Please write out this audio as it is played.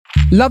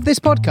Love this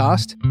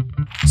podcast?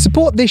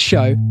 Support this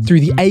show through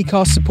the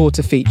Acast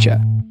supporter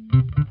feature.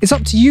 It's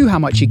up to you how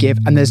much you give,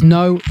 and there's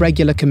no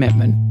regular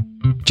commitment.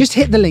 Just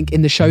hit the link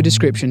in the show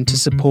description to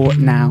support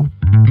now.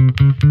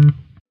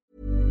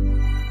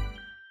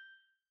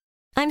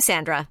 I'm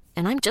Sandra,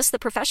 and I'm just the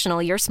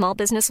professional your small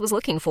business was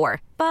looking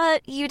for.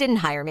 But you didn't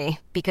hire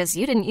me because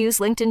you didn't use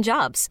LinkedIn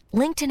Jobs.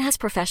 LinkedIn has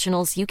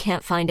professionals you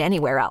can't find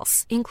anywhere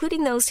else,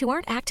 including those who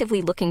aren't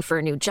actively looking for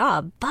a new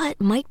job, but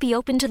might be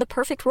open to the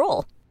perfect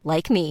role,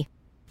 like me.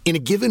 In a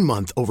given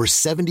month, over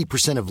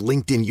 70% of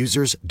LinkedIn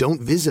users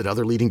don't visit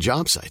other leading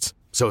job sites.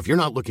 So if you're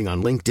not looking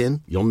on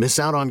LinkedIn, you'll miss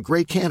out on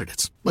great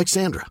candidates like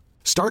Sandra.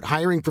 Start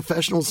hiring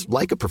professionals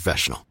like a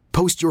professional.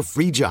 Post your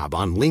free job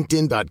on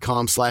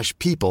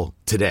linkedin.com/people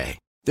today.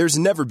 There's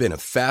never been a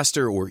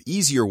faster or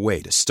easier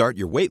way to start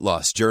your weight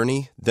loss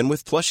journey than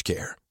with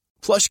PlushCare.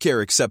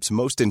 PlushCare accepts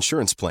most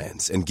insurance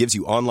plans and gives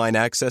you online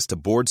access to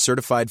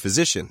board-certified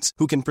physicians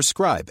who can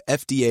prescribe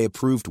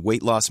FDA-approved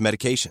weight loss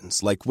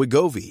medications like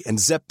Wegovy and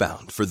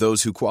Zepbound for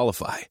those who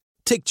qualify.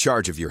 Take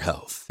charge of your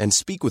health and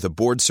speak with a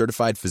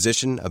board-certified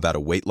physician about a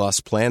weight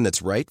loss plan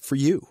that's right for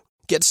you.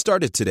 Get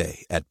started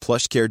today at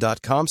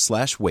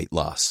plushcare.com/weight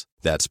loss.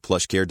 That's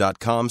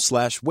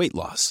plushcare.com/weight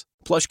loss.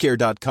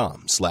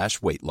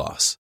 plushcare.com/weight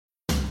loss.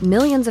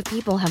 Millions of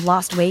people have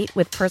lost weight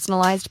with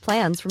personalized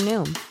plans from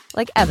Noom.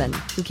 Like Evan,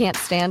 who can't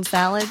stand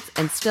salads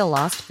and still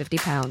lost 50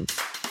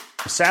 pounds.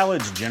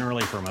 Salads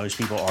generally for most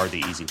people are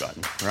the easy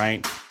button,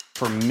 right?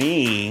 For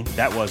me,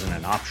 that wasn't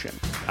an option.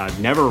 I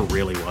never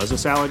really was a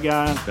salad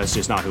guy. That's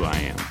just not who I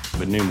am.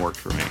 But Noom worked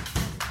for me.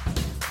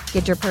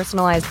 Get your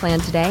personalized plan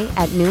today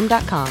at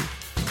Noom.com.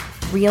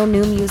 Real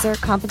Noom user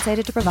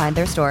compensated to provide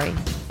their story.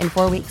 In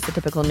 4 weeks, the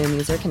typical Noom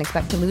user can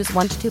expect to lose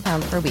 1 to 2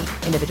 pounds per week.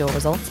 Individual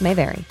results may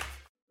vary.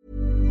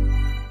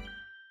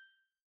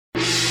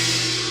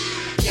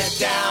 Get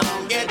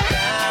down, get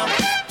down,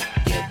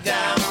 get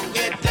down,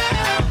 get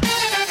down,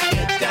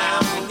 get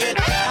down, get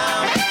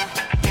down,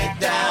 get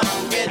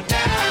down, get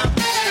down,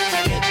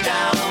 get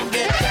down,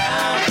 get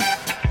down,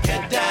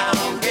 get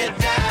down,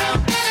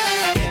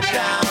 get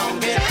down, get down,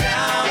 get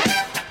down,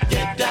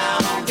 get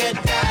down, get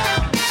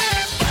down.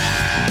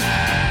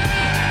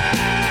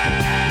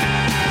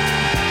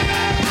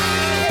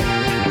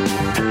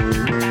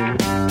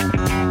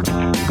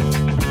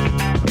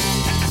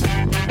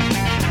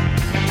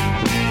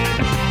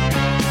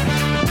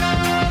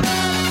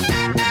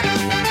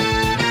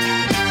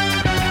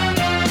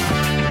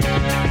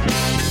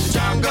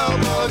 Jungle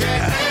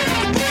boogie,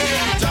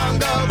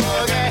 jungle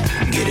boogie,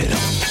 get it on.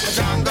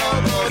 Jungle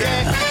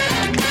boogie,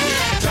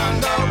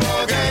 jungle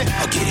boogie,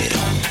 get it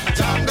on.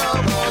 Jungle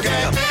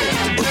boogie,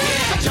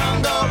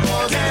 jungle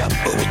boogie,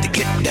 with the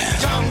get down.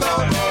 Jungle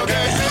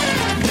boogie,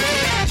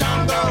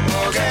 jungle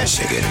boogie,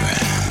 shake it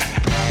around.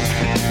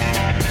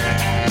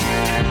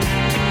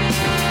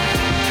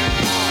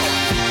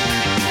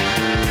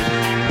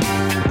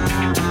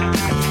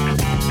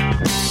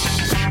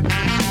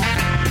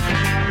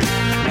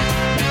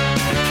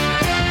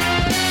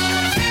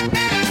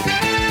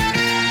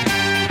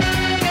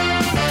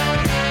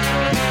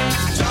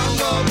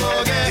 Jungle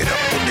boogie, get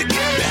up with the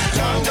get down.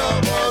 Jungle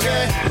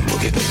boogie,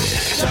 boogie baby.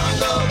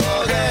 Jungle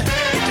boogie,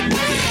 with the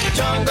boogie.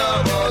 Jungle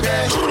boogie,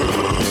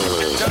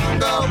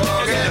 jungle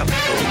boogie,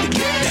 with the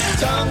get down.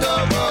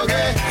 Jungle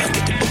boogie,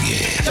 get the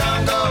boogie.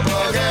 Jungle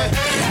boogie,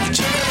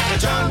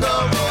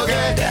 jungle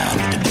boogie, down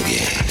with the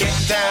boogie. Get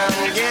down,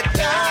 get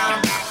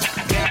down,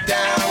 get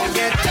down,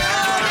 get down,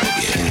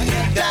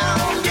 get down,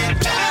 get down, get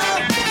down,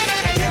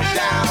 get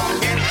down,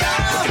 get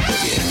down,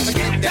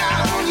 get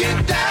down, get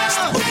down,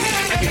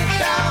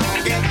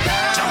 get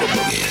down, jungle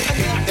boogie,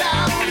 get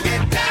down,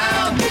 get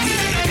down,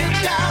 boogie, get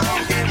down,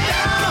 get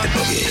down,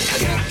 boogie,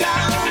 get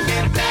down,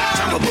 get down,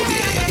 jungle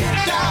boogie, get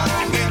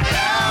down, get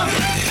down,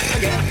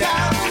 get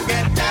down,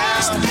 get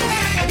down,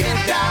 get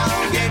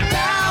down, get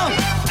down.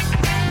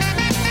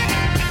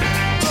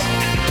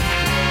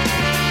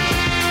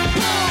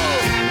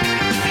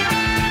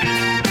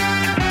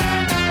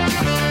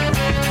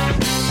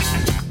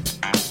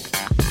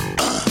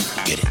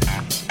 Get it.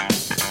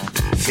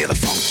 Feel the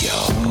funk,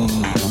 y'all.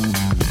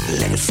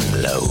 Let it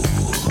flow.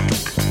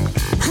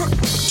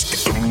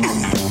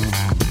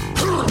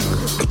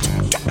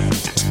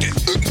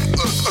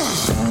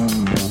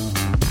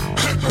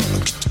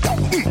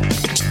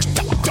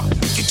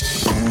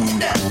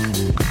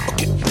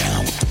 Get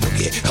down with the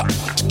boogie.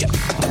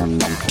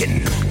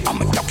 I'm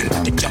talking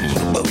about the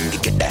jungle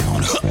boogie. Get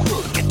down.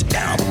 Get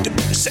down with the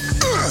boogie. Say,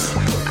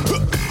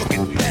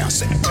 get down.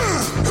 Say,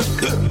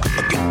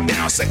 get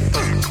down. Say,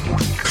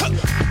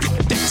 get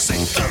down. Say,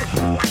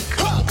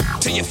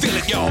 till you feel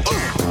it, y'all.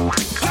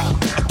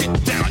 Get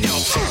down,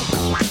 y'all.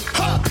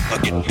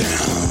 Get down. Get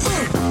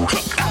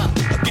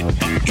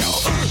up, y'all.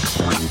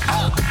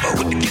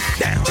 With the get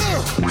down.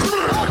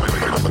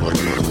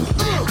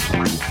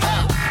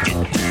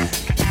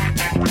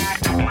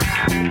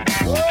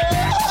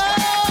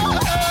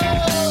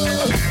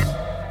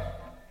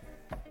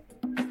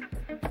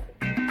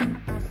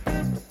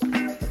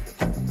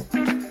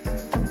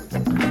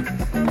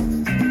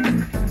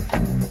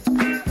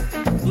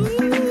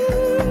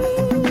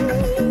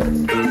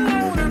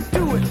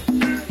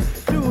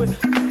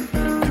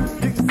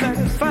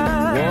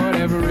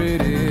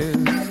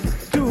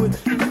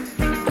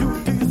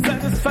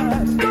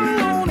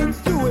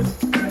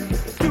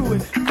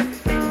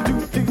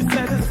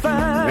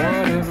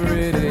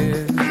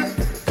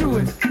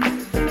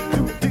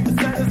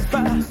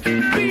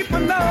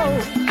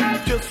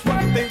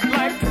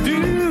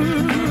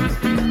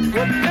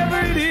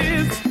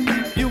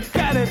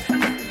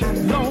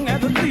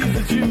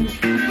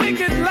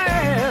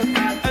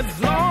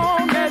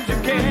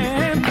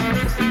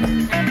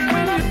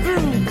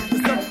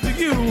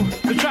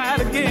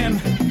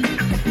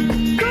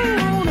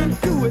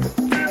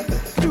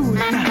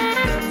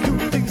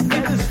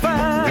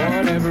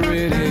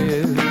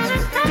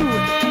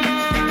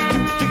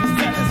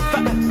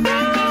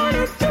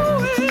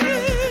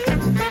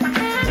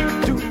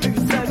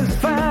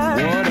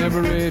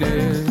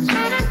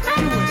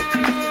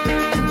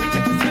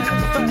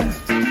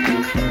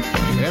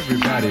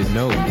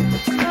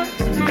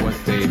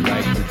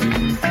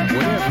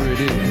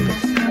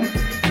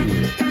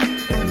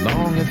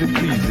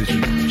 is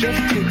just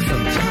take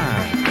some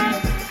time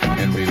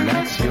and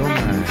relax your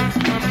mind.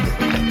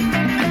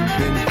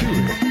 Then do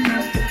it.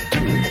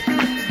 Do it.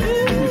 Do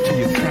it till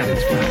you're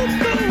satisfied.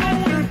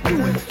 Do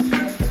it.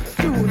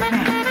 Do it.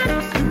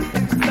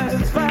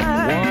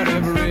 Satisfied.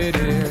 Whatever it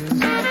is. Do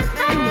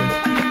it.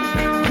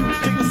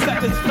 Till you're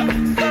satisfied.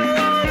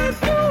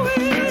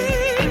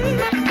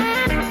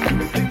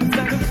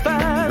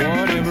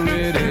 Whatever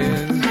it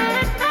is,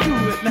 do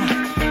it now.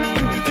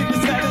 Till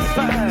you're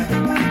satisfied.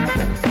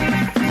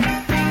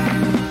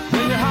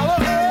 When you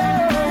holler,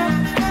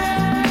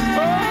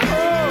 oh,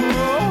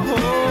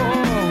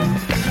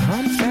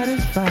 I'm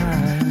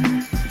satisfied.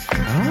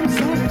 I'm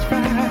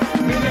satisfied.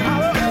 When you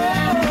holler,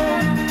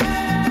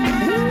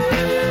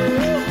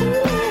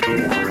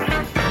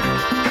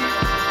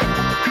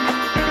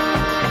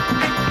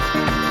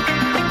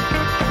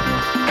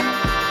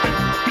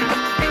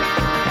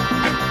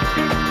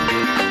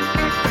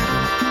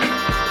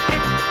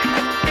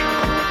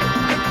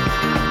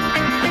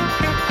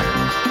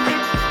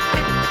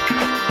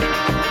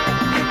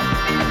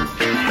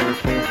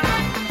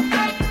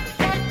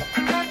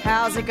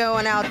 How's it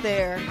going out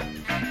there?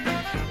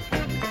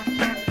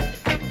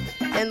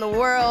 In the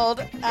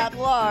world at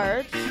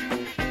large.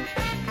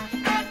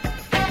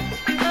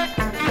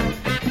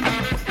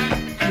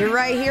 You're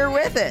right here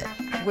with it,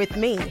 with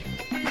me.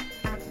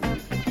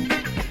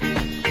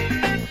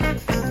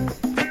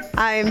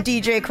 I am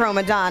DJ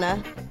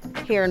Chromadonna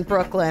here in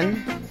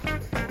Brooklyn.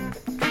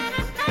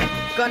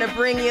 Gonna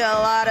bring you a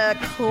lot of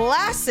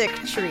classic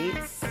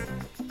treats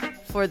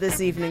for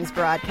this evening's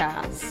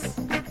broadcast.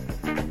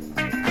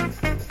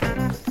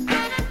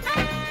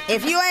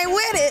 If you ain't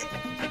with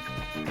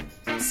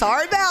it,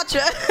 sorry about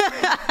you.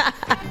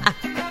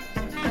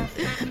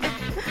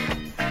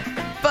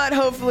 But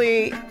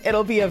hopefully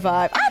it'll be a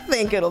vibe. I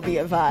think it'll be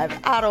a vibe.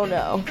 I don't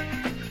know.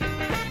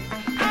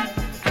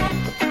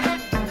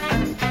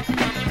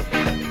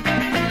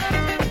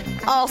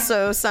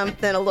 Also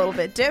something a little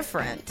bit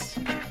different.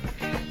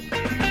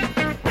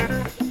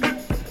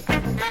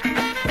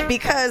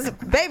 Because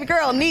baby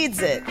girl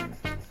needs it.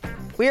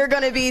 We are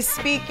going to be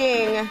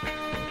speaking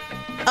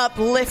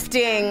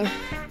uplifting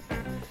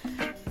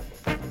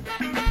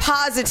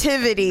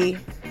positivity,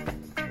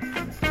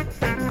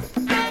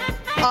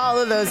 all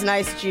of those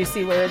nice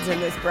juicy words in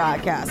this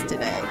broadcast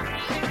today.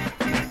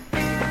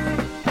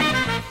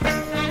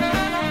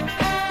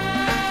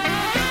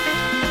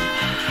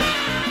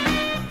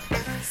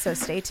 So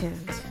stay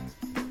tuned.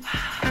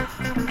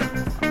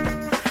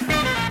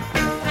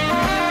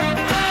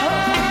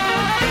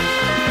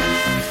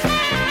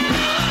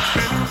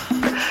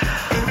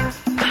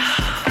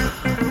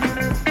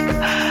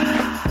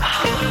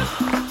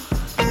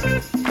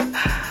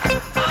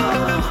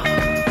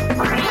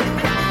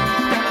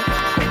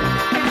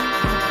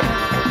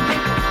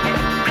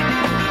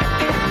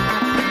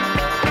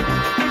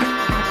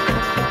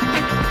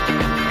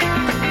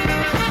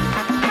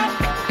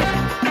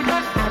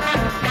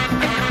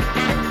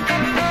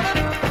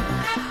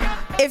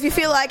 If you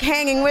feel like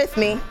hanging with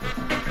me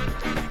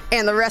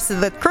and the rest of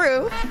the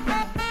crew,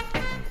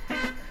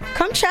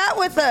 come chat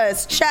with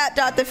us.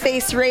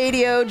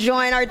 Chat.thefaceradio.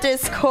 Join our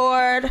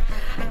Discord.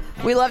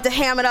 We love to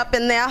ham it up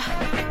in there.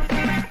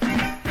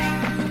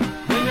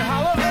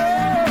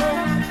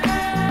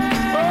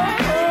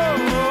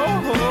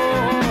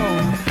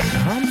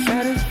 I'm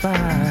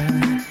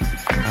satisfied.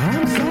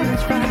 I'm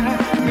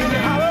satisfied.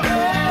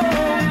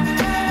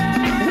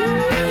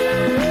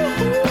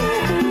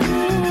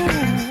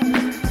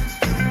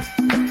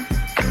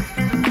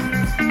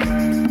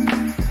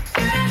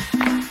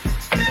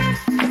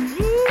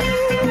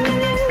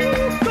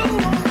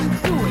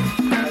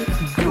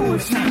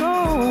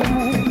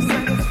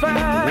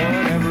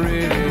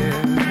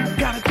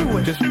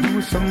 Just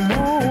do some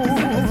more.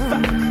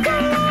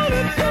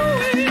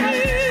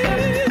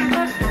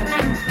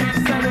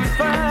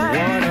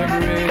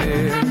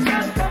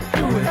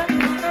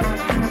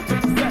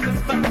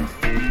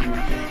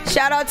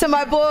 Shout out to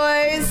my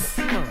boys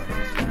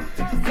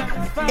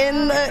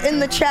in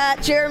the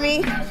chat.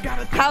 Jeremy,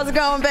 how's it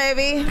going,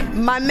 baby?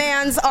 My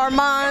man's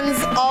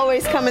Armand's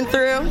always coming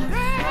through.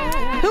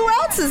 Who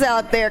else is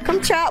out there?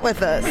 Come chat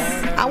with us.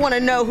 I want to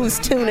know who's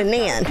tuning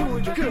in.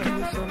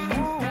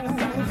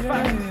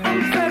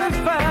 I'm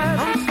satisfied.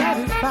 I'm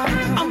satisfied.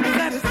 I'm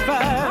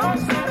satisfied. I'm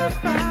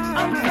satisfied.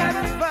 I'm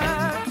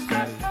satisfied.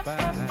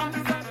 I'm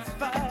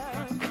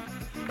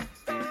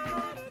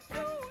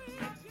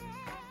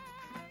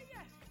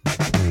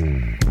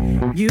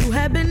satisfied. You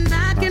have been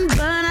knocking,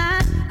 but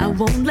I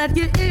won't let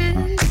you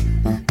in.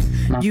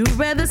 You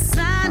read the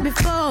sign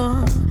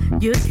before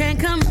you can't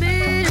come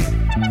in.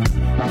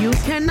 You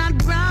cannot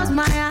browse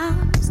my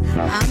eyes.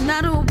 I'm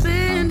not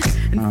open,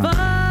 and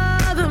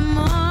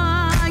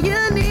furthermore,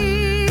 you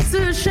need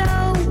to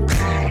show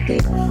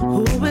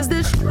who is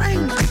this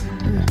stranger?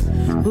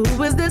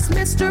 Who is this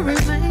mystery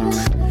man?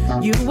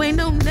 You ain't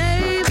no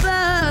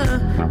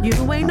neighbor,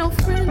 you ain't no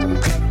friend.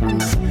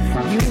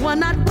 You are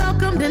not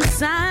welcomed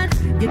inside.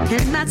 You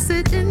cannot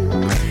sit in,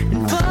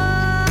 and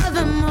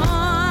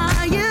furthermore,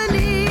 you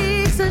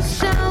need to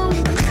show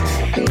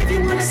if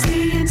you want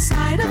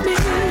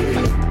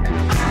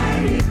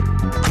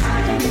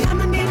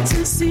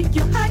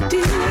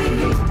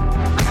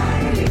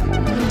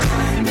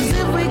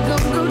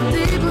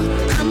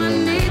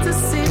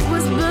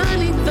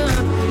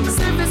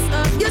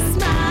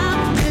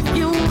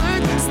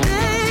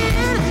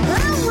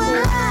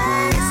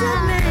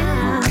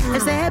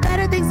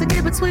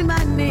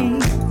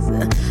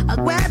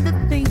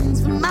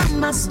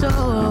my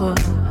store.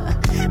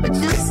 But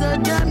you're so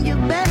dumb, you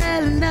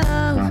better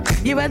know.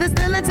 You rather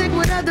still and take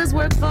what others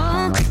work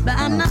for. But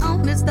I'm the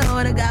only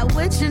store that got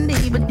what you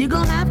need. But you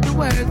gon' have to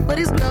work for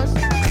these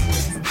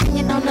groceries.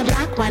 Hanging on the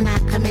block, why not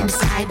come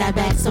inside? I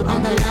bet so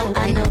on the low,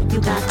 I know you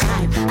got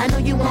time. I know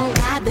you won't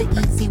ride the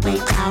easy way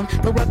down,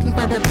 but working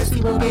for the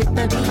pussy will get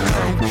the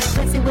beehive.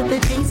 Flexing with the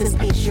Jesus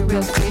piece, you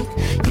real freak.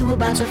 You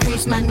about to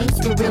freeze my knees,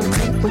 you real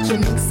tank. With your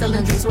mink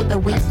cylinders with a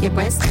wink, your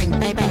breast tank,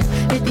 baby.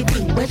 50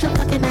 feet, where's your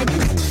fucking ID?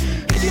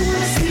 If you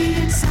wanna see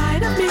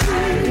inside of me,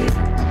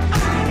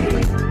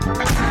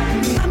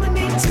 I'ma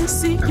need to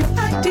see your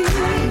ID.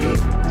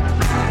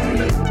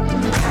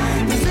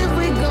 Cause if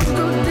we gon'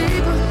 go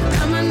deeper,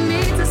 I'ma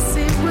need to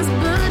see what's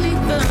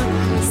beneath the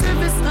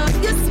surface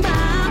of your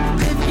smile.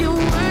 If you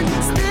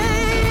weren't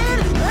staying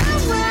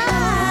around,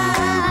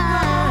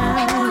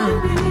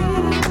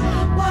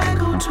 why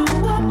go to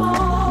a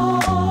mall?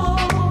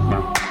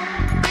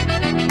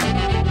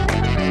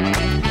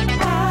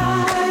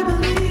 I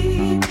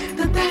believe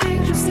the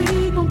things you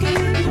see gon'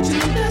 get you to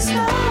the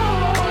stars.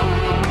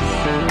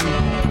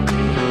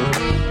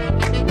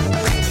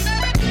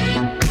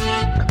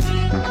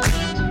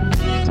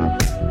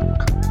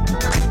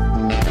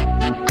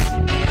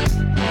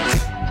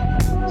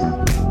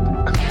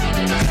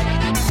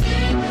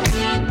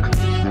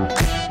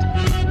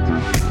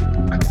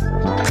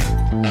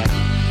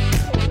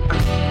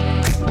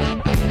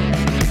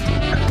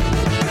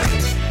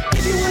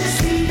 If you wanna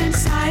see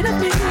inside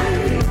of me,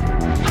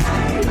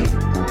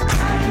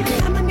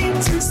 I'ma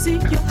need to see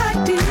your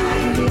ID.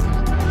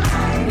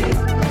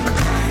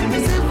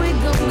 Cause if we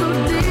gon' go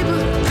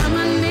deeper,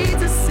 I'ma need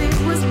to see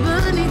what's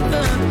beneath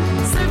the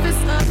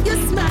surface of your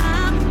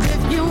smile.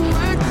 If you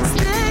weren't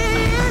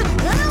staying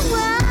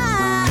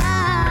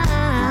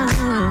around,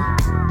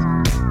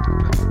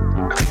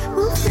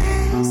 move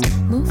fast,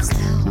 move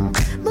slow,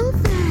 move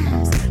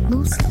fast,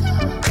 move slow,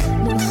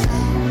 move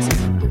fast,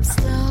 move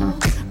slow,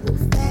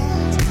 move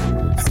fast,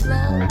 move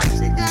slow. But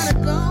you gotta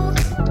go,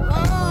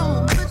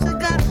 oh, but you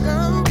gotta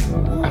go.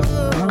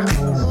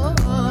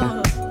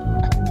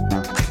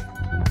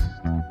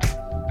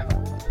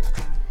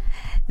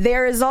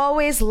 There is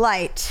always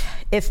light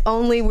if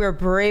only we're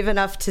brave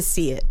enough to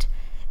see it.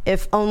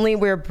 If only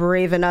we're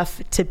brave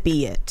enough to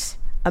be it.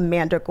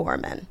 Amanda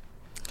Gorman.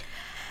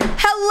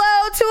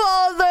 Hello to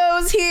all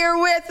those here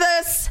with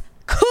us.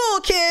 Cool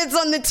kids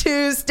on the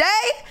Tuesday.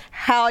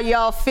 How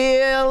y'all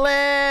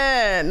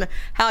feeling?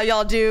 How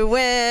y'all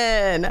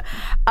doing? Like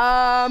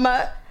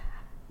I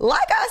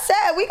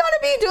said, we're going to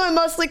be doing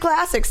mostly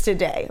classics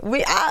today.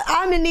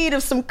 I'm in need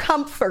of some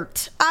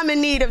comfort. I'm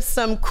in need of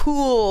some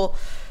cool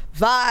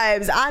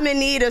vibes. I'm in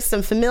need of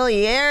some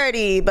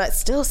familiarity, but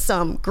still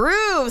some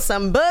groove,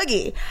 some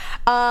boogie.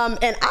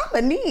 And I'm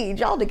going to need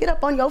y'all to get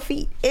up on your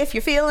feet if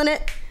you're feeling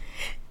it.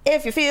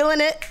 If you're feeling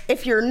it.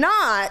 If you're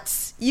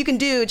not, you can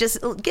just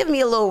give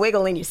me a little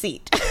wiggle in your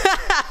seat.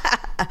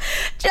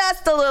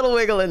 Just a little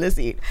wiggle in the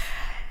seat.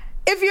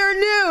 If you're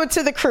new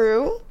to the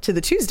crew, to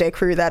the Tuesday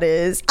crew that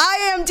is,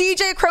 I am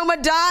DJ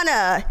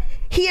Chromadonna,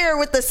 here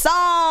with the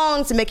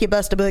songs to make you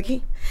bust a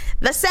boogie,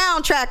 the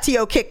soundtrack to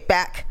your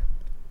kickback,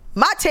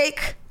 my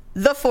take,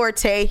 the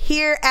Forté,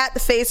 here at the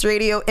Face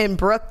Radio in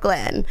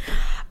Brooklyn.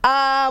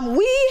 I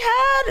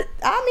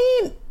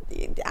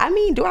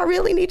mean, do I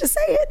really need to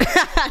say it?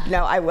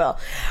 No, I will.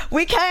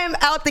 We came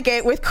out the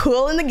gate with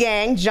Kool and the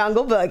Gang,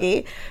 Jungle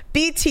Boogie,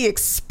 BT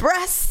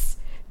Express,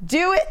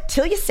 Do It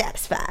Till You're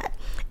Satisfied.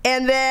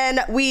 And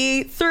then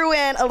we threw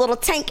in a little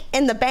Tank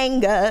in the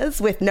Bangas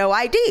with No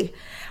ID.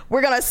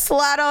 We're going to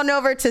slide on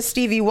over to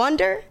Stevie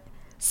Wonder,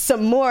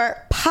 some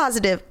more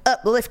positive,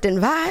 uplifting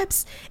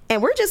vibes,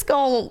 and we're just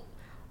going to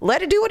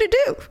let it do what it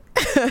do.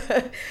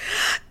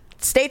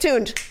 Stay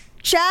tuned.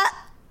 Chat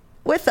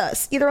with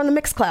us, either on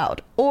the Mixcloud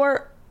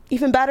or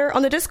even better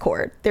on the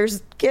Discord.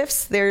 There's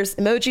GIFs, there's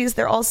emojis,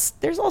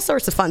 there's all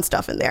sorts of fun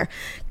stuff in there.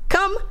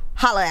 Come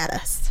holla at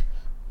us.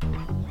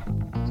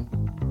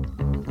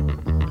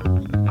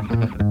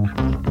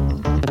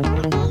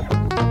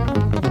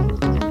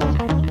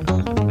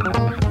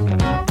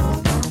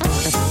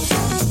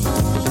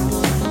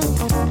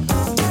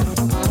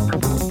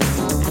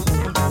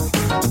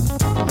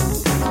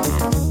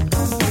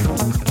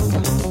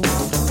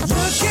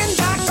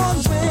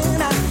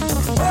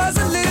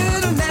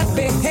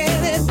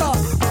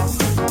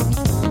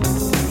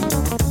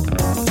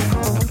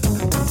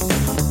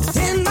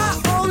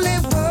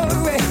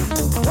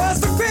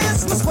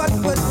 Christmas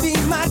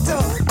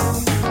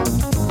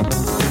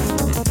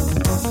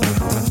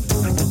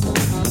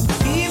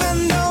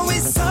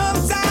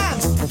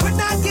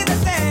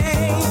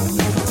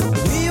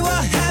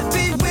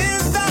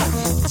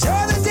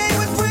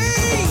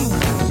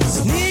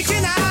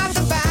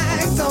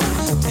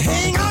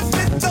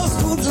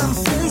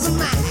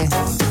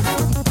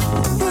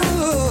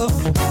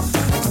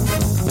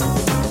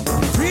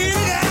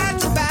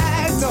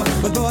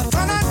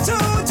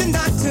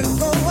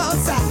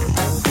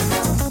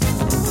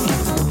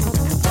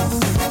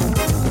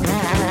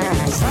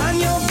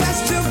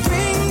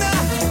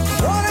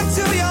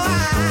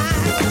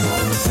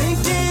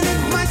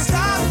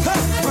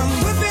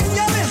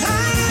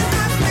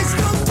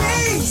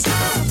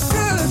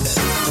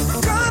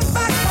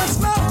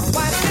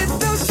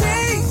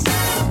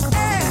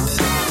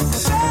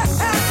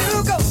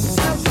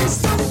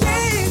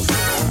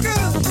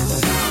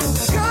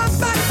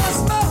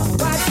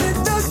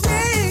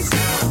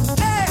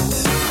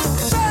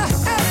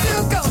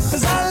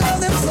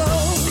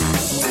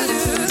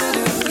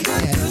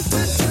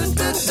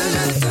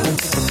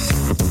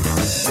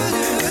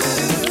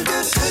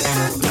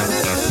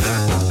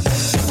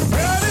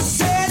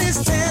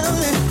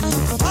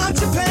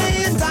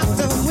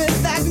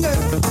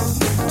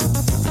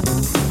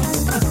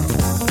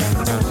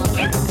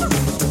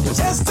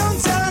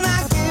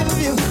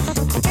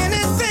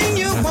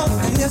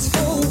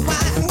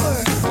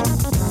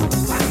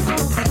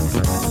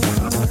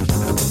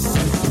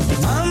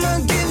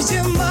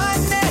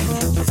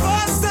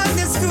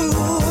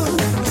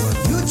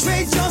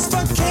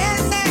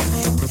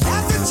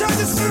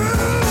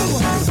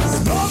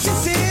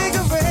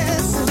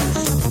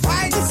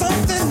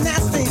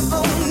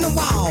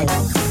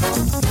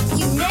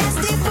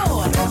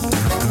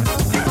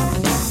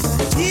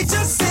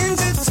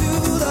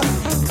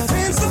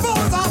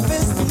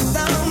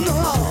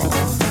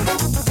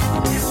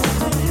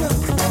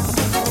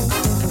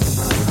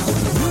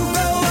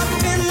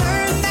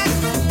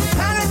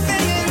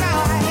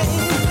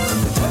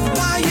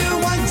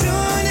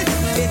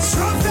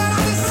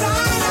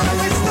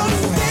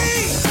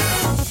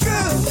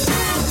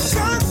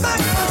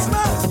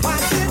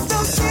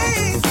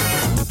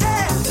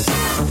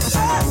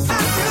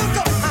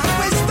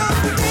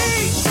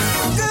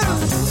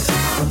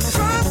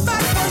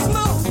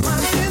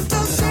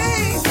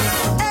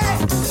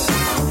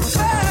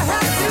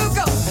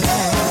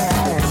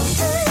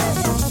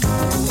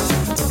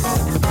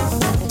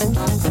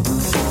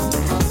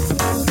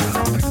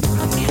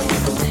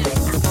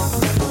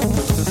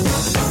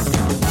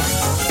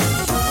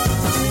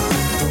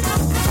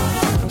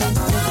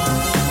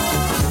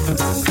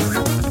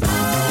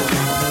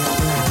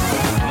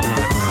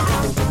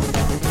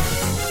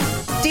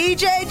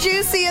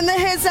Juicy in the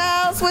his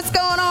house. What's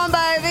going on,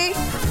 baby?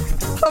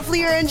 Hopefully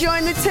you're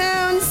enjoying the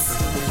tunes.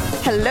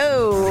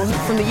 Hello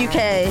from the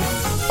UK.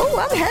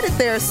 Oh, I'm headed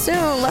there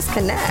soon. Let's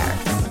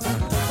connect.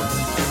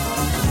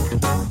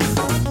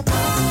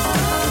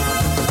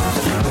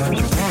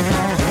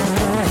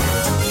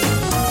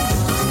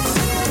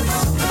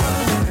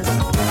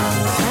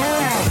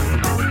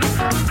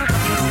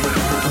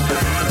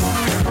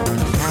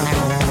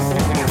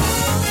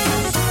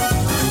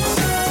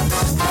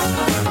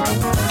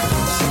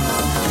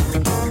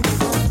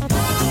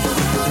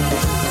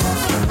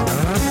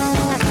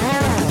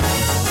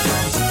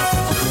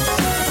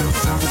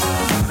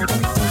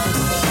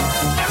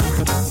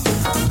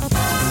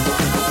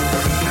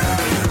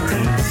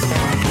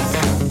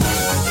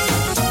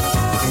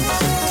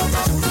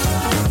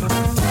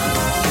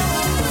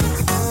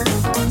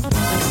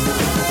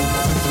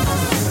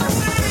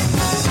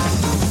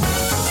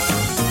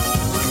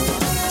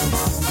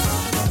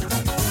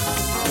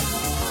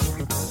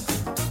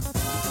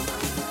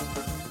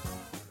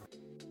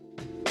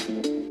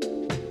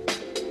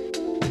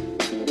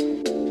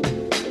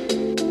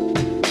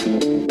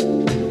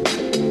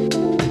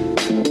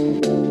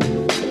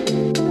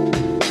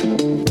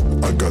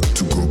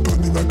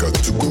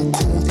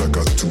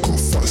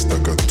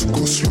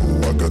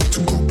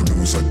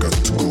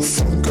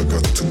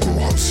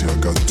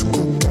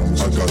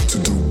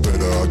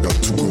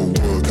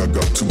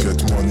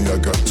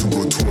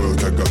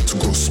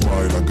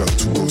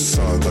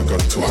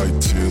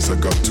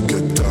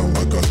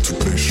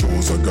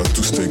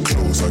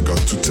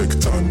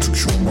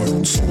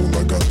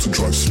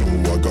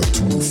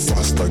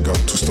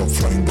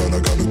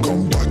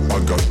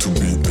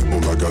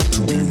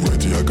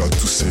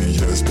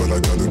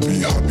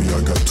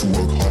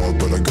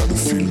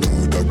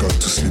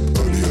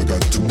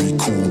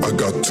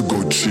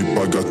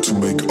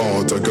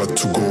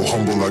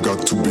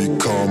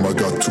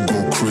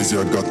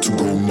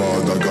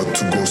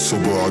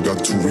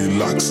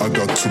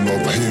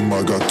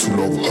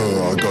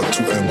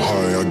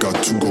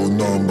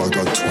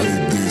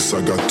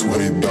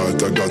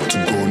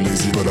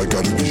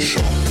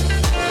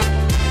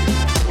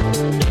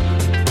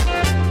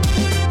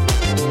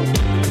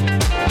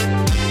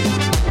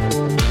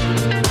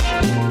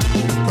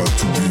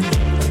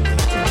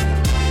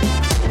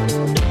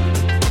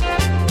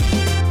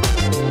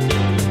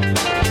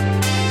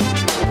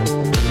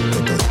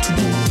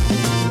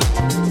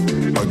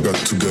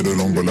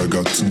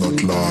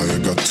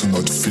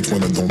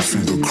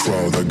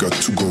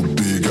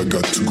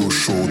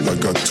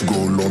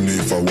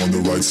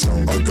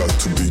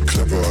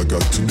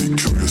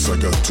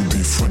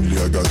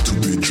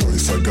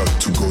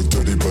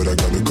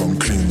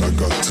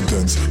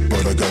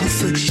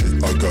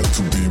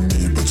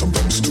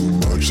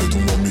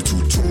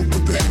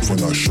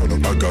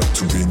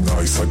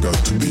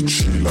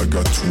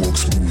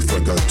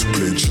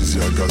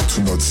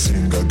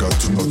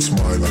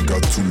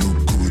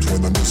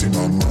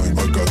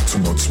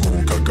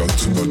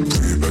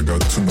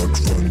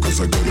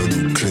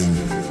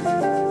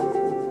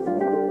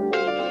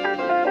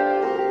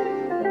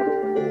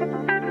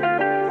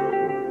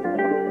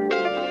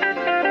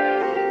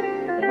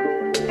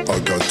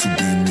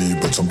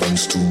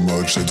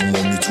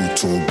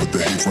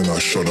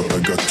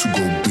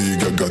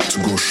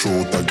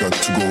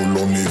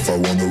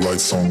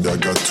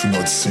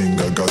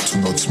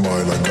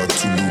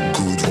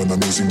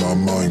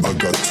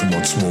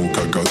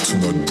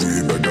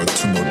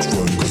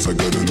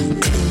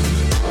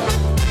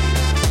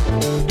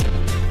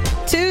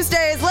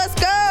 Tuesdays, let's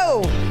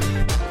go!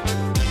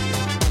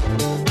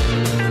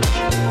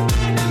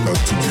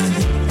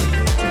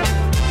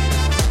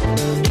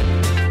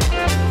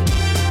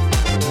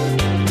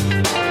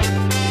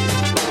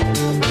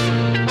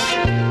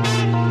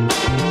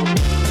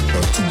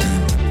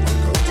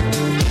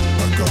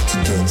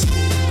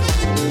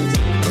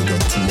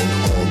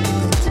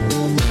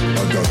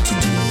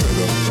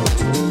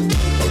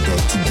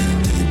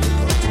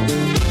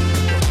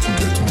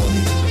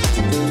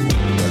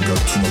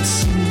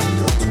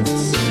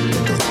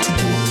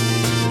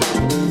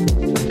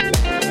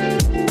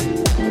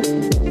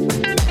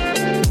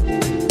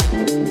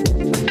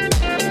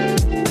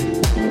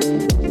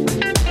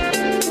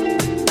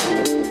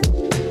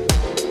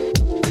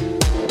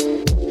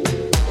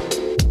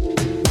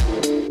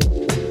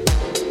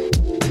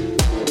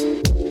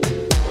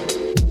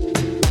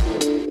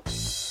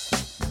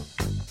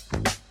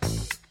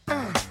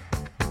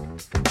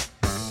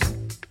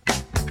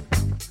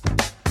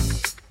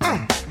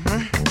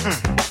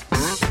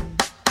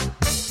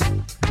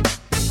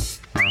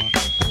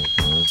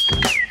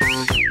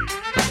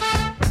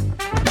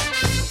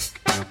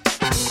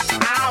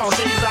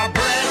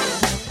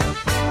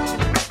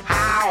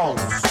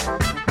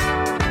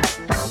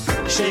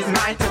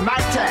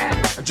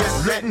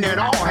 letting it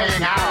all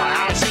hang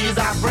out. She's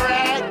a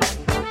brick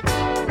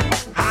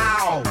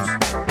house.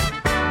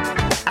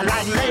 I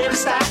like lady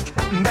stack,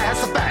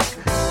 that's a fact.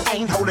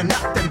 Ain't holding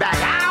nothing back.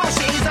 Oh,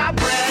 she's a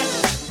brick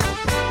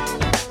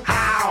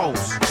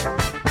house.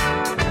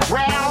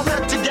 Well,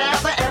 look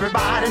together,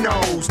 everybody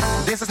knows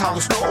this is how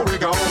the story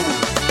goes.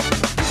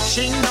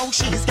 She knows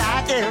she's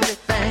got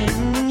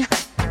everything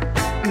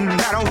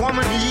that a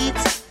woman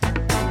needs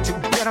to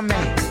get a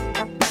man.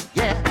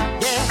 Yeah,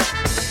 yeah.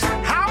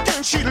 How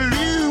can she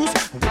lose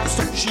with the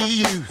stuff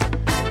she used?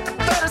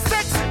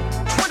 36,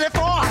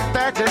 24,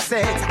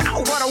 36.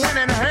 Oh, what a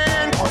winning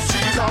hand, 'cause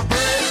she's a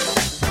brick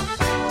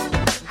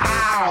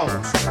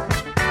house.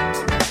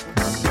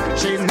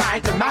 She's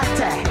mighty,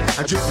 mighty,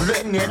 just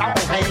letting it all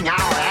hang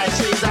out. And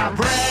she's a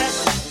brick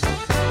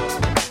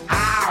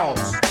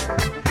house.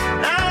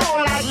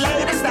 Now, like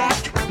lady stack,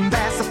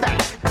 that's a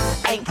fact.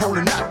 Ain't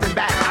holding nothing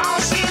back. Oh,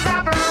 she's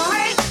a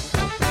brick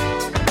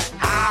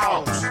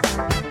house.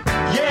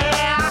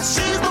 Yeah,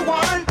 she's the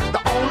one,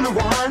 the only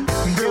one,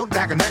 built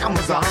like an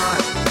Amazon.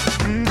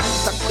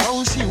 The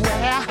clothes she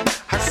wear,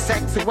 her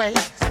sexy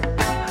ways,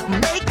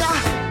 make a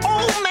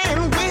old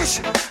man wish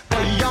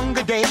for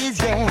younger days.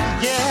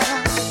 Yeah, yeah.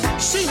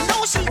 She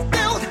knows she's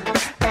built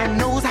and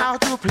knows how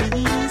to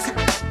please.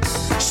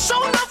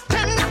 Sure enough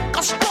to knock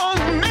a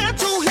strong man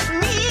to his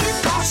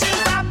knees. 'Cause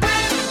she's a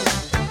brick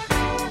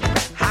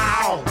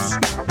house.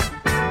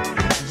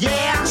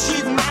 Yeah,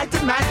 she's mighty,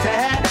 mighty,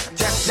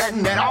 just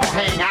letting it all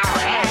hang out.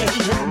 Hey,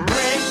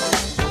 brick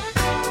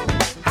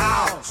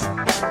house.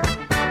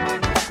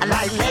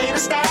 Like lady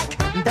stack,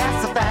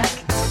 that's a fact.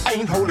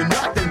 Ain't holding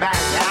nothing back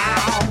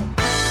now.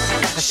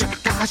 Shake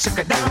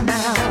it down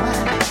now.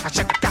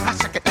 Shake it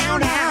down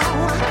now.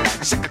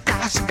 Shake it down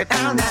now. Shake it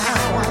down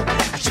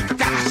now. Shake it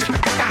down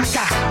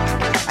now.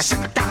 Shake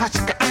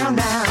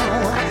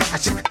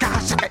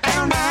it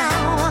down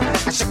now.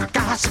 Shake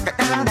it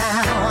down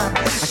now.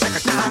 Shake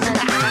it down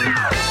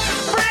now.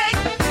 Brick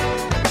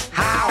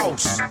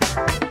house.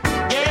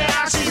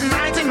 Yeah, she's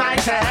mighty,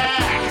 mighty.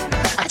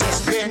 I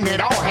just letting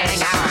it all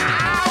hang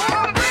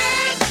out.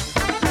 Brick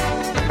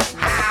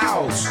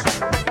house.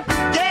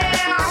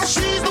 Yeah,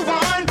 she's the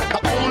one, the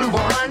only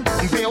one,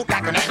 built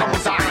like an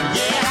Amazon.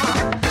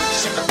 Yeah.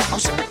 Shake it down,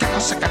 shake it down,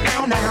 shake it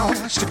down now.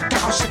 Shake it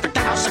down, shake it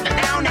down, shake it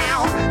down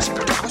now. Shake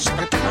it down,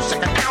 shake it down,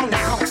 shake it down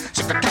now.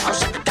 Shake it down,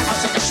 shake it down,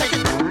 shake it, shake it.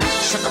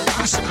 Shake it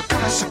down, shake it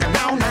down, shake it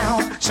down now.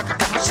 Shake it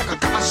down, shake it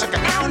down, shake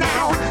it down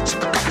now.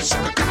 Shake it down,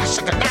 shake it down,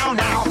 shake it down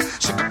now.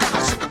 Shake it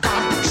down, shake it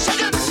down,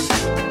 shake it.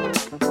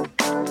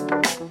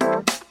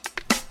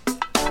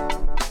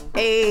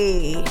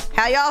 Hey,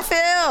 how y'all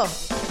feel?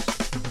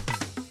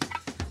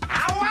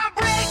 I want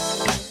brick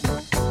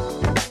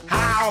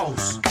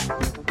house.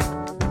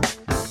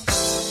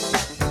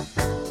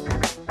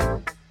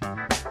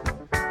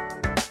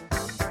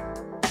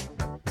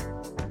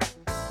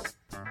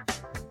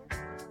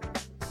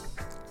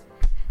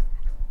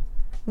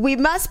 We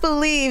must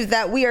believe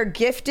that we are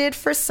gifted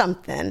for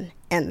something,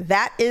 and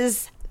that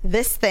is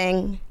this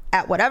thing,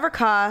 at whatever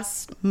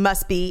cost,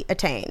 must be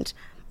attained.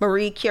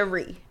 Marie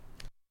Curie.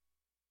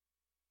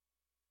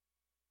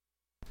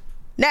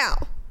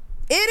 Now,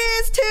 it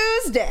is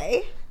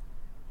Tuesday,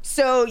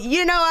 so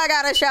you know I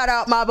gotta shout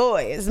out my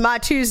boys, my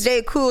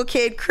Tuesday Cool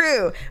Kid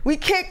crew. We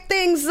kick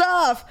things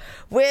off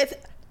with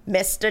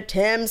Mr.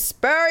 Tim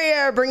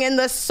Spurrier bringing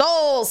the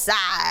soul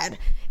side,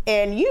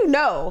 and you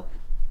know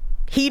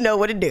he know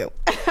what to do.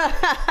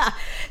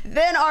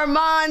 Then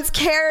Armand's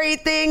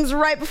carried things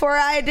right before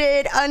I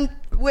did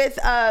with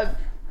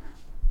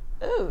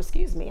oh,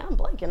 excuse me, I'm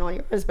blanking on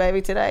yours,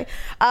 baby, today.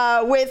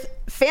 With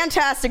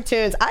fantastic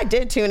tunes. I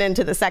did tune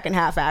into the second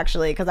half,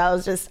 actually, because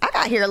I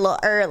got here a little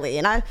early,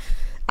 and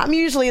I'm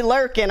usually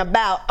lurking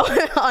about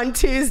on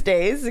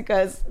Tuesdays,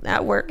 because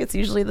at work, it's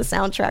usually the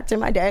soundtrack to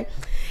my day.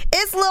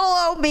 It's little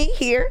old me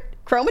here,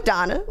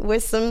 Chromadonna,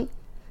 with some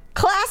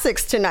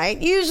classics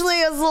tonight. Usually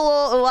it's a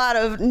lot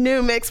of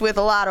new mix with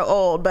a lot of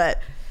old, but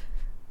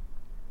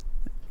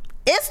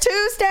it's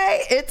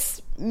Tuesday.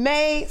 It's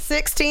May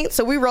 16th,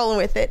 so we rolling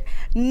with it.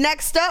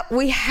 Next up,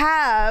 we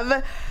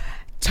have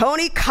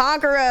Tony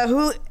Conqueror,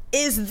 who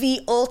is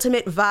the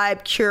ultimate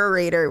vibe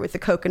curator with the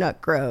Coconut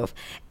Grove.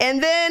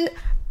 And then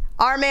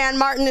our man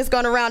Martin is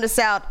going to round us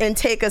out and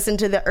take us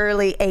into the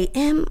early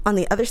AM on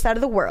the other side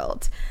of the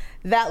world.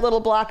 That little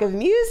block of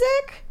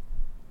music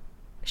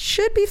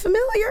should be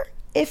familiar.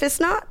 If it's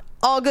not,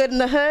 All Good in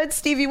the Hood,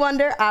 Stevie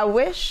Wonder, I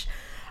Wish,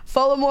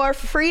 Folomore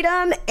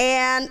Freedom,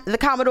 and the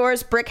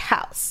Commodore's Brick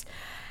House.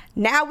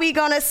 Now we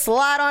gonna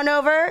slide on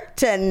over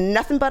to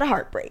Nothing But a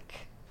Heartbreak.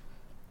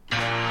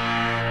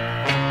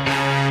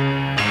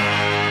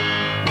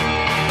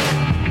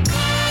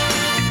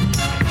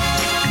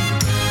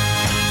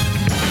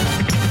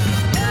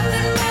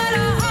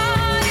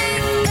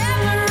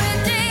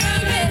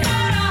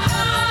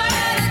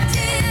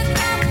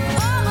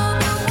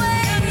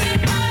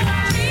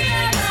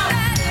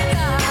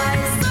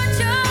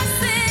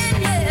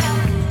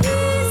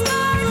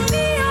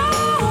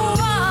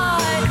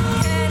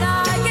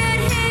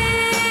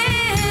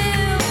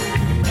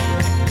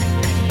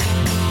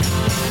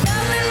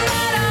 Nothing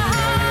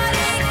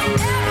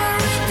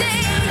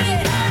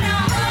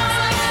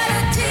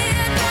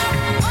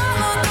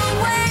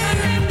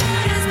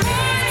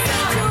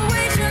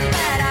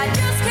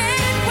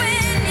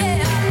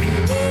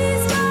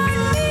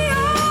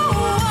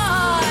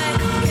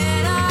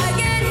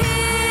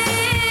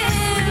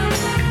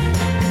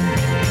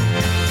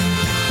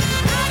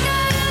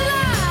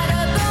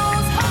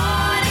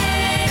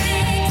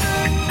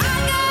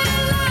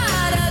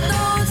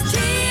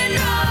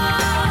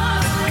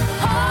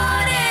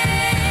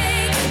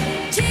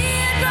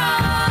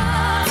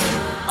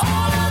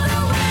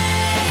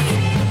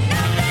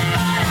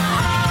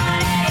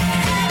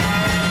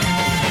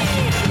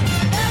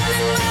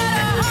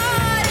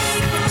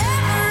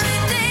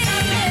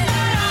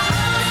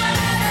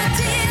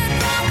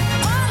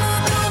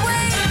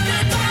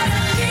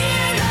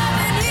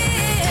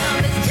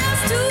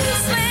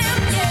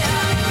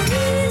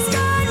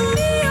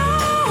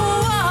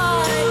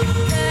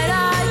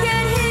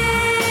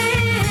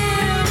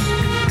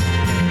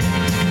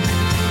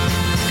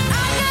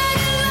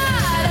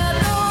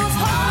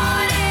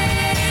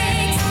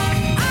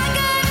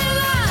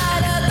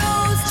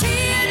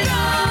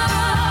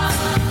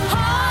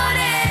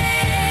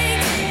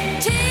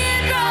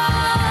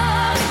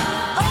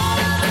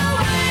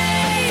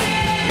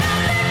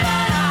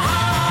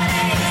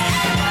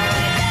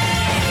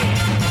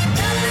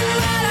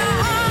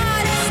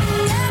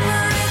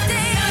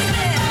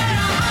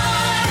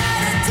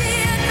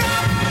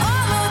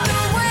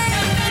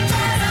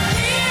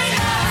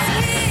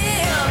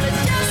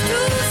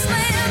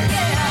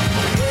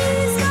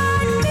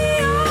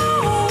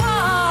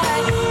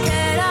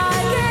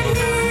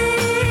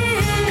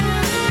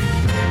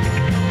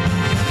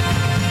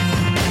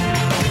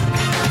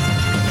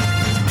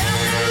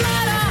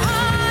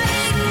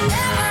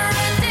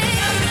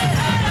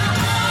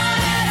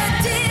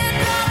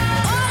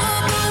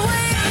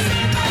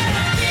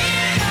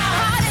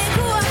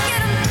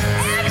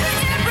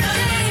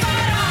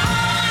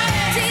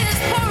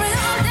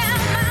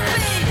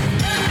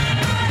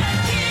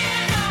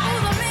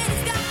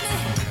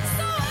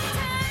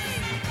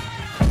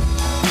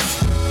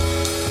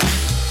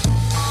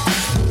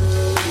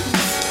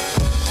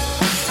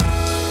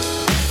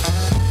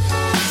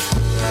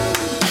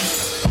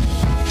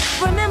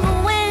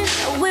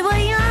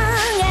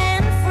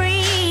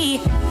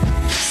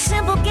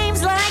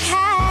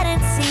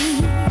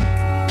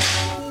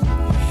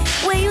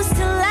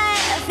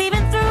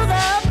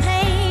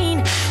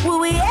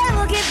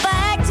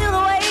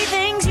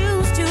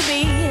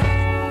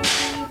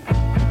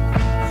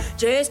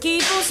Just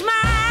keep on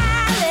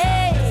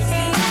smiling.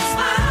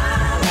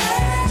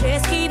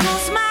 Just keep on smiling. Just keep on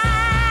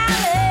smiling.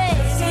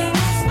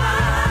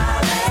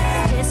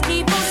 Just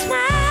keep on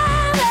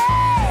smiling.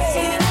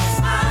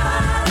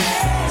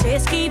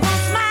 Just keep on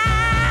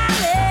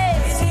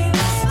smiling.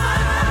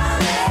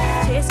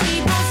 Just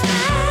keep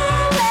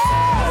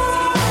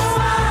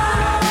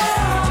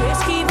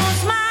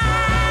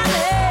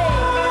on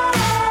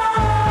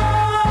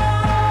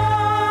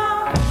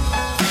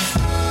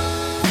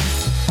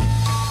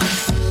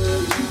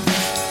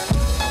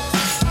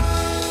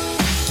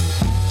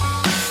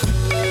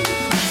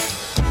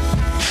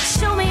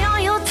Show me all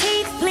your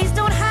teeth, please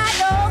don't hide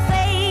your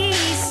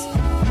face.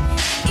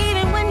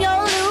 Even when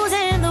you're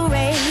losing the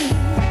race.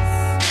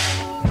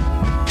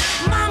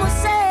 Mama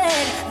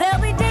said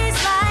there'll be days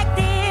like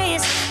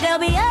this. There'll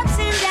be ups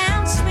and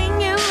downs,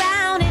 swing you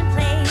round in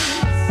place.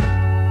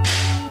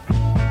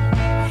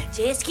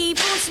 Just keep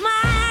on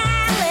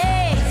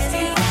smiling.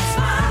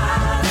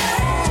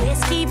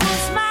 Just keep on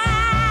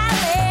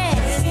smiling.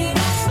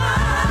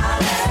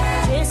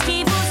 Just keep on smiling. Just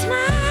keep on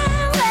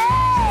smiling.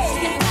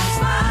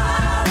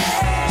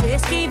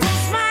 Just keep on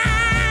smiling.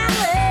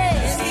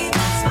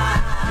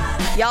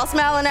 Y'all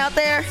smiling out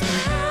there? Just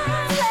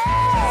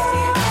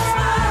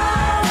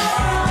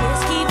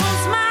keep on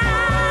smiling.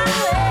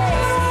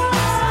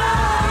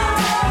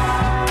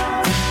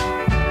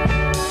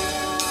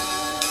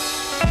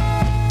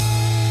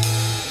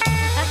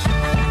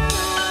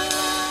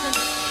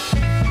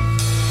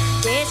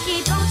 Just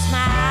keep on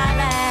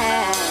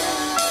smiling.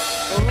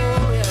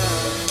 Oh, yeah.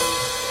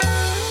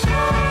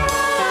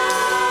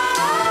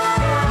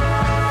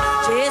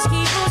 Just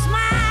keep on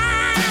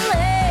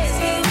smiling. Just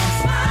keep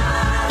on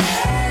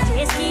smiling.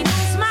 Just keep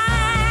on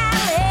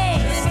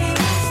smiling.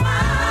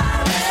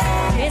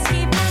 Just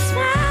keep on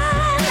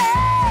smiling.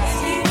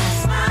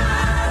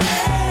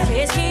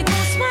 Just keep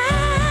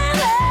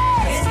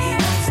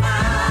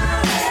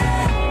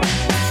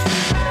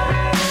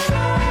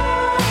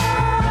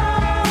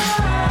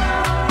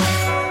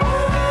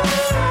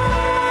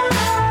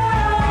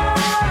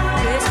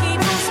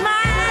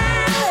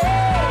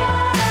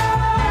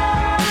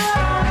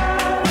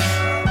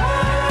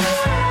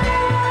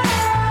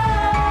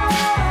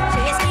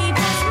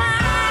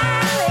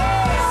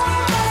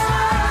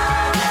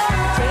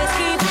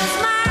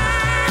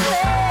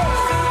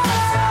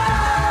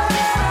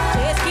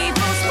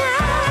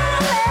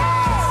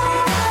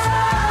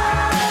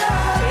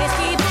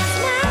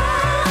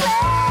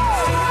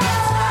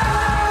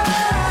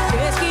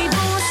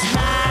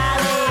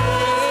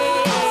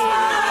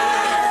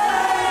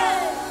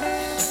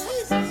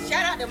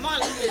Shout out to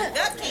Marley.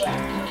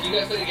 You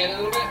guys play together a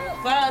little bit?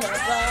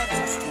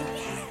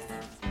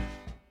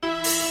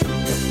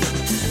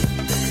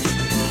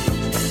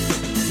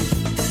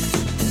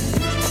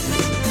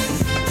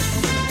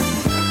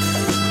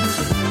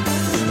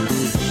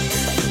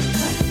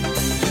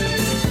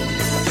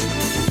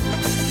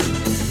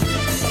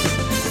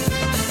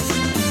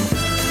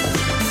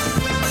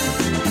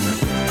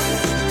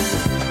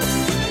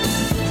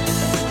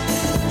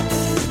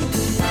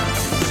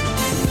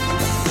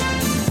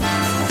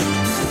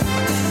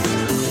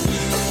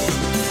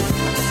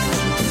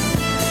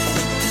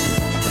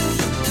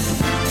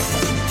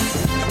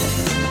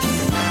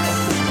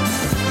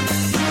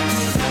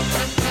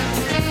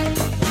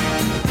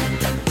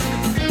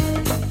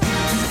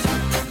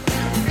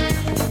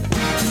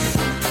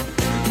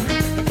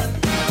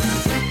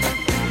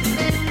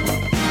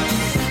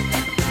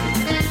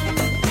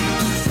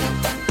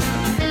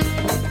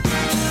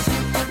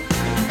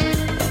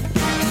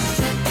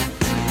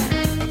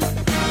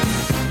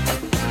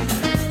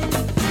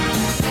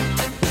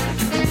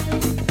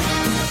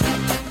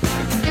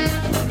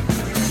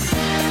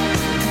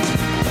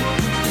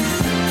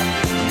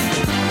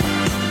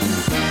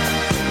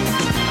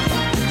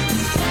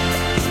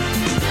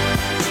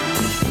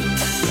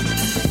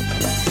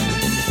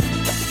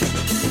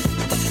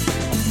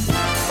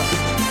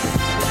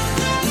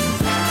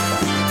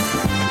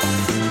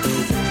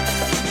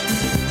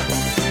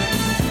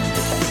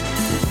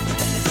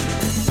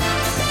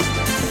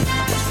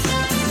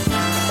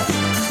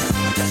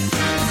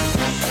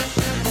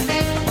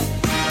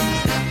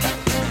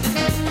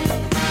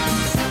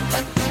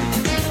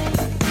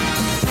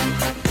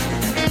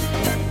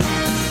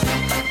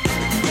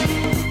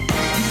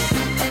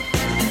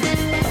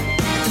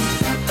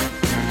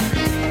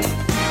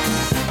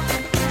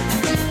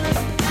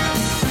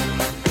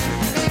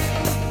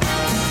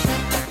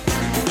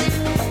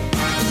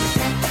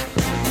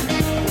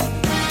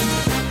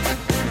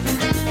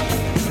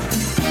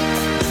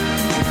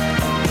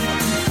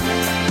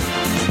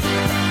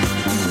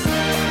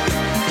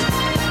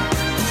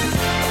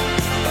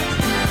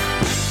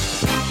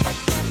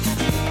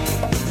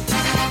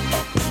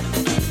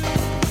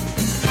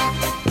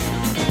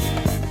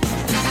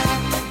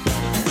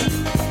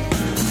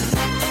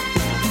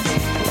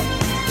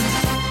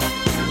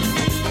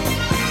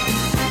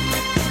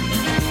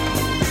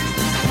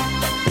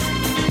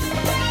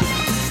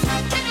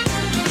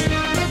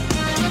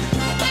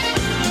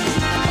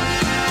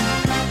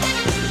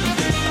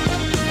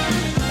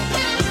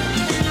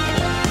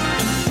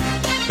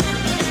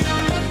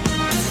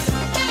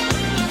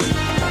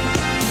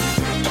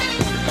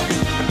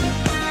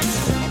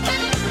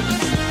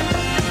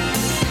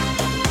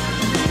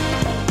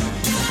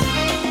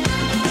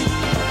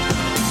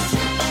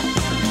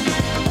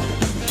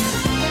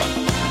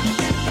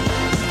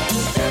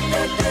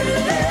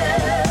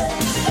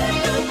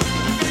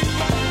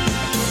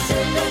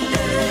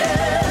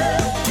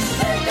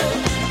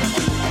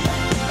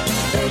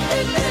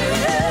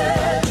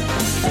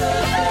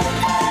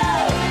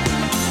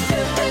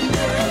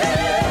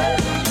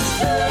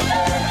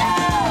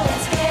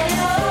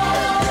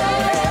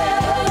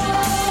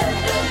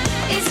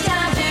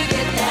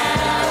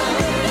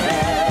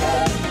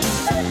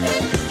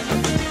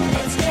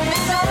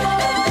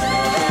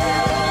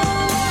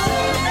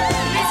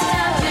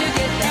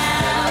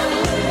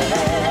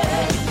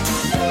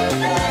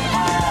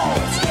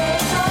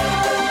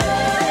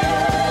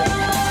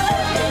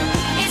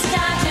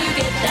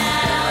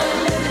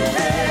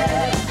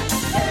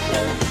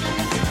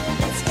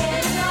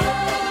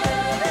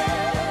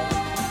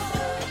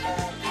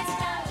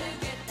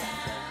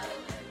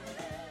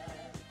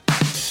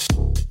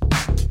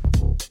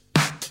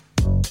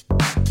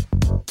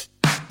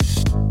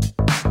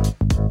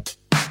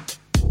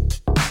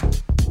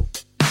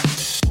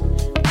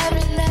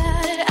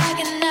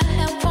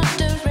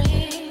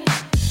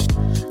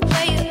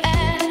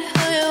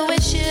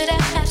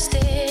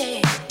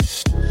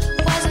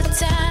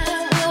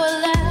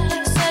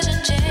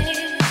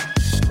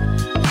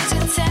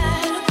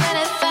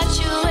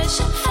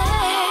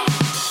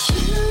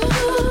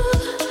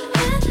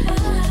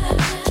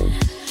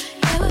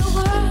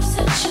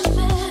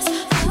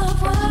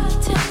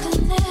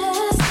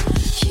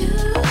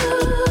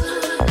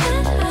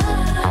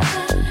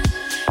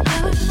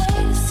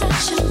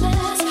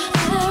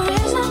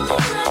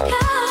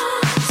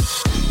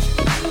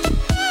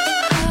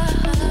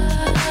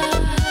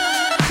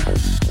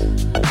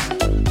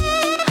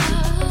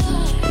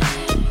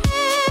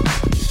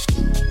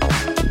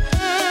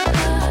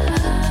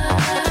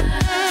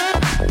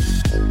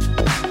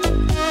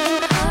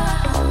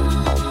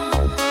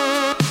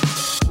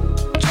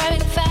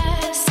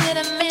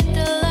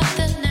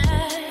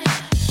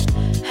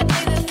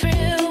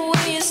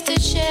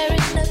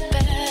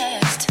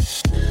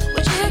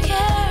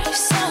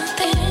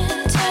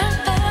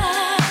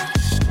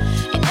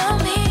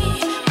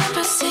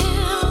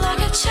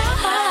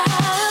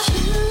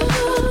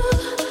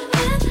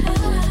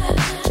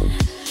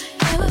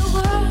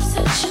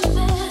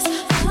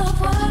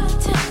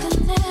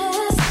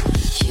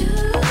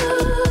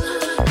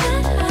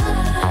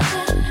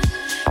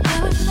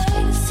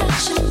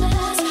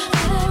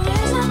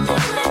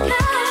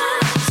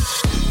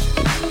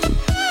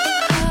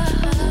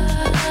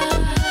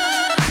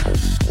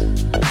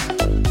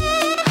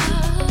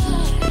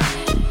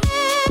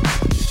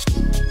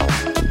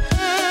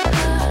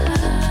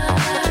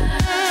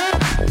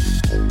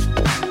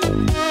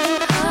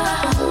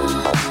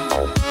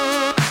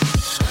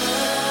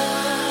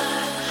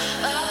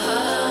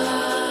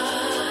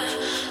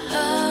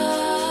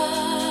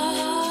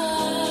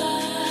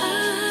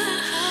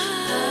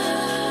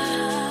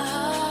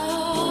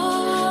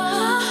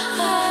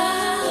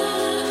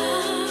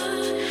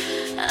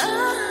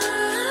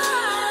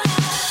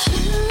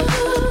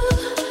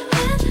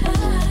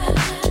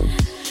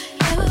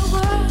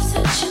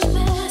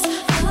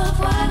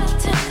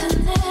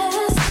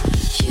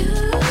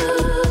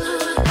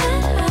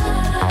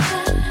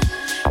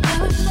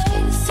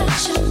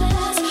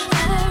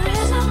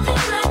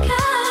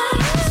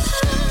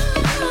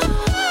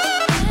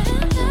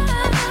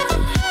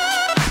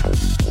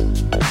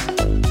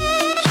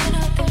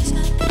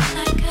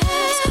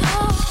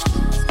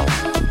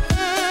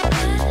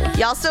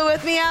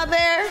 with me out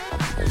there?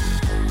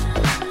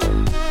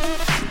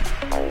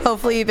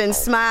 Hopefully you've been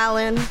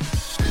smiling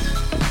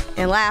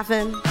and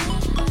laughing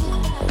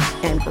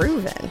and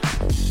grooving.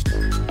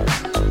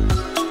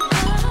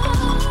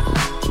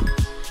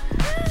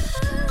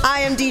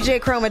 I am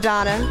DJ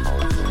Chromadonna,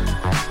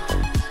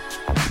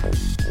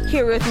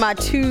 here with my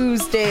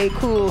Tuesday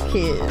cool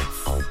kids.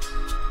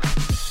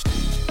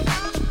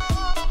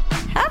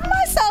 Having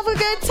myself a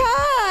good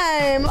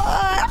time.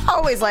 I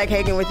always like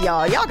hanging with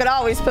y'all. Y'all could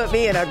always put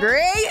me in a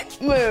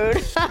great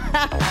mood.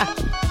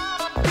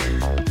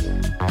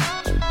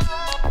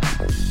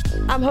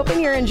 I'm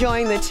hoping you're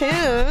enjoying the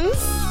tunes.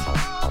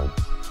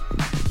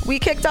 We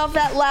kicked off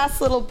that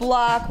last little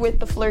block with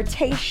the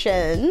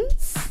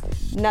Flirtations.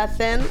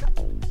 Nothing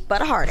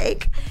but a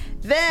heartache.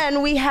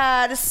 Then we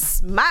had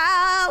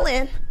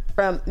Smiling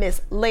from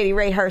Miss Lady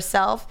Ray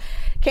herself.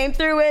 Came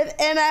through with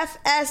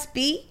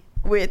MFSB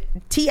with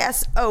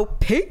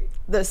TSOP,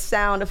 the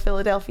sound of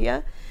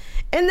Philadelphia.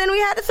 And then we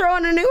had to throw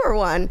in a newer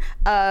one.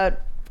 I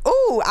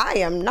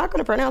am not going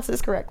to pronounce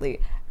this correctly.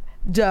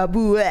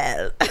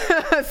 Dabuel,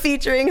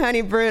 featuring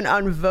Honey Brune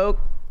on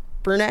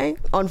Brunet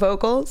on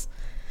vocals.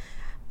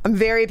 I'm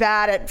very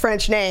bad at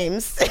French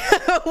names.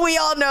 We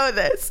all know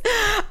this.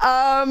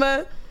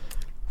 Another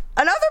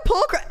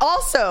pull.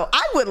 Also,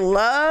 I would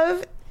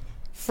love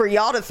for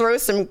y'all to throw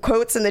some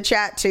quotes in the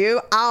chat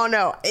too. I don't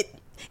know.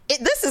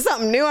 This is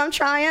something new I'm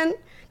trying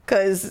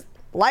because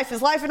life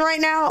is lifing right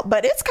now,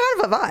 but it's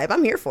kind of a vibe.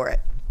 I'm here for it.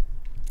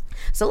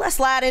 So let's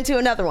slide into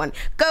another one.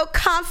 Go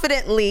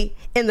confidently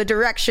in the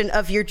direction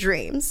of your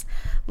dreams.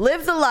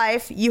 Live the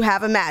life you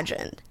have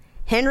imagined.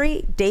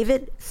 Henry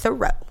David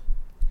Thoreau.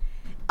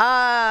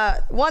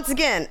 Once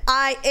again,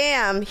 I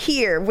am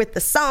here with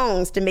the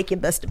songs to make you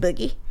bust a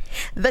boogie.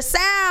 The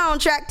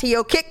soundtrack to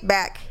your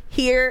kickback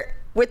here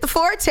with the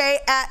Forté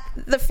at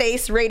the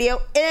Face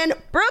Radio in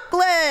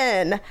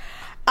Brooklyn.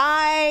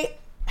 I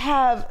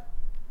have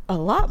a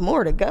lot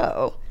more to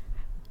go,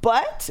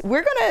 but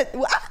we're gonna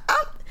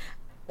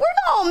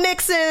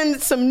mix in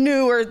some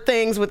newer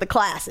things with the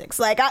classics.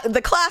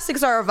 The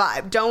classics are a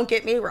vibe, don't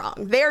get me wrong.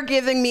 They're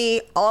giving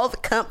me all the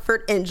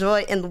comfort and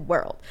joy in the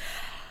world.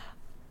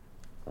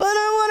 But I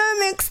want to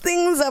mix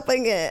things up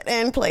again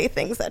and play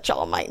things that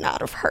y'all might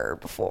not have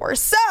heard before.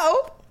 So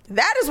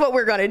that is what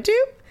we're going to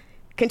do.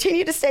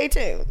 Continue to stay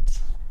tuned.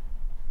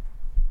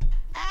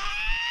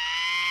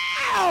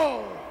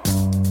 Ow!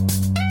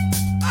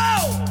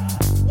 Oh!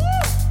 Woo!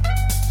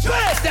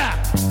 Shut it down!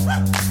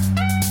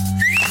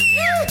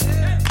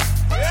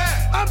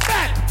 Yeah. I'm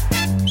back!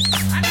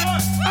 I know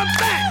it! I'm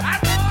back! I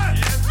know it!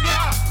 Yes, we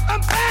are!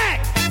 I'm back!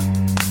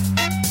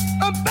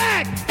 I'm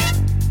back!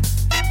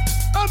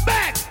 I'm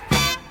back!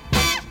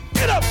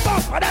 Get up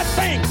off of that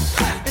thing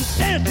and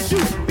dance to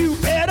you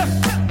better.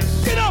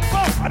 Get up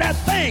off of that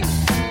thing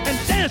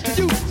and dance to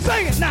you.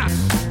 Sing it now.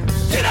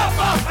 Get up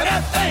off of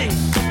that thing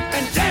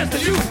and dance to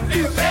you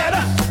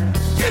better.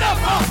 Get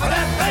up off of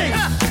that thing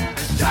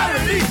and try to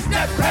release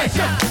that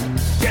pressure.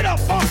 Get up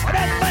off of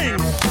that thing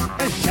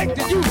and shake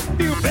till you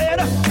feel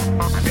better.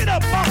 Get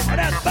up off of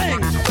that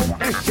thing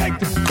and shake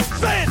till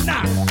say it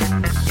now.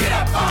 Get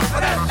up off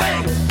of that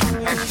thing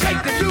and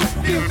shake till you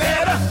feel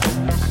better.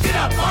 Get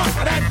up off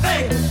of that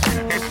thing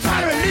and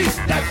try to release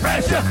that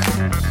pressure.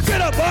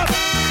 Get up, up.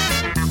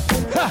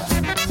 Ha.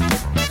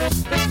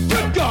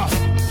 Good God.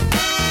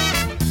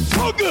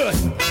 So good.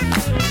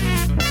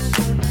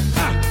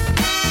 Ha.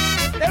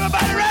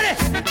 Everybody ready?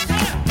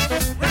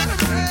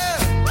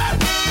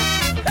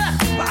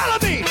 Follow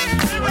me.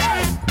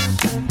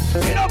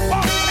 Get up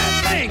off of that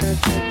thing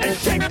and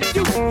shake the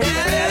you feel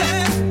better.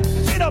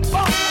 Get up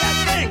off of that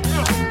thing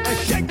and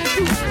shake the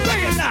you.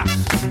 Sing it now.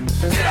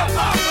 Get up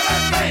off of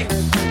that thing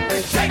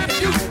and shake the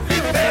you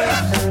feel better.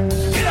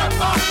 Get up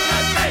off of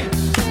that thing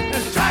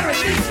and try to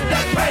release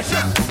that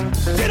pressure.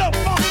 Get up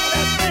off of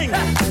that thing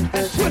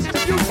and twist the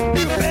you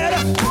feel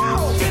better.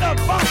 Get up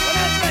off of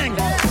that thing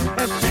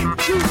and shake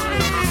the you.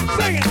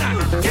 Sing it now.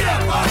 Get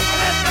up off of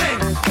that thing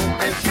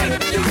and shake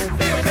the you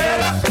feel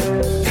better.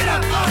 Get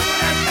up off of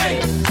that thing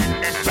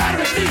and try to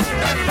release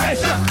that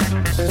pressure.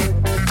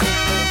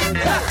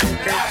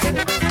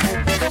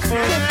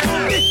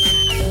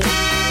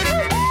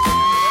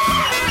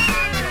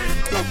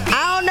 I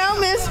don't know,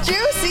 Miss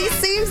Juicy.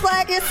 Seems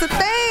like it's a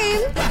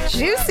thing.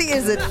 Juicy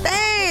is a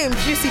thing.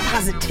 Juicy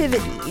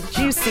positivity.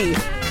 Juicy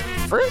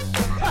fruit.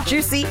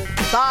 Juicy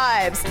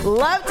vibes.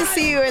 Love to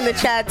see you in the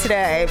chat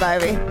today,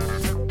 baby.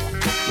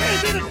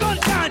 Here's in the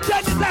sunshine.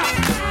 Check this out.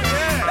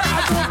 I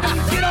want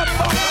you to get up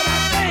off of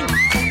that thing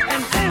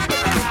and dance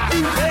with me.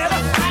 You better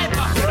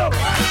get up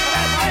off of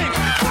that thing.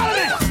 Follow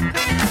me.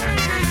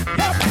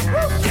 Help me.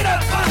 Get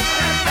up off of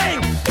that thing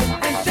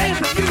and dance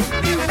with you.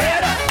 You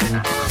better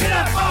get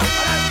up off of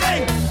that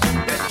thing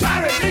and try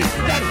to release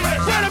that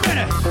pressure. Wait a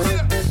minute.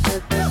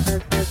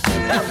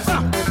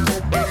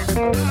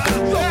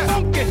 So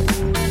funky.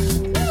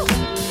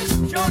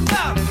 Show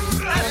love.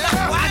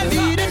 I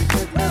need it.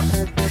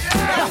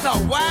 That's a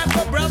wine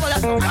for brother.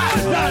 That's a wine.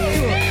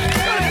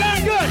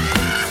 Good. Good.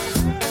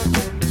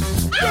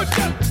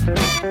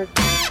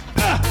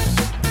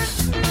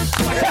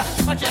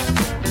 Watch out.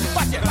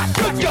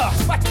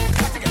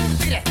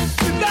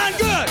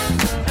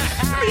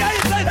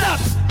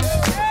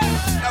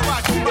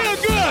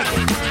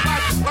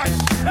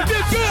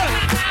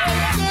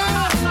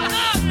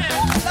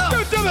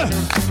 Good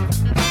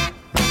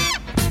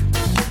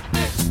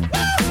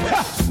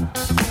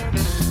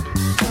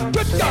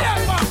job. Get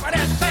up off of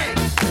that thing.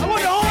 I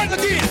want the horns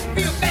again.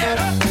 Feel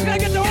better. You gotta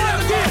get the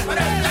horns again. For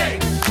that thing.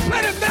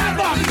 Play the bad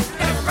box.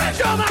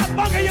 Show them how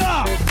funky you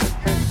are.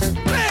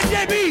 Play it,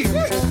 JB.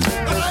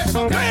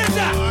 Hands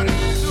up.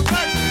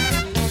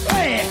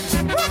 Play it.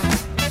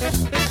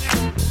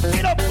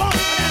 Get up off of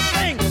that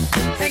thing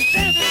and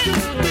dance the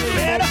juice.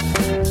 Better.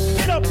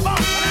 Get up off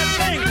of that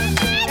thing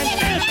and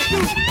dance the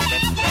juice.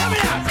 Come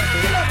here.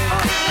 Get up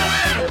off of that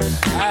thing.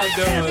 I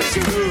do it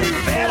too.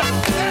 Better.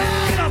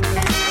 Get up off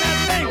of that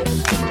thing.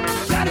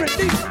 Try to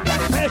reduce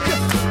that pressure.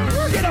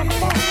 Get up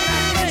off of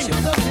that thing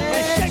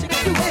and shake the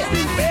juice.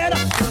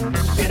 Better.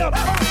 Get up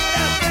off of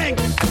that thing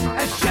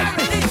and shake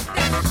the juice.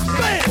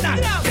 Play it now.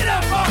 Get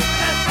up off of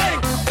that thing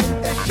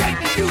and shake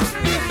the juice.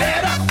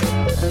 Better.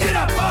 Get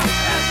up off of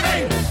that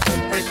thing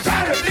and try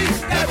to release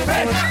that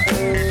pressure.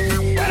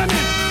 Wait a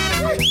minute.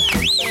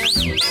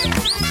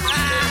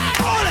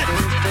 Hold it.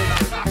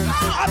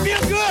 I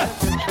feel good.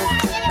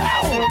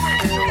 Oh,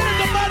 it's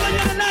the mother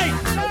of the night.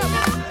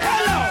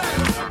 Hello.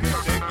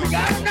 You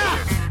got it now.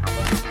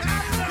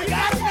 You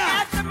got it now.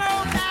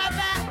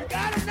 You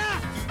got it now.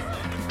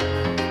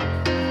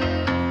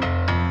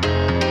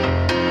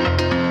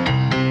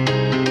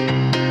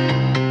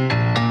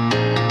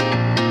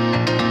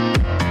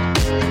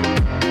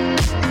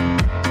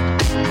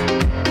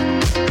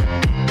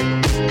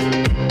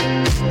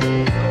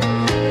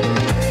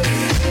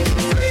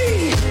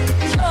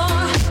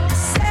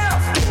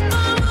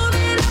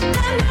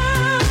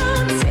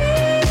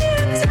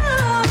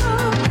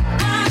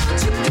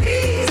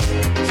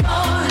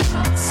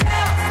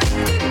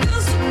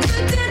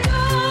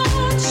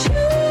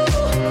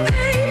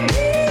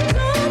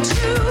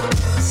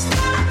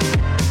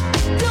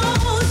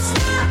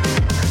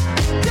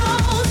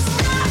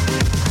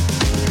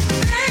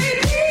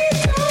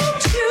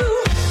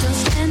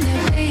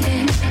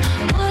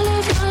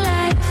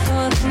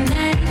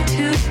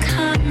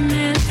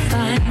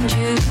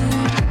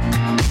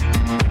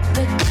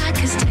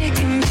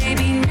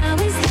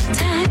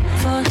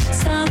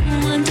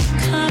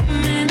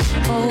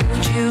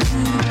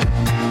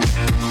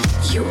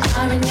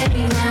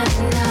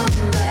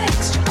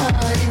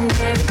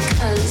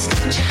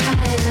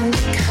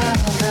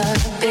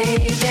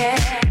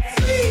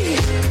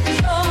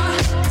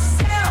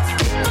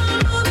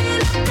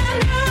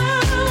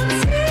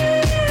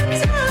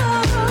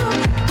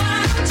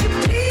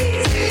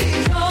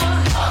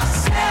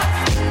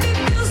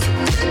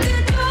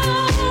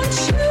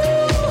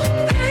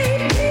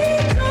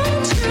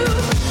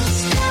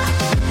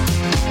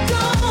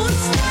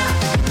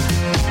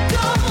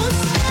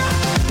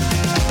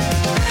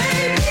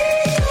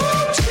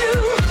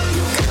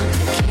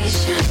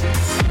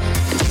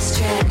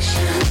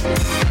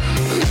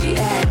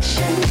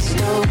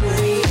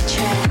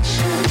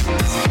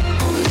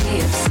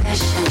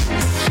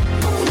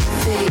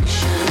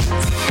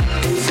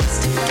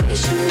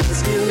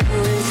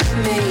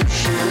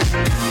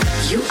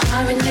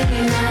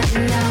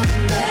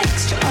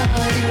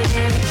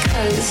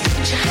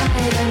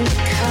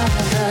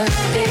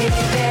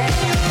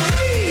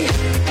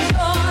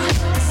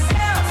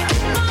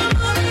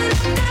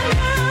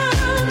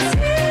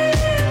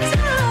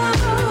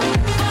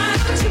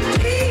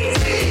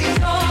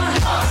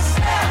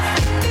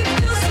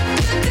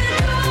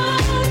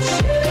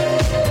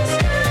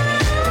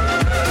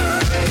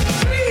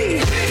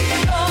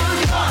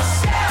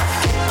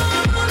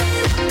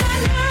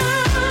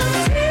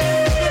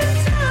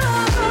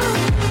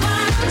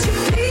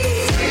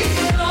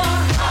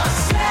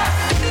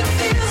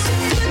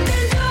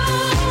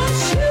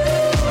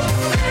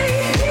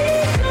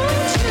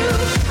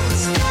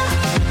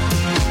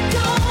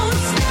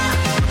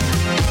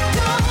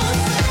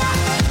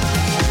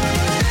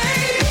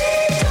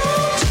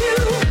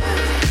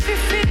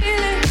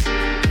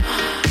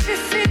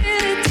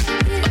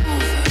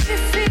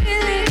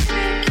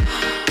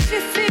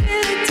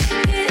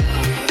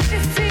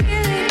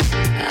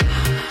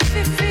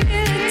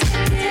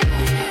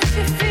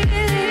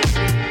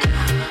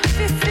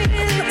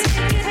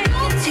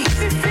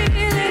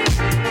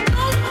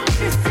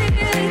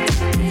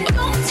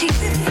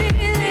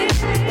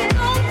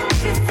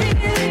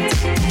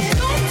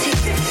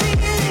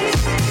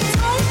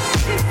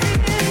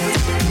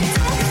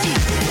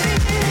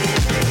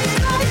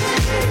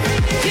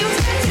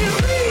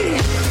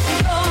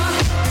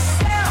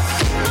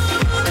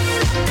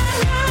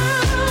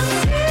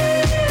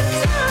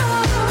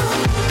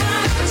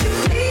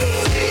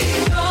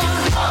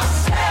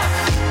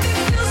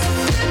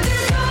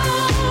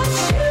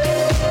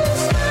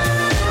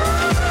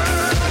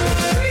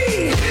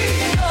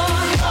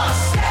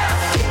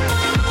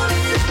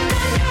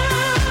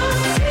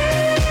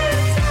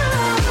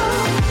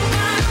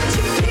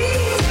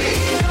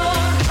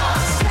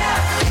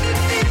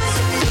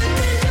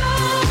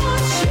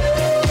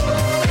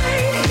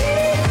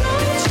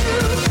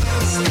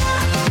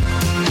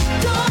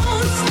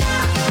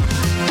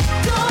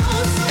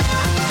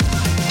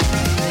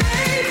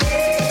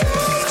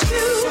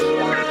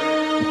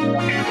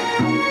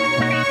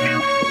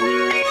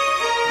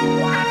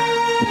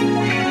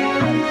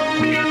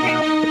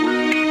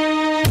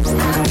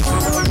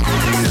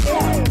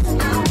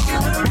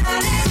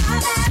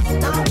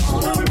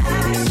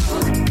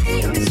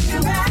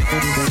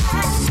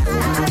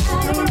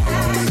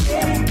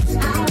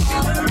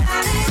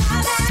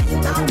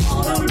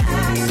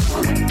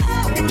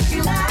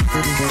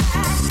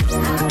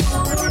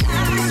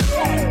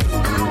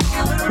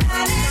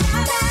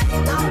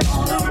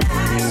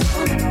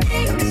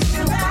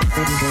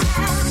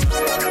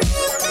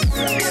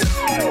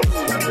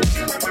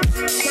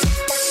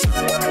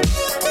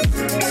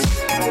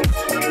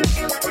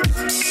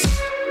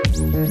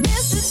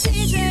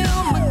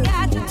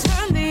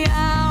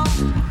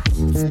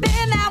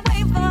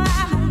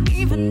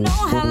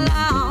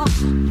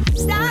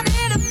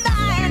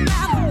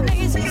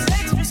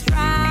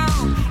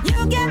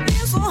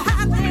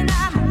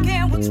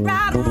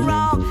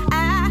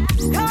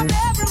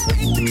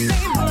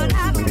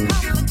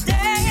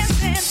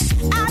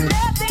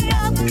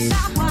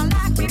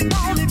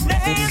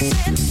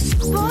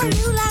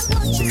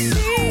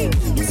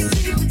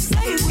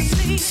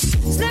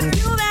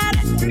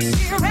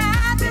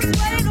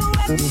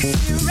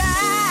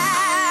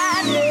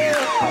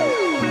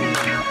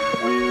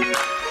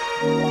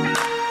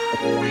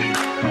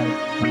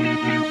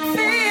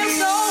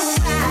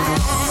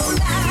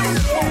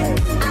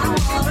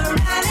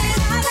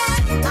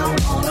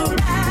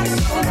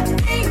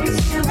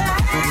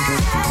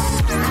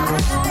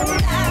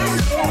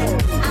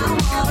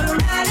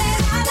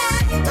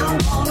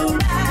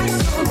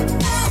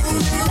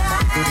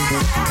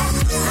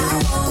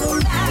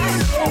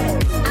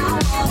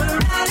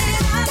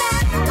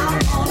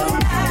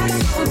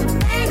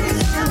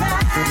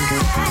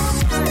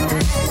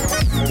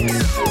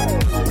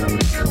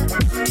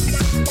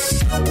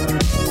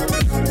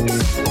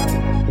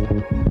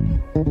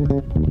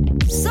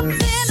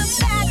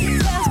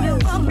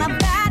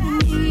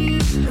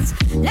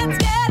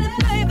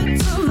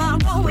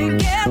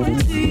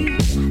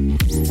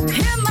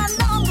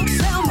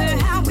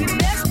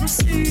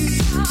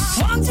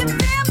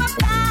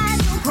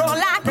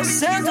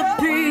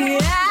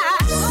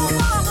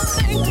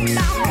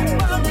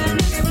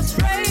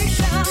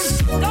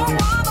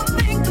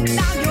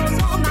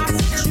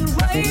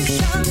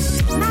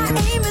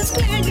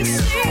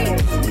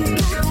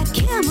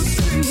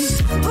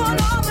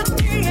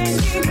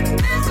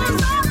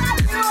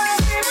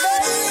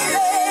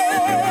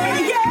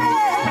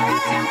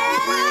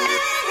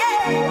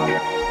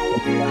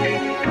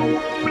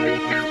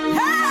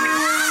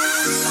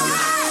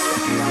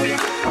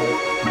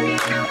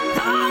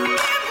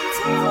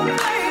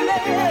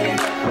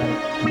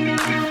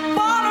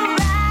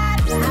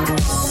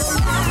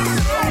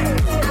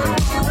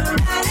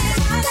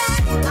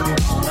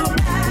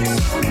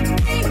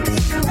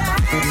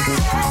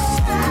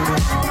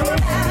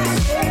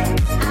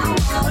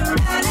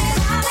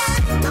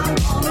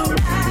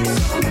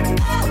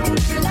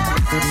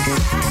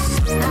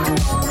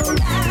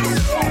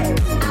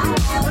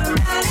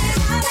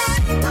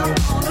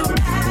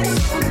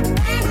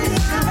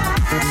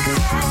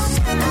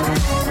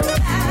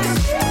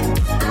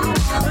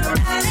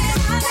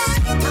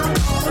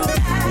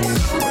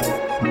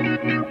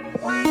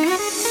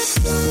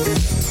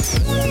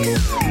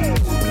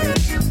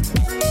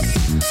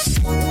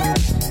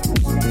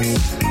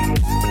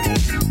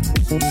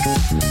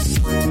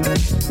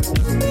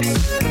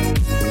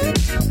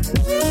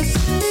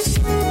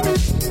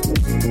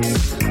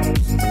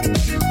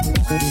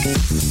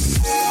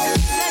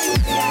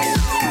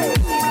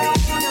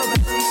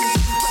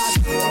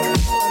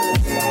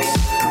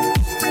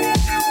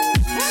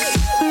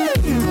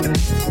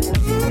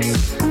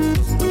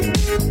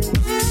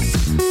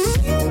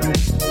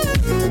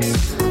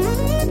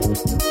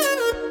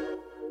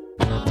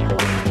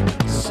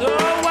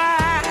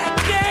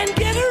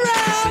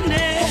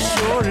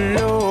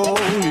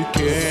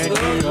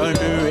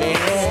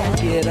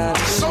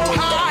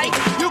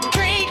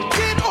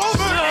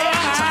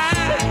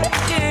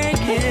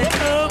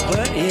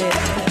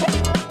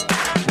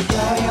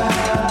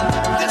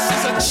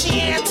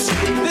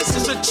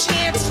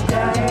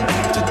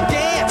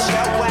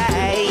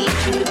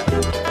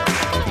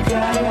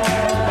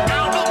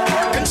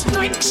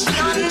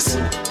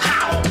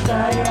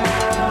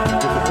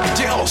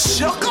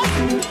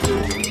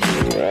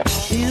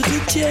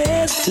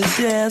 to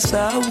dance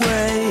our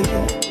way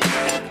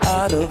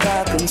out of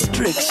our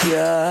constriction.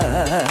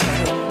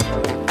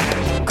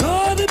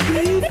 Gonna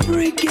be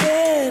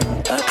freaking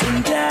up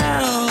and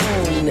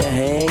down the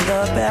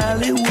hang-up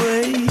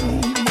alleyway.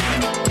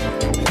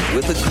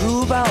 With a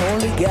groove I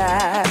only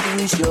got,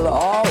 we shall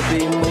all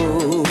be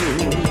moved.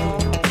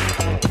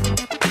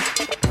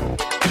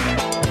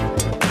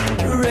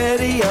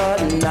 Ready or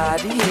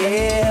not,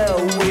 here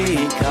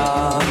we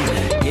come,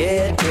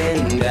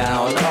 getting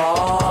down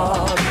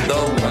on the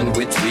one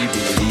which we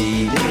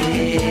believe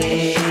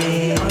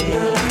in.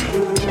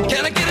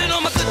 Can I get it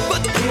on my good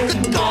foot?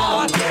 Good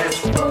God. I'm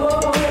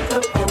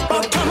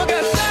gonna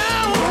get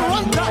down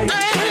on the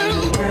end.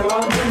 We're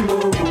on the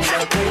move.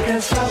 They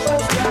can stop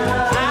us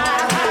now.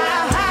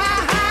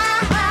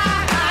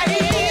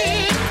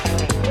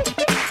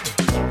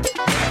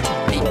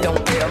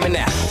 Don't tell me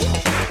now.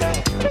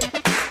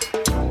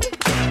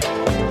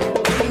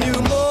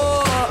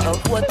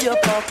 What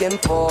you're fucking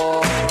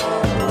for?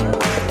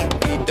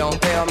 Don't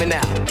tell me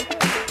now.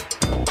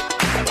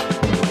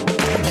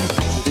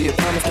 Do you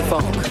promise the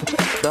funk?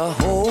 The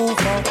whole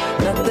funk,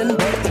 nothing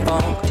but the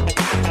funk.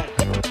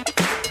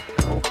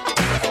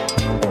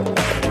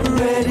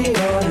 Ready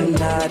or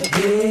not,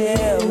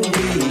 here we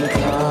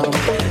come,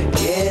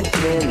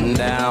 getting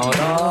down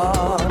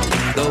on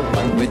the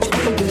one which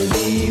we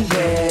believe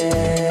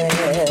in.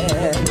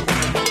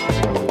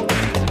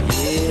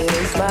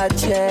 Here's my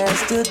chance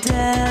to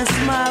dance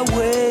my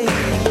way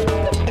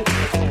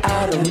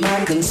out of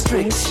my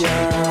constriction.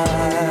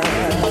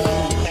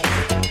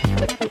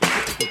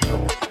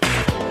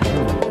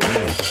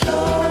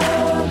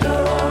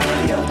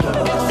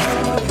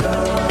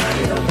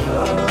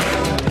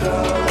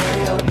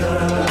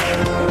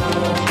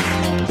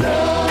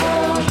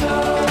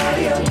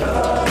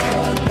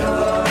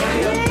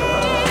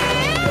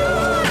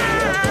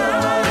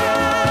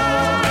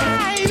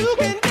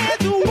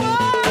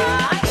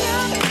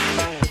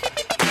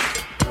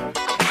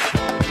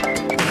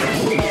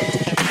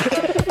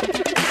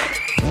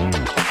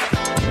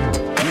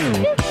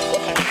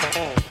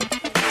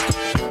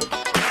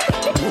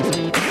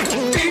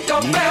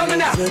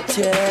 A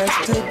chance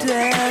to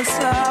dance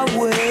our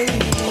way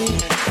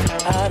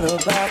out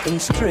of our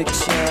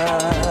constriction.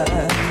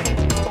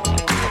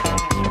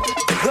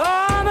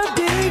 Gonna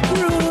be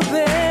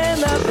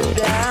grooving up and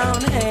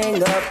down,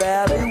 hang up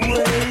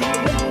alleyway.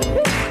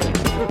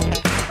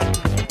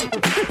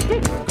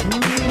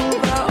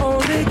 Groove I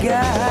only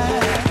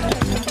got,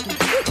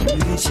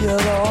 we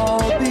shall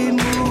all be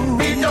moved.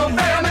 Beat don't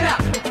fail me now.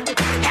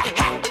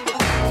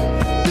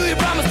 Do you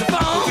promise to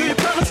phone? Do you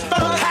promise to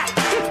phone?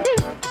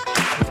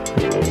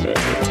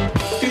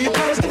 Do you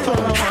promise to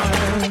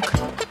funk?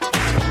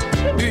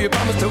 Do you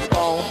promise to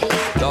funk?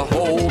 The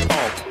whole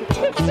funk.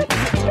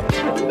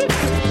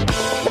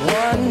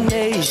 One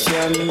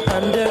nation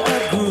under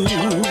a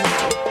groove,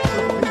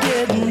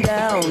 getting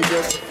down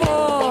just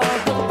for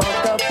the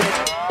funk of it.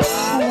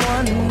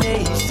 One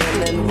nation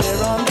and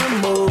we're on the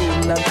move.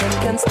 Nothing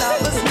can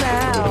stop us now.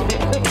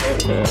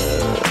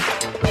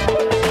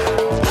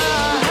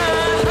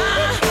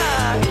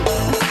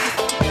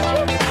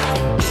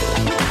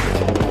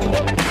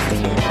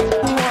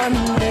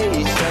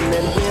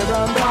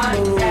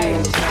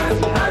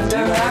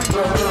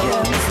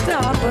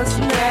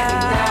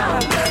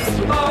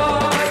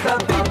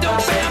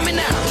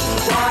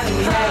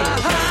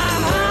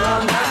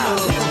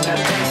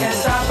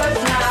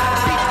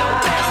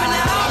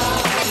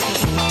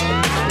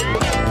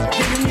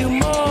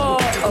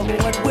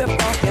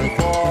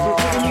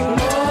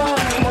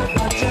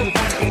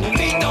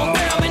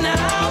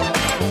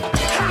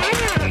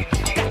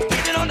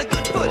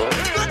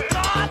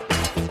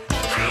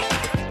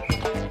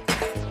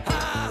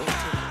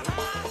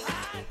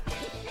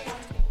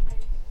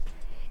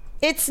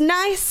 It's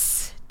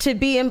nice to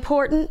be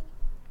important,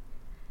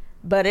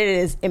 but it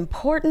is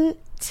important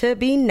to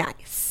be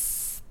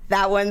nice.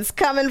 That one's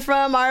coming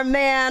from our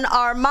man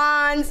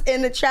Armand's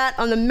in the chat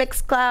on the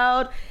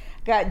Mixcloud.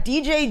 Got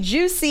DJ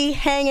Juicy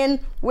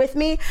hanging with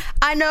me.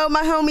 I know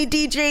my homie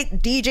DJ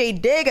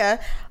Digga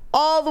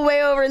all the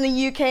way over in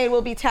the UK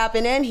will be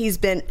tapping in. He's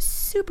been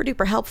super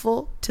duper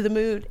helpful to the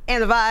mood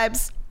and the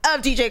vibes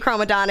of DJ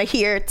Chromadonna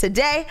here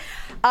today.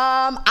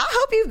 I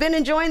hope you've been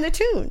enjoying the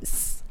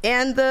tunes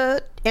and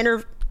the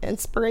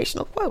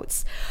inspirational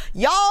quotes.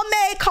 Y'all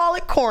may call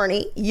it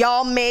corny,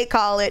 y'all may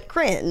call it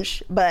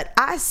cringe, but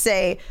I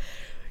say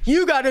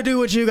you gotta do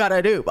what you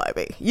gotta do,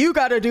 baby. You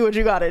gotta do what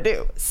you gotta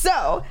do.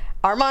 So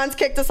Armand's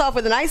kicked us off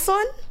with a nice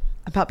one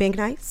about being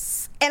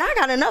nice, and I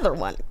got another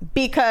one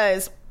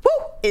because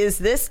is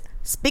this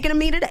speaking of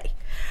me today?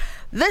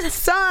 The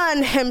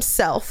sun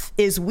himself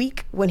is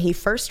weak when he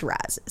first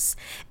rises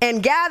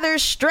and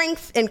gathers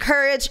strength and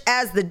courage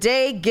as the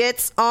day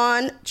gets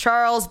on.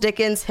 Charles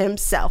Dickens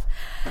himself.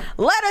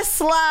 Let us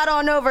slide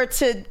on over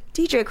to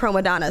DJ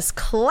Chromadonna's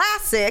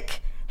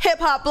classic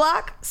hip-hop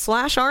block /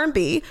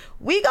 R&B.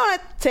 We gonna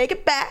take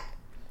it back,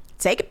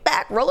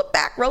 roll it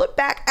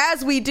back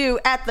as we do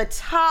at the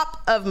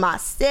top of my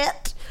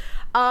set.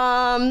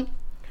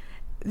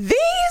 These,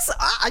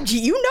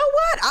 you know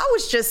what? I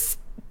was just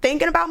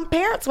thinking about my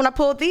parents when I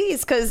pulled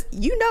these, because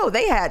you know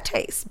they had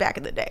taste back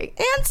in the day,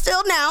 and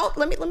still now.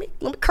 Let me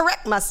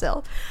correct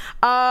myself.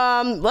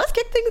 Let's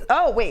kick things.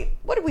 Oh wait,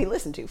 what did we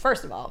listen to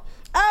first of all?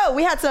 Oh,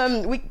 we had a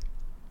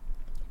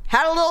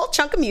little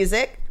chunk of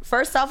music.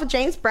 First off, with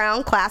James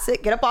Brown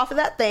classic, Get Up Off of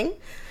That Thing.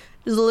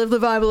 Just live the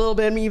vibe a little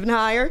bit even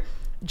higher.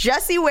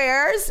 Jessie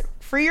Ware's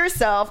Free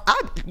Yourself.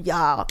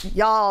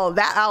 Y'all,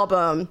 that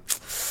album,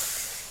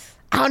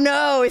 I don't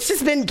know, it's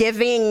just been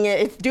giving.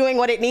 It's doing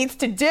what it needs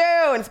to do,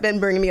 and it's been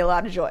bringing me a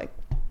lot of joy.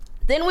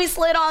 Then we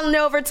slid on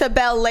over to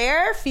Bel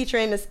Air,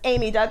 featuring Miss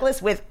Amy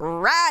Douglas with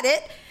Ride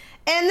It.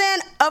 And then,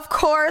 of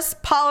course,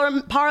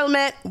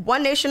 Parliament,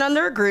 One Nation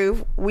Under a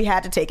Groove. We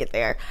had to take it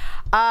there.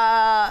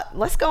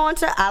 Let's go on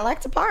to I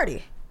Like to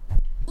Party.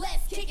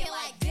 Let's kick it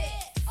like this.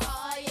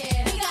 Oh,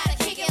 yeah. We gotta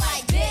kick it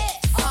like this.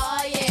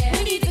 Oh, yeah.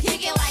 We need to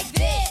kick it like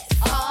this.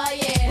 Oh,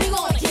 yeah. We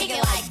gonna kick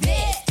it like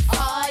this.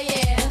 Oh,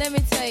 yeah. Let me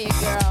tell you,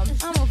 girl,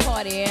 I'm a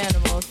party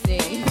animal,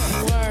 see.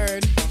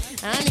 Word.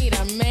 I need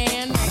a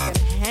man that can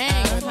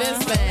hang with this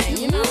thing.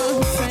 You know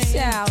what I'm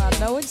saying? Child, I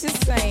know what you're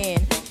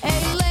saying.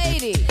 Hey,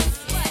 ladies.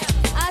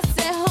 I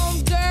said,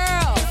 home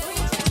girl.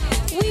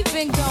 We've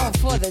been going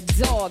for the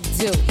dog,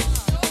 dude.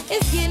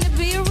 It's getting to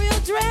be a real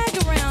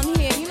drag around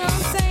here, you know what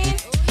I'm saying?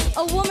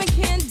 A woman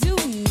can't do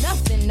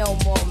nothing no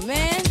more,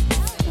 man.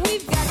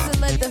 We've got to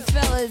let the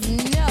fellas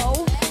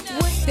know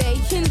what they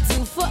can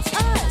do for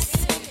us.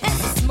 As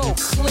the smoke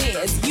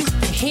clears, you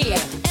can hear,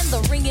 and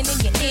the ringing in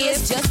your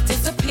ears just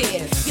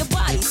disappears. Your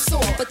body's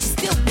sore, but you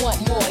still want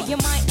more. You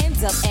might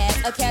end up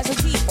as a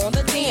casualty on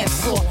the dance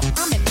floor.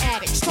 I'm an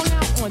addict, strung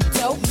out on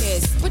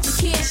dopeness, but you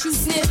can't shoot,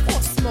 sniff,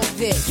 or smoke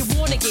this. You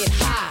wanna get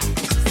high,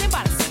 stand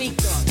by the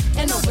speaker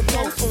and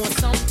overdose on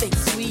something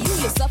sweet. Do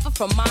you suffer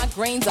from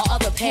migraines or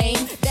other pain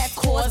that's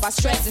caused by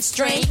stress and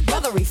strain?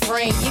 Brother,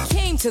 refrain. You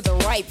came to the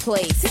right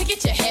place to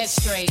get your head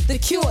straight. The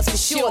cure's for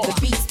sure, the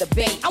beat's the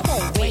bait. I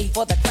won't wait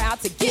for the crowd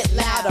to get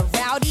loud or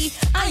rowdy.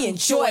 I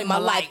enjoy my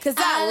life, cause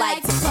I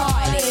like to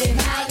party.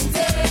 Night and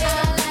day,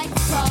 I like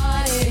to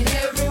party. In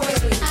every way,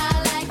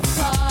 I like to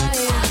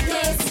party. I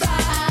can't stop,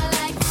 I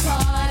like to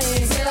party.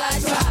 Till I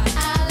drop,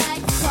 I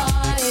like to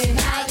party.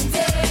 Night and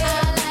day, I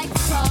like to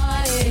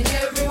party. In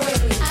every way,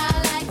 I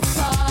like to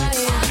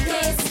party. I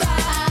can't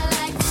stop, I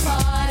like to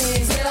party.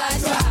 Till I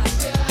drop.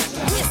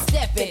 We're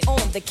stepping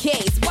on the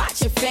case,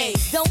 watch your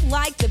face. Don't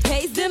like the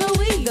pace, then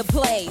leave the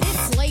place.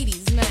 It's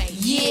ladies' night,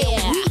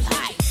 yeah. We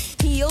hype.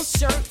 Heels,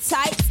 shirt,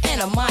 tights,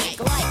 and a mic.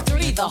 Like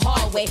 3 the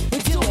hard way,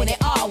 we're doing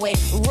it our way.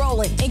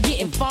 Rolling and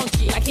getting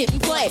funky, like Hit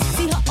and Play.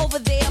 See her over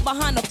there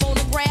behind the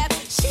phonograph?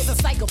 She's a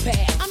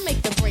psychopath, I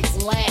make the breaks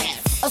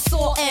laugh. A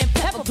salt and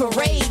pepper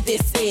parade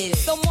this is.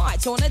 So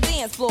march on the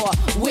dance floor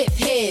with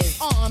his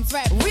arms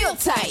wrapped real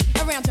tight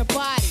around your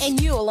body, and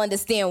you'll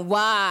understand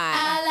why.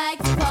 I like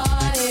to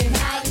party.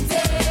 Night and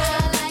day, I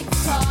like to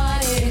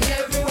party. In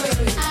every way,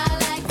 I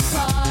like to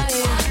party.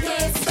 I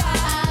can't stop,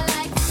 I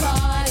like to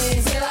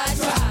party. Till I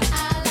drop,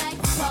 I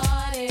like to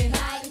party.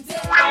 Night and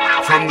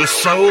day. From the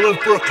soul of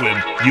Brooklyn,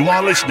 you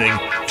are listening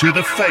to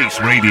The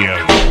Face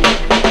Radio.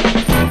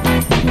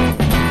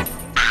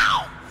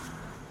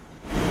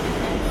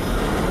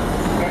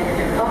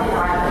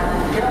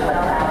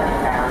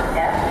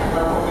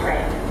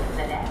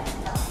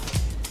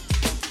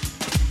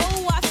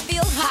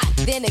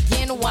 Then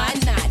again, why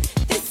not?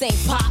 This ain't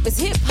pop, it's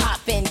hip-hop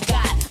and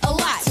got a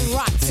lot to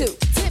rock to,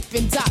 tip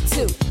and dop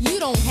to. You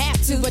don't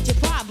have to, but you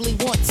probably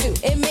want to.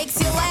 It makes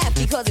you laugh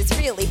because it's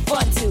really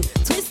fun to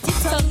twist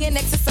your tongue and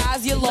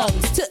exercise your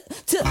lungs.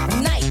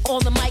 Tonight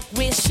on the mic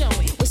we're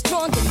showing we're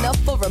strong enough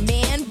for a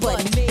man,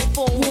 but made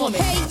for a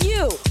woman. Hey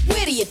you,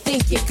 where do you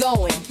think you're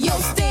going? Yo,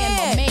 stand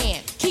my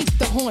man, keep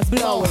the horns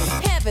blowing.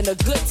 Having a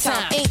good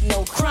time, ain't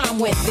no crime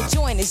when the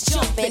joint is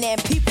jumping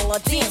and people are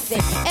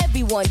dancing.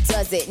 Everyone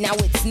does it, now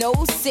it's no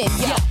sin.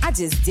 Yo, I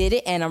just did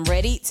it and I'm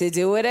ready to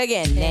do it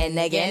again and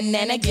again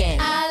and again.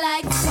 I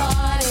like to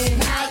party.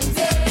 Night and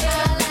day,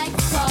 I like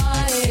to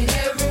party. In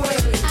every way,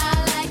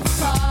 I like to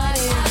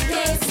party. I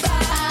can't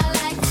stop, I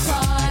like to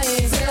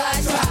party. Till I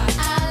drop,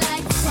 I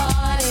like to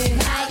party.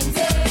 Night and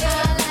day,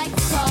 I like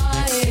to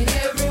party. In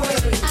every way,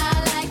 I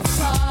like to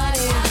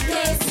party. I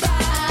can't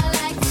stop, I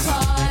like to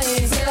party.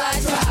 Till I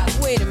drop.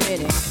 Wait a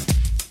minute.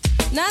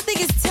 Now I think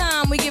it's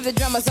time we give the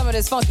drummer some of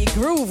this funky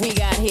groove we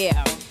got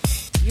here.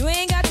 You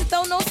ain't got to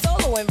throw no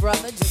solo in,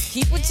 brother. Just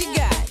keep what you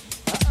got.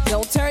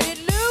 Don't turn it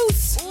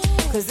loose,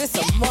 cause it's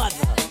a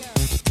mother.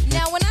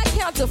 Now when I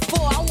count to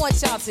 4, I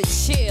want y'all to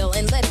chill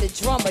and let the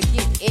drummer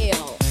get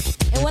ill.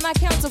 And when I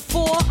count to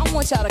 4, I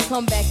want y'all to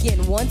come back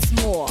in once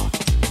more.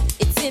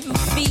 It's in my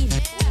feet.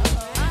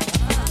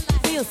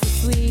 Feels so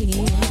sweet.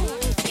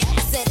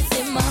 I said it's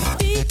in my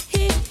feet.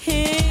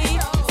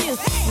 Feels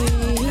so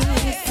sweet.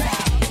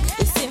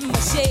 It's in my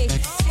shake.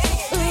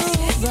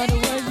 Ooh, but it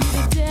work me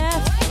to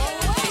death.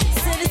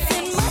 Said it's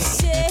in my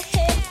shake.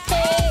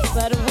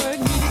 But it work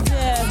me to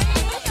death.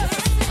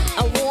 I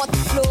want the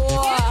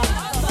floor.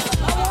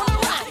 I wanna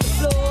rock the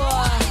floor.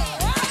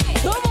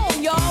 Come on,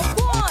 y'all.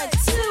 1,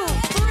 2,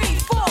 3,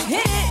 4,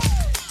 hit it.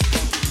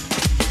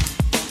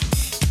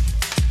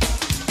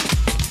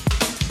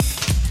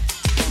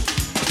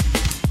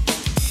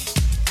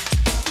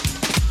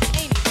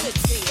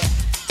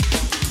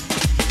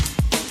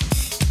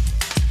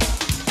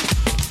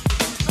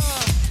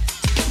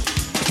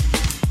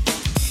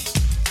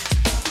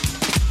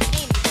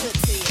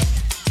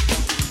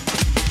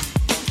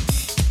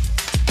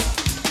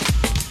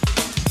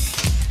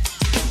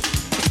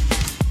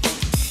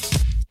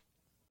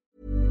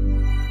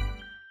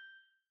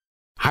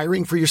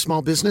 Hiring for your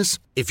small business?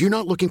 If you're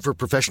not looking for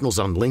professionals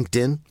on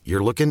LinkedIn,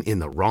 you're looking in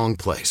the wrong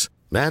place.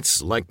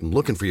 That's like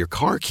looking for your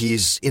car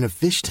keys in a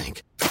fish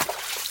tank.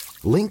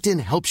 LinkedIn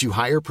helps you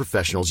hire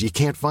professionals you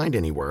can't find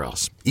anywhere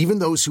else, even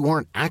those who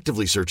aren't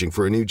actively searching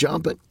for a new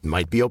job but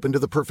might be open to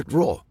the perfect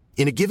role.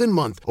 In a given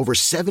month, over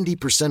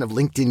 70% of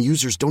LinkedIn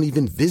users don't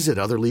even visit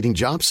other leading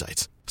job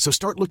sites. So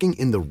start looking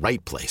in the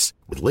right place.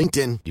 With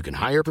LinkedIn, you can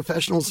hire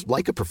professionals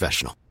like a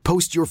professional.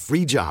 Post your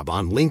free job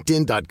on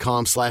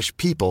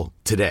linkedin.com/people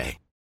today.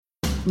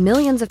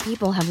 Millions of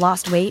people have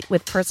lost weight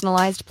with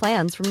personalized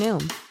plans from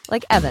Noom.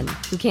 Like Evan,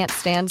 who can't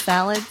stand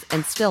salads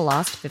and still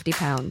lost 50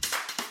 pounds.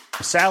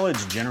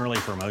 Salads generally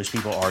for most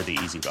people are the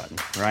easy button,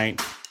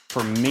 right?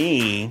 For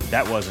me,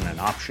 that wasn't an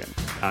option.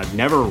 I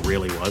never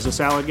really was a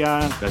salad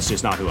guy. That's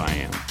just not who I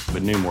am.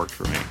 But Noom worked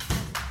for me.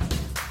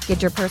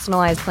 Get your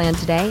personalized plan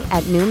today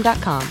at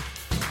Noom.com.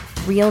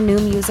 Real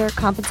Noom user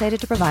compensated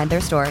to provide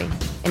their story.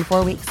 In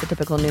 4 weeks, the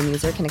typical Noom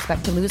user can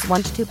expect to lose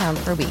 1 to 2 pounds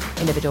per week.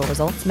 Individual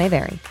results may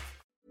vary.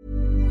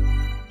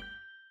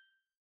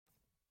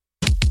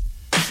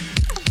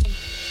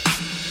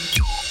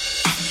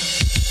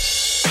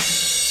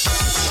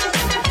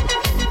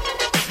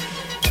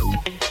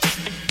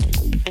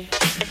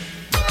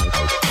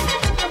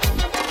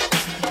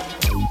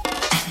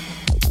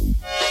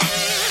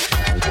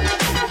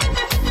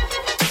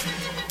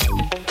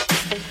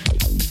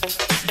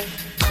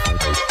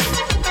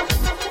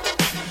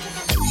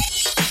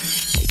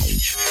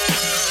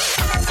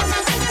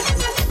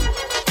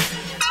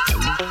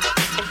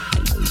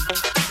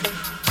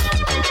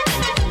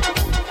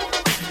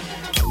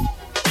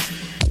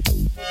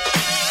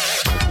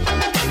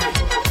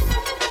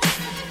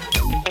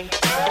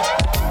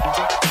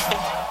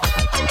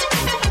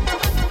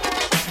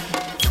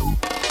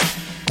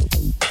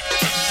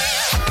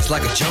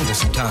 like a jungle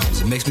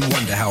sometimes. It makes me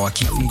wonder how I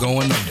keep from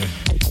going under.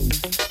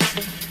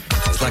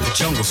 It's like a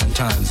jungle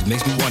sometimes. It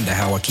makes me wonder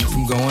how I keep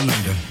from going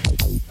under.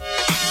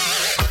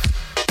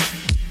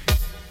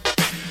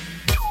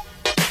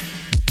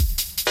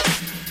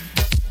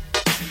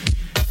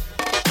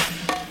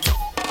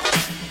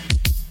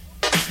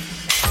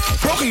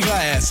 Broken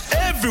glass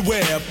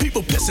everywhere.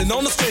 People pissing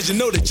on the stage, you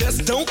know they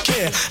just don't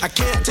care. I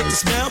can't take the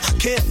smell,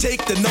 can't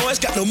take the noise.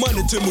 Got no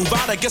money to move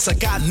out, I guess I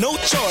got no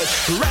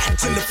choice.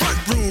 Rats in the front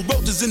room,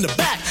 roaches in the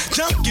back,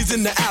 junkies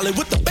in the alley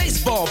with the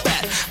baseball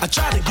bat. I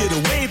tried to get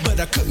away, but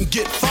I couldn't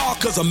get far,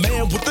 cause a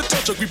man with a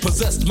tow truck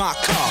repossessed my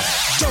car.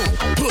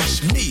 Don't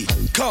push me,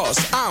 cause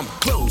I'm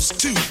close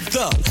to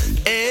the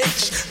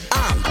edge.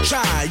 I'm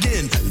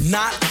trying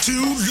not to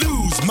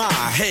lose my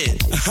head.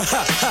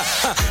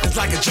 It's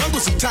like a jungle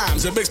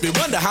sometimes, it makes me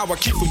wonder how I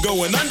keep from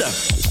going under.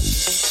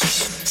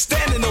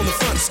 Standing on the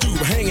front stoop,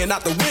 hanging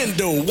out the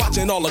window,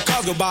 watching all the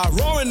cars go by,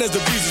 roaring as the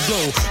breezes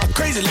blow. A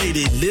crazy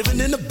lady living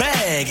in a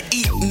bag,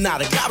 eating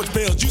out of garbage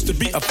pails, used to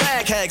be a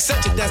fag hag,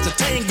 such a dance to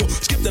tango,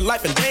 skipped the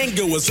life and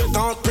dango. A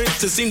zircon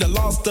princess seemed to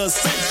lost her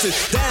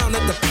senses. Down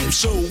at the peep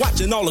show,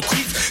 watching all the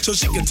creeps, so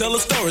she can tell her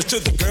stories to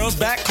the girls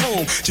back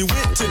home. She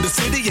went to the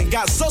city and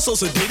got so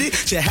did it.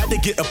 She had to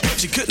get a pimp,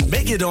 she couldn't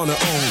make it on her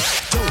own.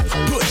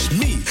 Don't push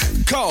me,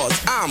 cause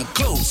I'm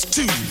close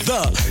to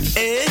the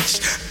edge.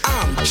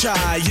 I'm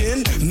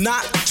trying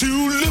not to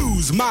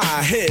lose my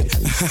head.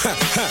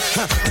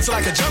 It's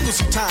like a jungle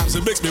sometimes,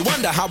 it makes me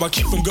wonder how I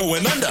keep from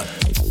going under.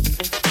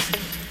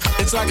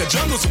 It's like a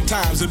jungle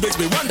sometimes, it makes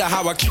me wonder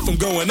how I keep from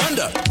going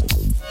under.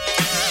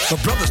 My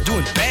brother's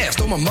doing bad,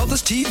 stole my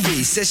mother's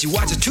TV. Says she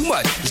watches too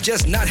much, it's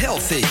just not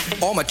healthy.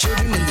 All my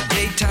children in the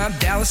daytime,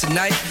 Dallas at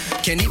night.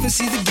 Can't even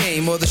see the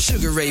game or the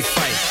Sugar Ray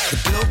fight.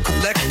 The bill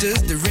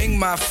collectors, they ring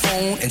my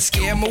phone and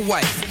scare my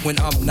wife when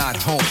I'm not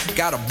home.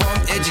 Got a bum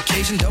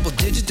education,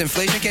 double-digit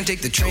inflation. Can't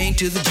take the train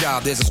to the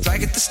job, there's a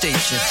strike at the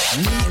station.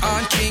 Me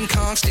on King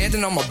Kong,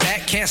 standing on my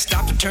back, can't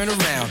stop to turn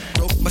around.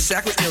 Broke my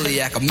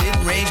sacroiliac, a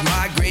mid-range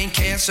migraine,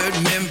 cancer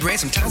membrane.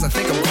 Sometimes I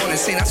think I'm going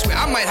insane, I swear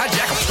I might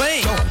hijack a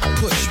plane. Don't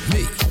push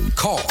me,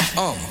 call,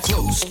 I'm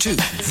close to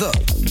the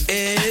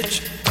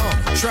edge.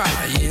 I'm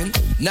trying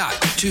not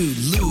to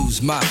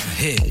lose my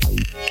head.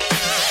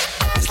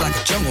 It's like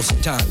a jungle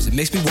sometimes, it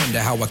makes me wonder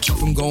how I keep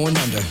from going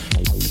under.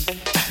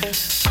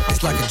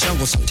 It's like a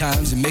jungle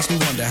sometimes, it makes me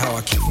wonder how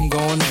I keep from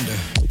going under.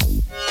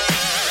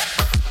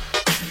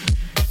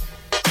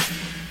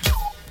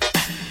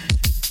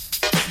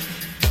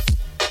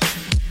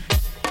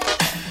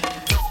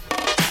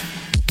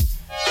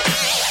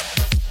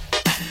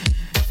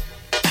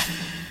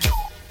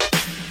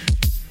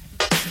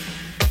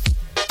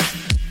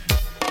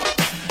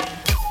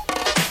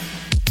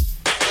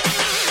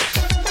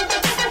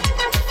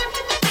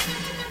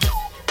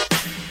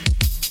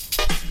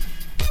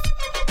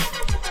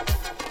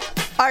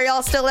 Are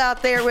y'all still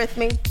out there with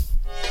me?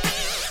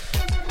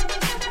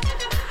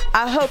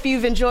 I hope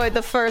you've enjoyed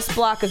the first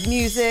block of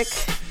music.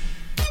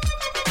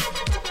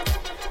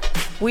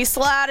 We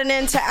sliding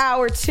into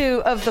hour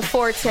 2 of the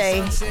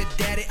Forté. Said,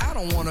 Daddy, I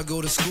don't want to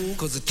go to school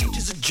because the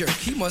teacher's a jerk.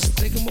 He must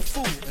think I'm a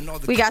fool. And all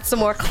the We got some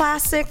more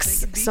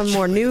classics, some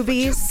more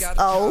newbies,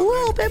 a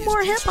little bit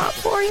more hip hop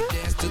for you.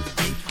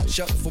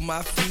 Shuffle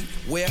my feet,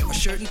 wear a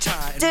shirt and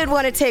tie. Did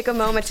want to take a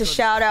moment to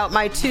shout out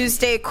my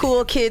Tuesday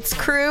Cool Kids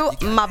crew,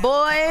 my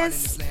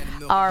boys,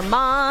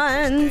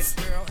 Armands,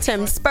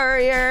 Tim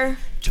Spurrier,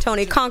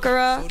 Tony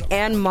Conqueror,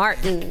 and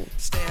Martin.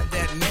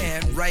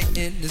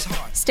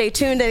 Stay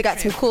tuned, they got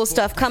some cool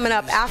stuff coming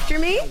up after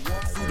me.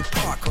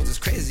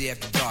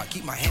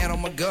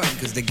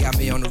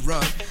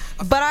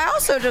 But I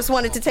also just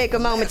wanted to take a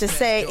moment to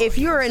say, if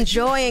you're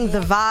enjoying the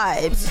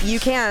vibes,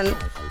 you can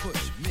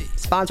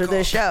sponsor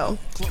this show.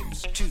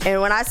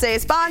 And when I say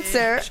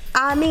sponsor,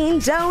 I mean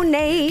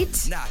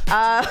donate.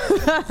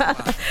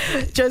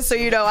 Just so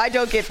you know, I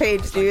don't get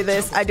paid to do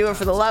this. I do it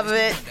for the love of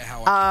it.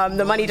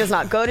 The money does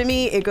not go to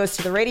me. It goes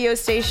to the radio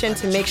station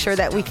to make sure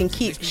that we can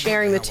keep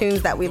sharing the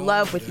tunes that we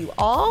love with you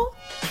all.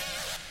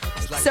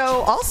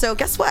 So also,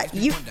 guess what?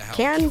 You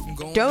can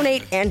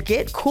donate and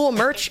get cool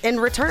merch in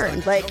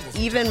return. Like,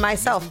 even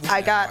myself,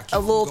 I got a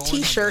little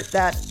t-shirt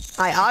that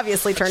I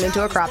obviously turned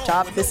into a crop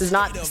top. This is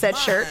not said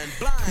shirt.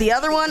 The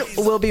other one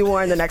will be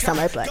worn the next time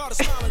I play.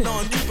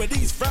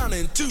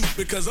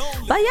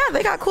 But yeah,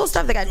 they got cool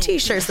stuff. They got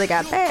t-shirts, they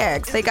got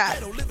bags, they got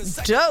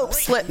dope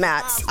slip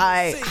mats.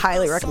 I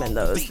highly recommend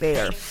those. They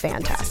are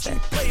fantastic.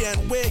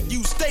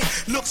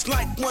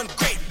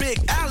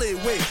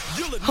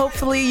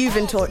 Hopefully you've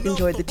enjoyed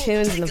the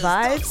tunes and the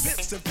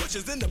vibes.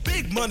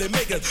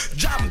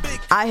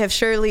 I have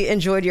surely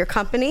enjoyed your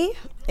company,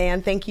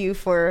 and thank you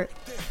for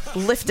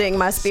lifting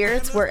my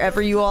spirits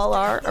wherever you all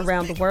are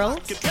around the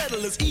world.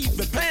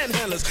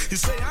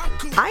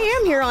 I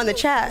am here on the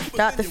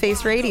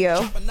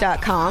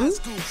chat.thefaceradio.com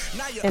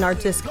in our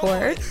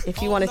Discord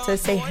if you wanted to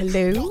say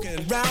hello.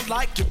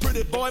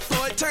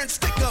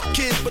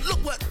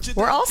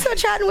 We're also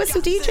chatting with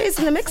some DJs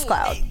in the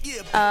Mixcloud.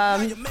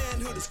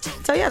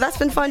 So yeah, that's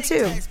been fun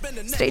too.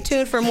 Stay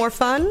tuned for more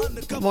fun,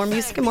 more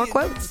music, and more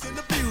quotes.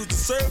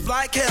 Served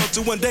like hell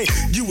till one day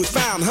you was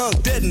found hung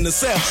dead in the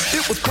cell.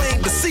 It was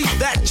plain to see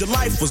that your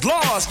life was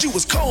lost. You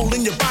was cold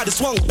and your body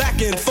swung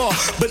back and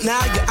forth. But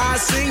now your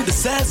eyes sing the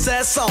sad,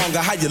 sad song of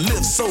how you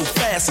live so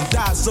fast and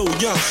die so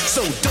young.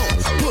 So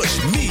don't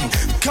push me,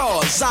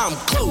 cause I'm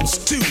close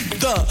to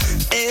the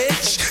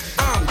edge.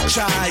 I'm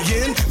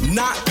trying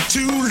not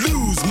to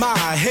lose my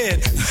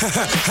head.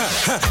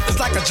 It's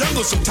like a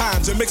jungle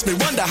sometimes. It makes me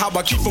wonder how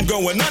I keep from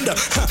going under.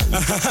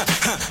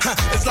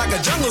 It's like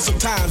a jungle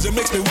sometimes. It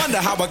makes me wonder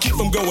how I keep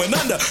from going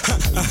under.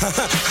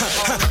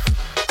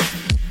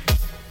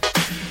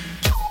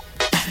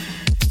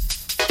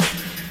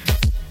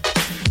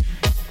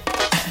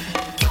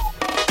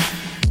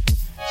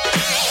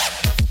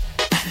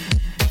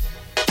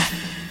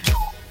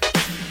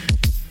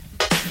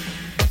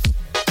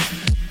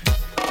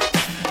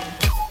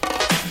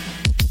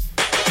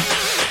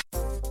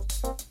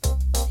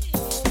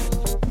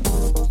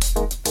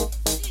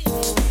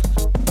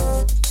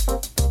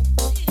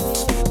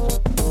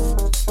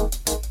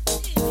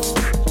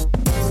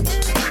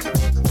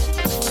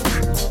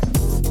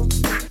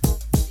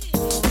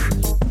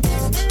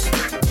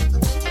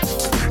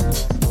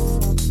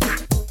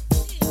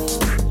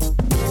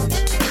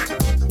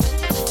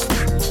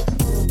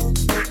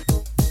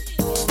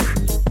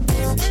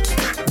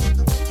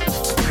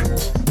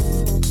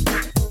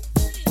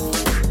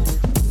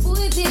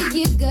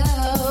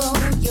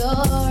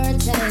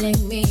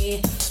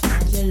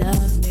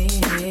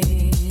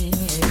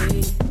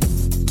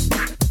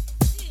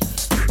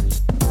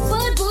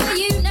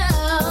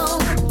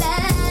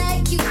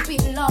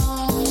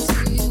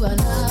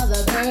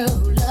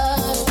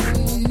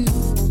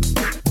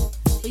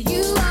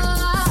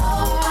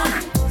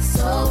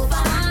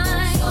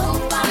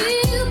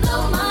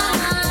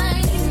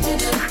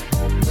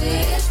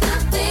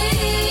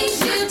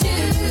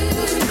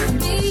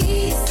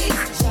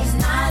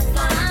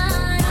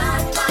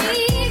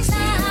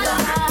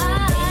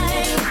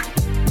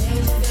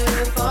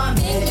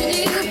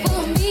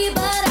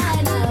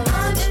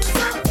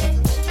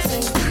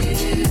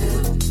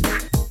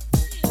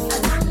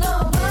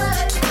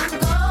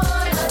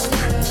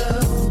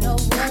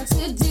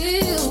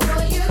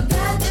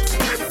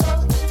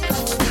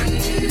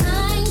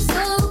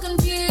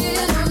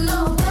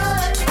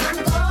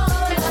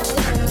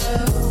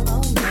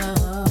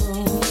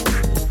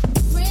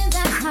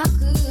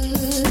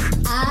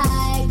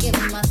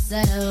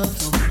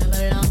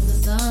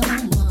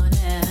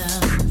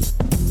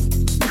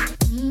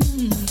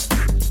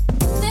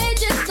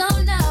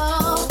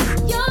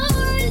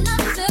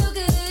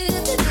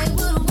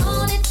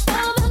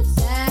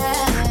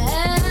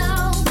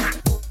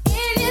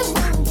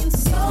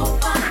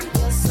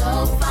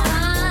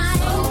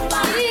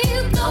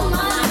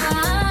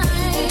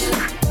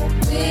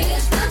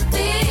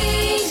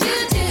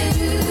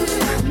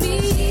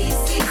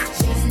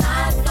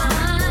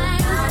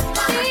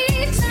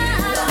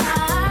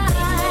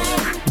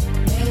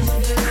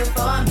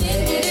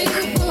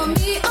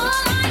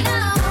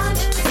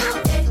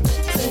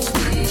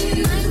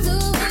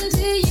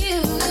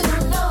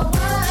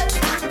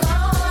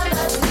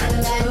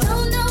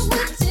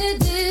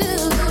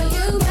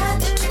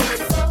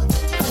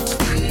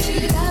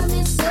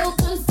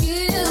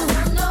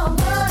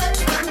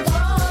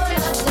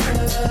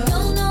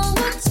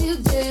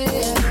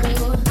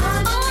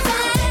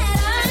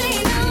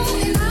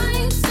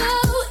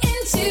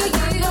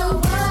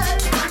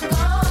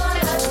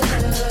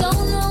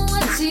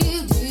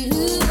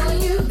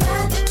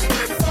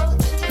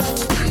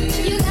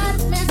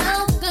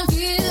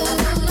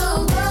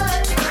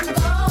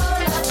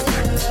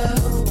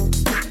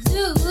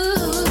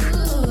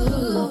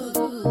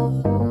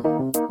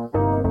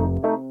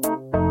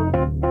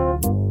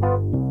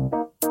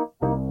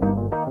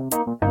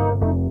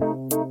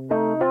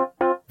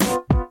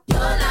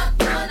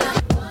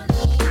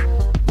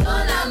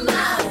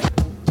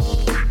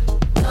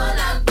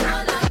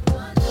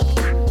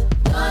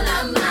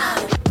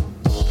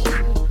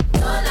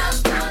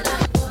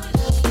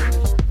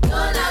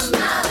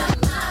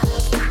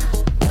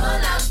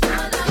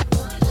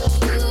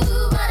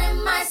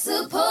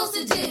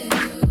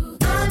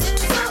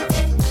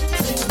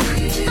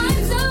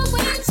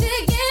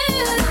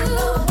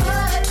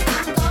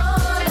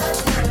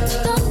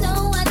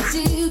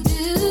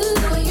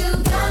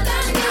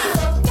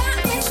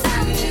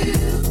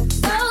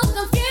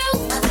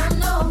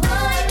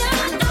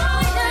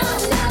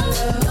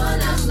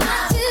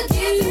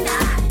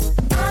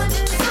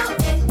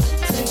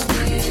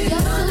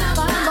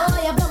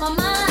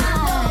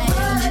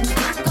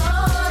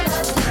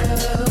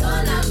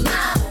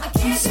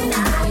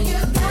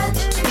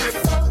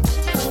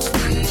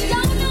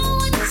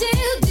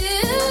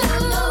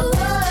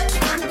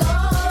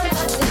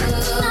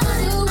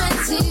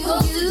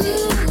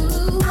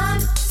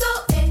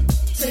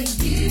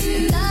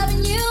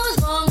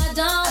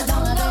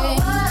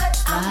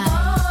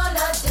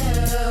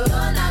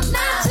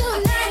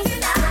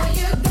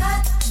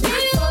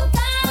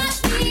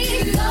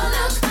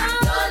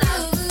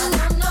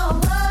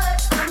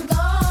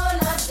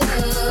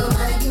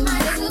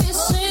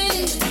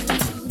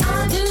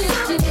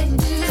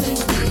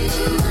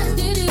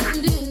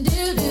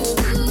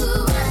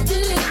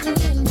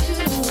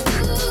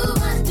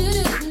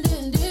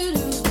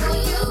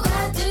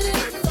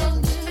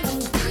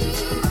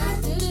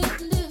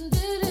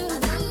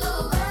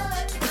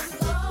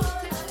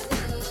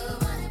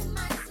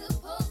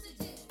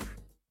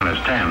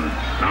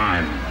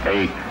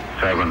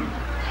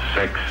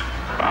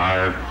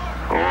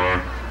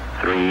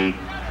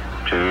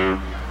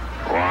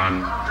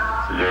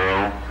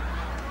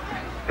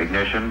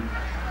 ignition.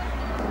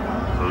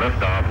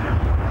 Lift off.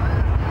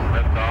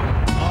 Lift off.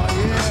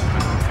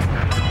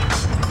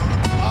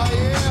 Oh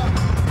yeah.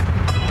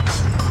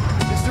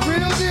 It's the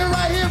real deal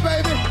right here,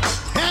 baby.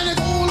 And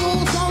it's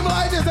old song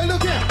like this. Hey,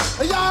 look here.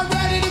 Are y'all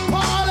ready to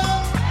party?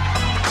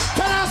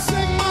 Can I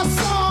sing my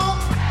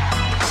song?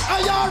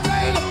 Are y'all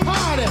ready to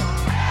party?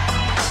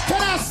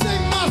 Can I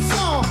sing my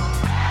song?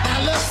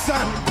 Now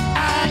listen,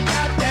 I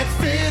got that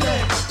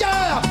feeling.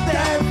 Yeah,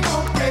 that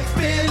funky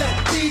feeling.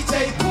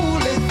 DJ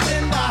Cool is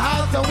in the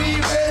house and we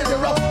ready to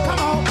roll. Come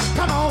on,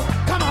 come on,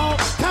 come on,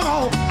 come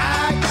on.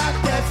 I got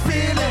that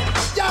feeling.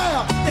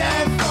 Yeah,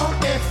 that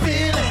funky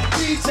feeling.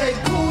 DJ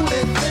Cool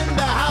is in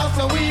the house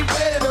and we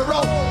ready to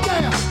roll.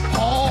 Yeah,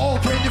 oh,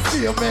 can you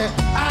feel me?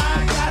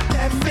 I got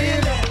that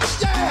feeling.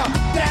 Yeah,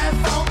 that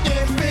funky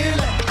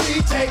feeling.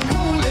 DJ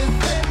Cool is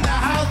in the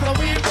house and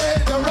we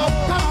ready to roll.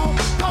 Come on,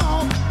 come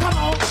on, come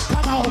on,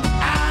 come on.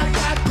 I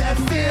got that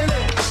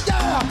feeling.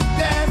 Yeah,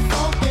 that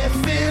funky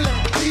feeling.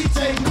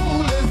 DJ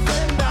Cool is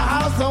in the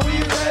house and we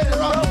ready to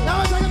roll.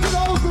 Now I'm taking to the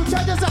old school.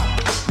 Check this out.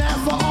 Now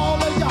for all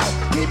of y'all,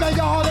 keep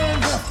y'all in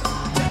here.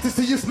 Just to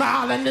see you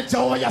smile and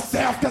enjoy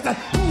yourself. Cause I'm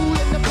cool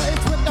in the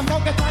place with the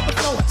funky type of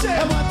flow.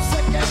 And once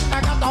again,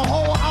 I got the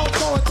whole house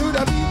going to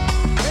the beat.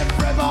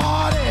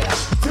 Everybody,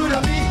 to the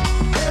beat.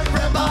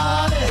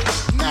 Everybody.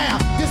 Now,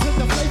 this is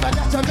the flavor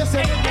that you're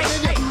missing in the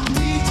menu.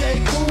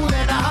 DJ Cool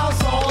in the house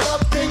all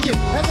up in you.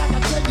 As I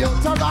continue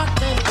to rock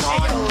this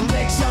party,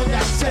 make sure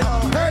that shit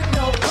hurt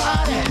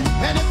nobody.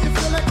 And if you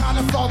feeling kind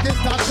of foggy,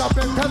 start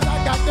jumping. Cause I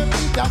got the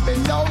beat up in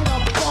your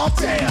number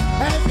 40.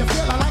 And if you're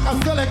feeling like I'm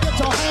feeling, get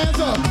your hands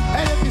up.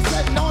 And if you're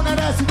sitting on that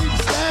ass, you need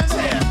to stand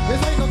up. This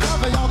ain't no time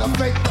for y'all to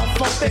fake the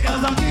funk.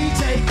 Because I'm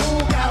DJ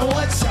Cool, got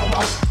what you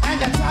want. And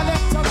the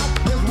talent to rock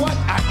is what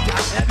I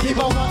got. And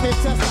people want me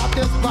to stop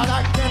this, but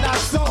I cannot.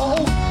 So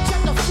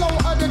check the flow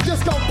of the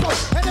disco pro.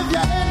 And if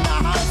you're in the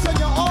house and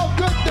you're all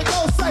good to go,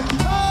 say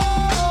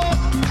oh,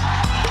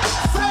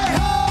 say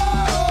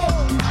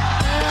oh.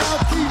 Now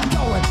keep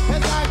going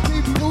as I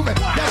keep moving.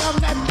 That I'm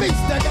that beast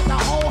that get the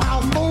whole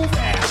house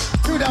moving.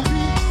 To the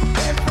beat,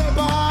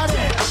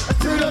 everybody.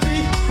 To the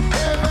beat,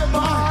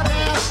 everybody.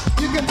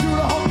 You can do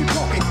the hokey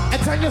pokey and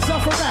turn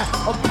yourself around.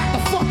 Or back the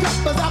fuck up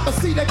cause I'm the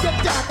seat to get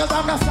down. Cause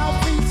I'm the South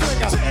Beat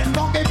swinger.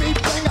 Funky beat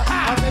bringer.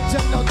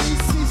 Original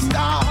DC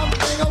style. I'm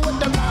finger with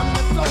the rhyme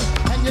and flow.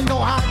 And you know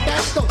how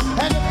that goes.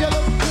 And if you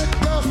look good,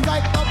 girl,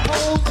 strike a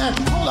pose. And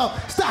hold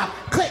up, stop,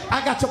 click,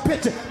 I got your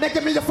picture. Now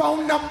give me your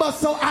phone number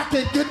so I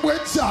can get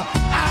with ya.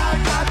 I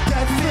got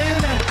that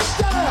feeling.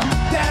 Yeah,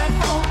 that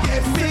funky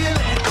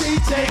feeling.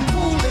 DJ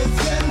Cool is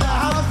in the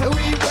house and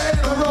we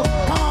ready to roll.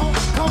 Come on,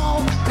 come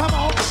on, come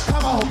on,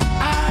 come on.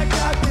 I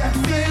got that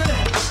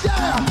feeling.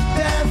 Yeah,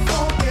 that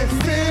funky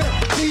feeling.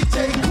 DJ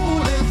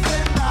Cool is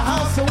in the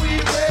house and we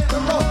ready to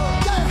roll.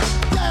 Yeah,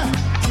 yeah,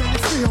 can you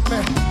feel me?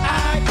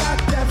 I got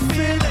that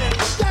feeling.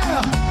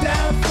 Yeah,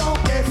 that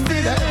funky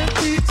feeling.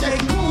 DJ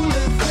Cool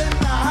is in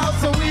the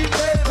house and we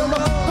ready to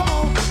roll. Come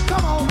on,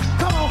 come on,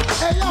 come on.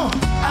 Hey yo,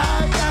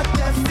 I got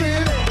that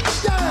feeling.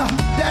 Yeah,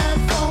 that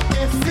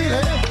funky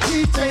feeling.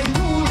 DJ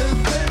Cool is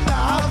in the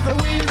house and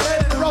we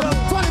ready to roll.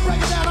 20,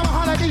 break it down. I'ma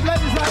holler at these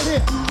ladies right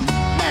here.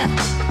 Now,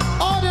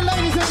 all the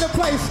ladies in the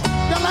place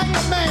that like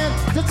a man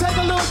to take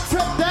a little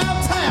trip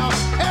downtown.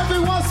 Every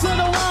once in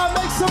a while,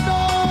 make some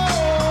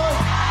noise.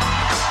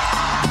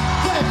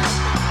 Yeah.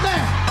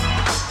 Now,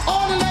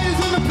 all the ladies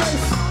in the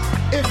place,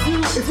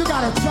 if you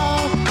got a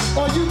job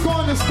or you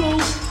going to school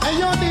and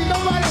you don't need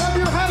nobody to help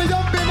you handle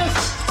your business,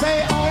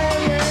 say oh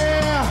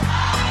yeah.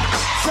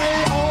 Say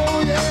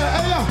oh yeah.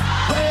 Hey yo,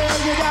 well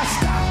you got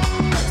style,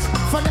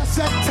 finesse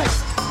and taste.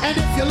 And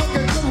if you're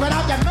looking good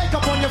without that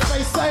makeup on your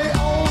face, say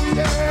oh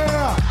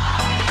yeah.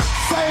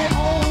 Say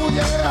oh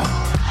yeah.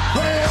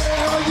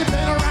 Well, you've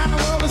been around the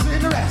world to see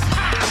the rest.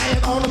 I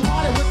ain't on the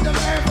party with the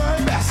very,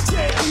 very best.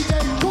 DJ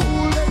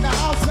Cool in the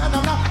house and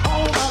I'm not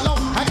home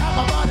alone. I got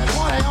my body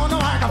party on the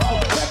microphone.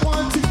 Check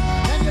 1, 2,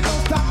 and you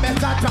don't stop as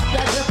I drop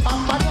that hip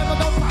hop. I never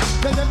go fly,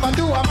 cause if I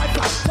do, I might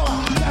fly. So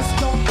I just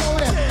don't go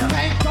there,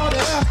 can't go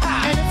there.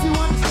 And if you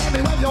understand me,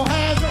 wave your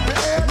hands in the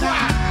air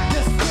now.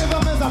 Just give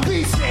them as a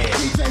beast.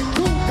 DJ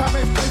Cool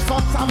coming straight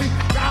from Tommy.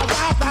 Row,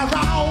 row, row,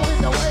 row. In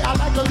the way I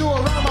like to do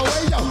around my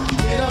way, yo.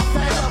 Get up,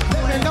 stand up,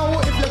 let me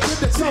know if you're good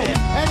to go.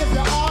 And if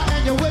you are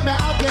and you're with me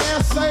out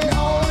there, say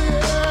oh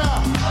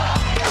yeah.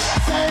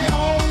 Say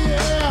oh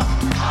yeah.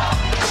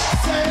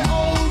 Say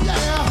oh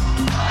yeah.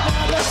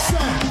 Now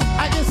listen,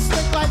 I get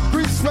stick like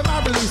grease when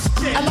I release.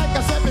 And like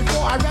I said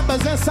before, I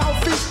represent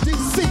Southeast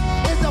DC.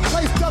 It's the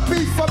place to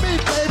be for me,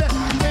 baby.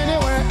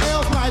 Anywhere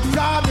else might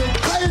drive me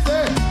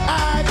crazy.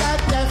 I got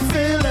that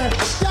feeling.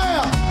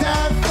 Yeah,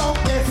 that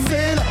funky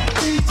feeling.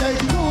 DJ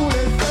Cool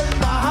is in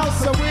the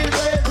house and we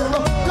ready to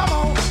roll. Come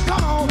on,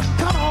 come on,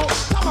 come on,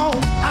 come on.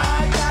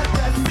 I got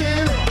that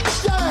feeling.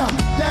 Yeah,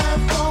 that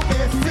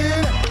funky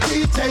feeling.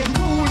 DJ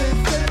Cool is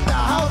in the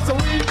house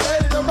and we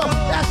ready to roll.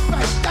 That's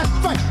right, that's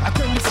right.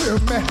 Can you feel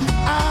me?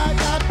 I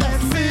got that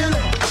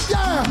feeling.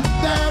 Yeah,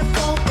 that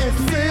funky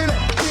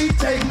feeling.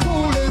 DJ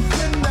Cool is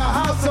in the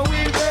house and we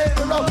ready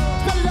to roll.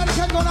 Special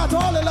dedication going out to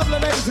all the lovely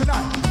ladies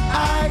tonight.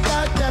 I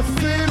got that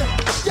feeling.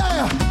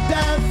 Yeah,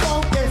 that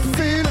funky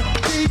feeling.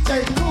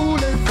 DJ Cool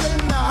is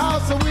in the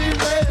house and we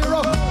ready to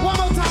roll. One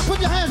more time, put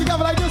your hands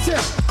together like this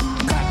here.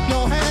 Clap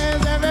your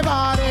hands,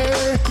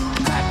 everybody.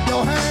 Clap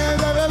your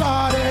hands,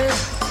 everybody.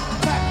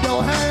 Clap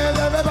your hands,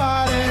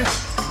 everybody.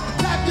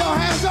 Clap your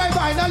hands,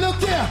 everybody. Now look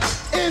here.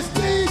 Is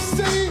DC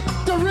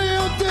the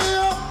real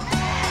deal?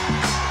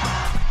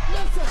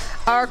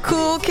 Our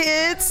cool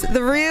kids,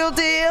 the real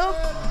deal.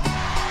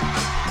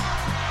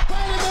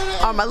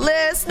 Are my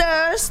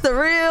listeners the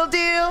real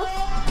deal?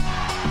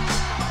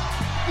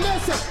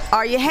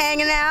 Are you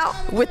hanging out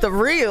with the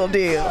real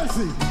deal?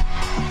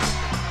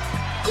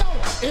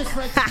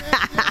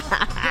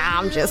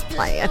 I'm just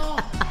playing.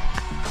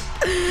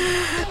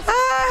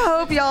 I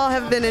hope y'all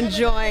have been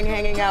enjoying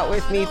hanging out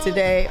with me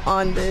today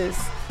on this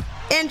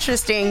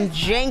interesting,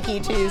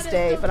 janky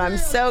Tuesday, but I'm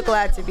so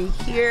glad to be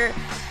here.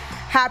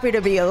 Happy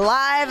to be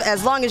alive.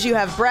 As long as you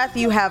have breath,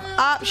 you have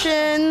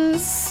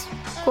options.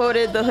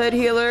 Quoted the Hood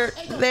Healer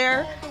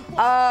there.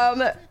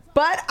 But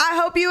I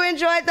hope you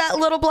enjoyed that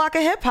little block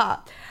of hip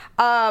hop.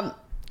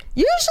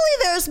 Usually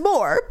there's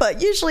more,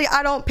 but usually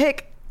I don't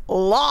pick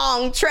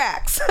long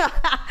tracks.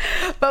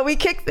 But we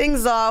kicked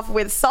things off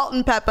with Salt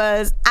and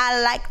Peppa's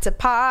I Like to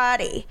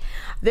Party.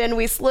 Then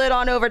we slid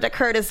on over to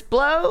Curtis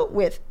Blow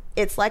with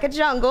It's Like a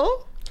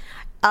Jungle.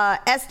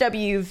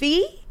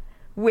 SWV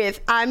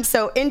with I'm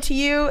So Into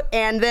You,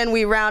 and then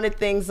we rounded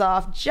things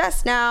off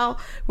just now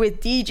with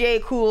DJ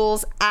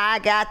Cool's I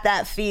Got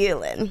That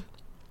Feeling.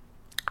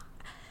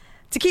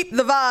 To keep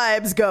the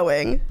vibes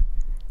going,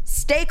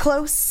 stay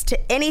close to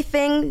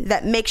anything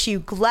that makes you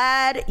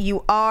glad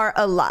you are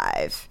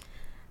alive.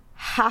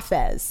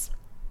 Hafez.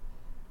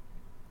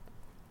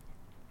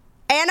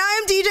 And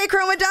I'm DJ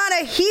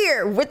Chromadonna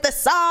here with the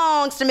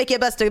songs to make you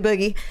bust a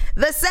boogie.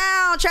 The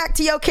soundtrack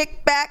to your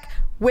kickback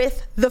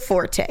with the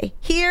Forté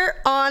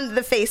here on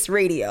the Face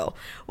Radio.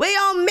 We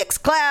on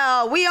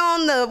Mixcloud. We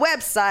on the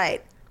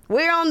website.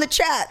 We're on the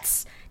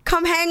chats.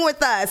 Come hang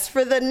with us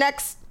for the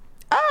next...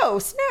 Oh,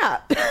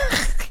 snap.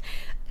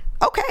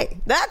 Okay,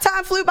 that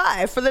time flew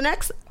by for the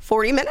next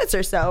 40 minutes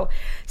or so.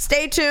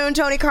 Stay tuned.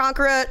 Tony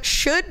Conqueror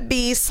should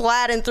be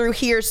sliding through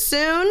here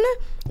soon.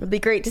 It'd be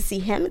great to see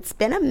him. It's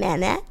been a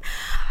minute.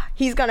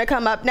 He's going to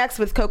come up next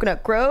with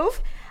Coconut Grove.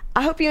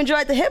 I hope you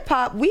enjoyed the hip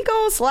hop. We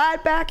gonna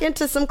slide back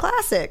into some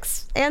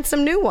classics and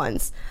some new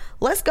ones.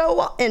 Let's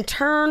go and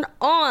turn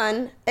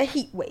on a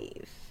heat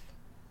wave.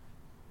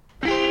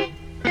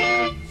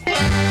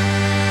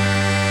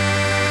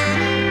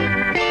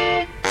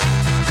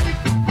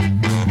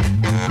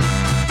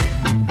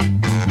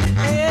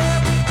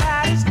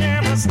 Everybody's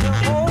nervous, the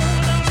whole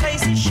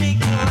place is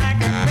shaking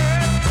like an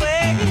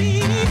earthquake.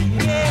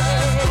 Yeah.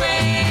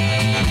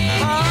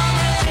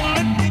 Mama's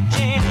in the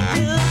kitchen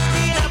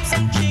cooking up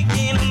some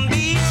chicken and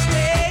beef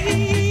steak.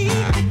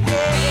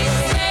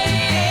 Yeah.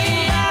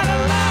 Ain't got a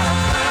lot of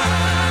fun.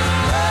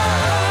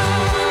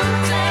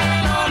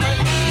 Turn on the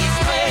heat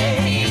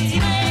wave.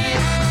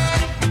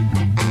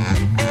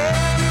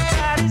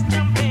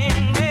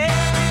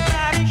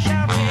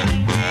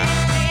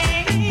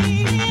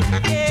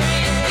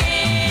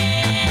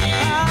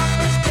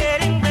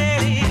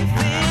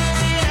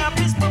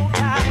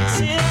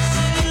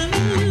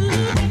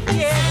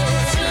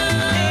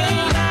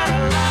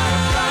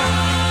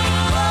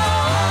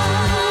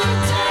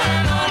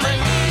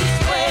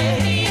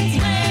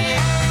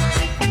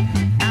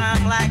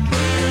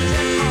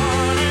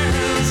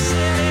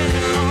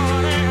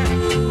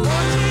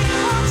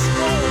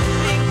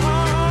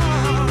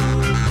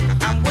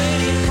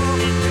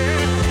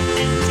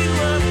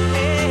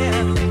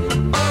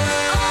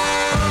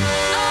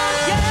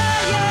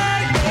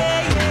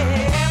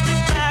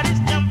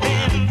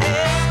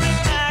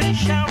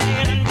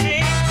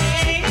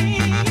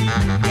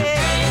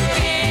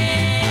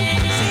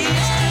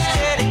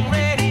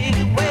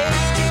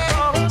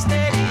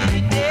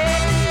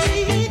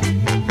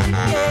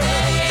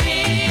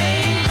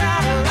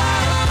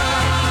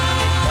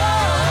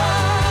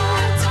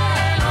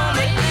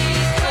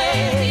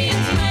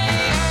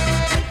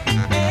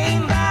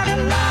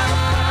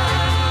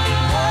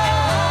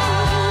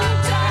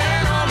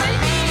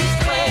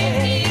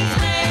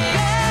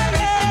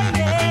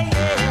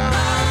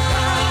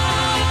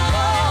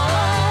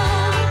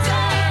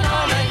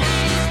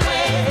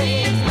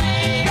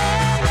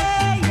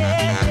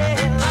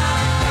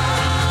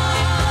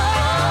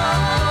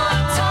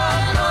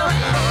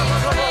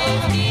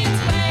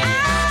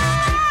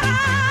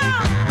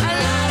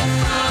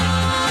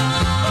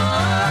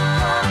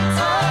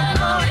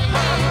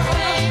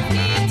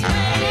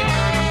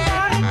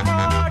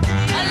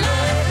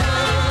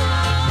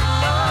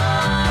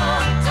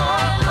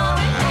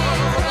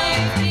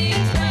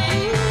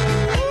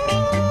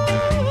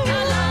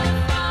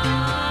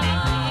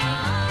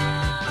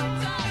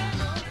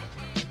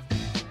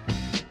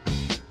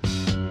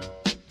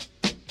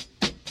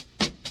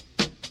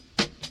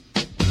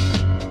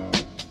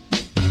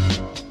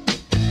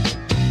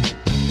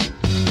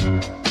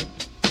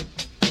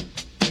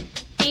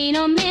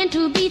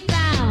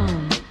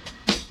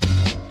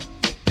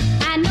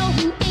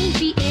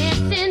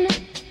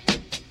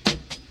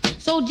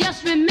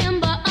 just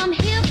remember I'm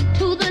hip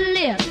to the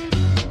lip.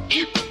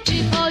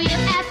 Before you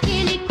ask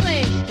any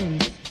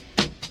questions,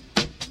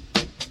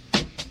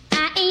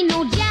 I ain't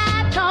no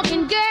jive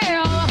talking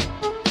girl,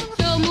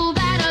 so move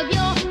out of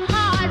your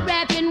hard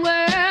rapping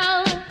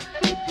world.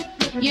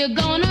 You're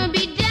gonna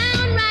be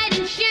downright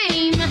in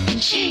shame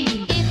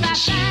if I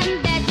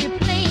find that you're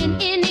playing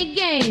any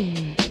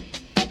game.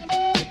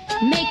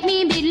 Make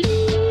me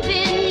believe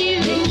in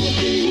you.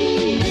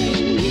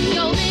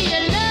 Show me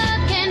your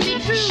love can be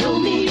true. Show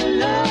me your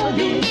love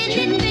is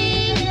true.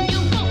 Anything you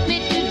want me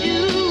to do.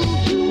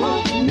 You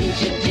want me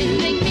to do.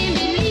 Make me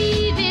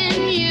believe in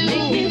you.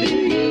 Make me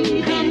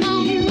believe. Come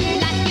on,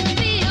 like you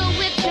feel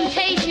with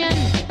temptation.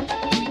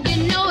 You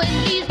know it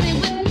leaves me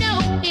with no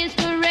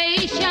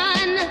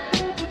inspiration.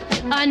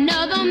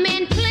 Another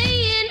man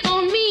playing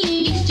on me.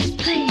 He's just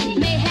playing.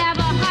 May have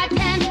a hard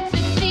time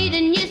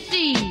succeeding, you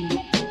see.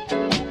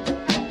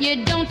 You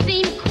don't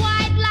seem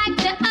quite like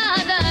the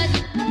others,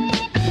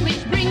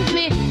 which brings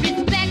me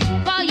respect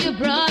for your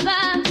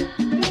brother.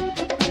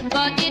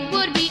 But it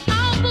would be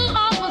awful,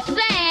 awful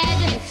sad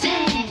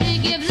to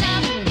give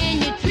love and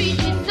you treat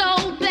me so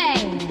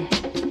bad.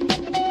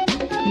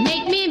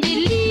 Make me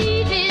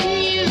believe in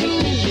you.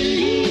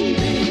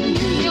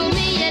 Show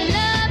me your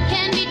love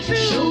can be true.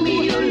 Show me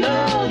your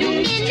love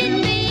is true.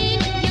 Anything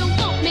you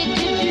want me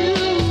to do.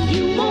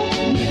 You want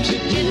me to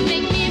do. Just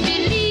make me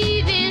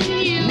believe in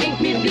you. Make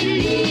me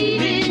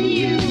believe in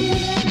you.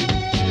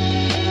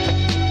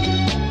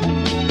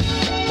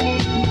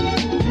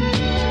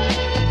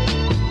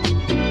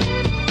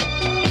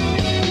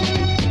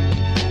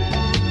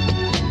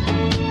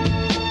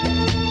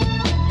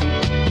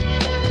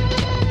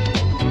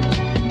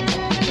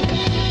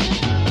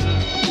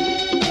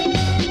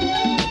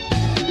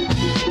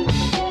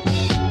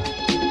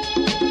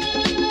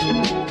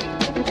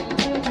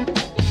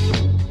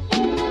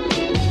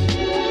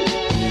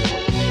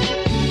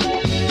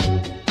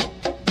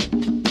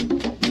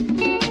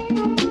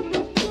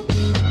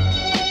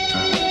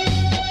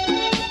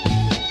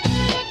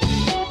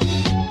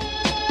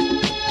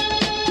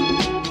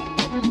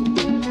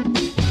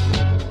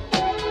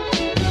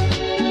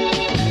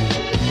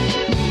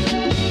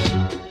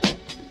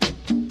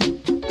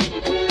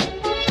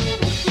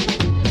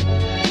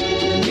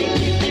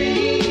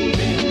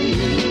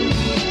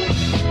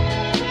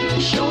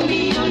 Show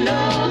me your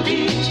love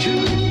is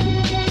true.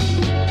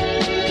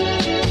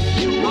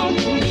 You want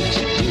me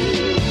to do.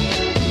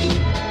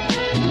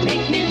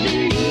 Make me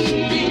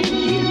believe in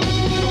you.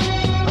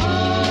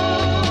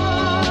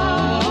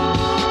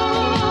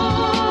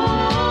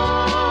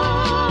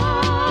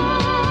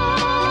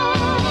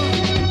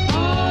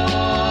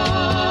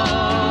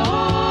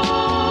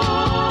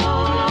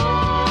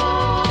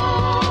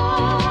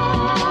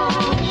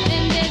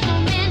 Then there's no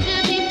man to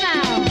be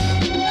found.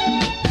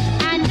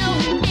 I know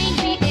you ain't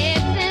the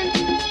essence.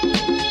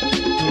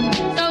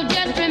 So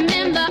just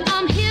remember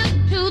I'm hip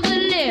to the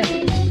lip.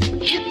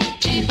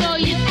 Before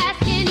you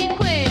ask any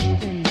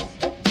questions.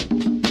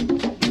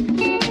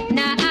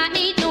 Now I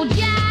ain't no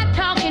jive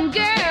talking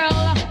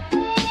girl,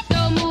 so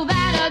move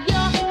out of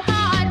your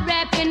hard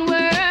rapping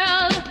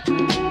world.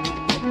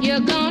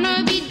 You're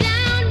gonna be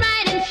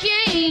downright in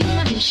shame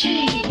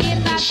if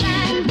I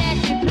find that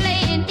you're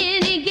playing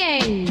any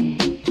game.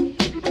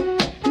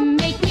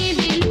 Make me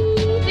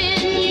believe in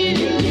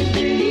you.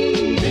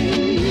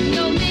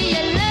 Show me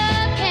your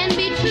love can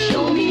be true.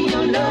 Show me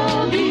your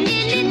love is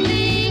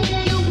anything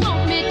you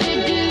want me to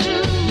do.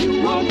 You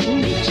want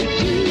me to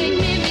do. Make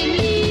me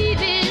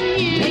believe in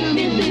you. Make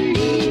me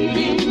believe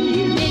in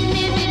you. Make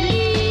me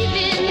believe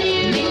in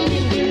you. Make me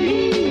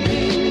believe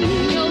in you.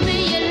 Show me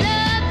your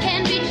love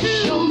can be true.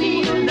 Show me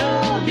your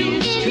love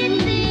is true.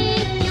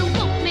 Anything you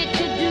want me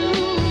to do.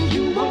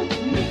 You want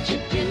me to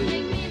do.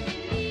 Make me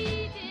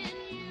believe in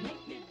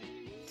you.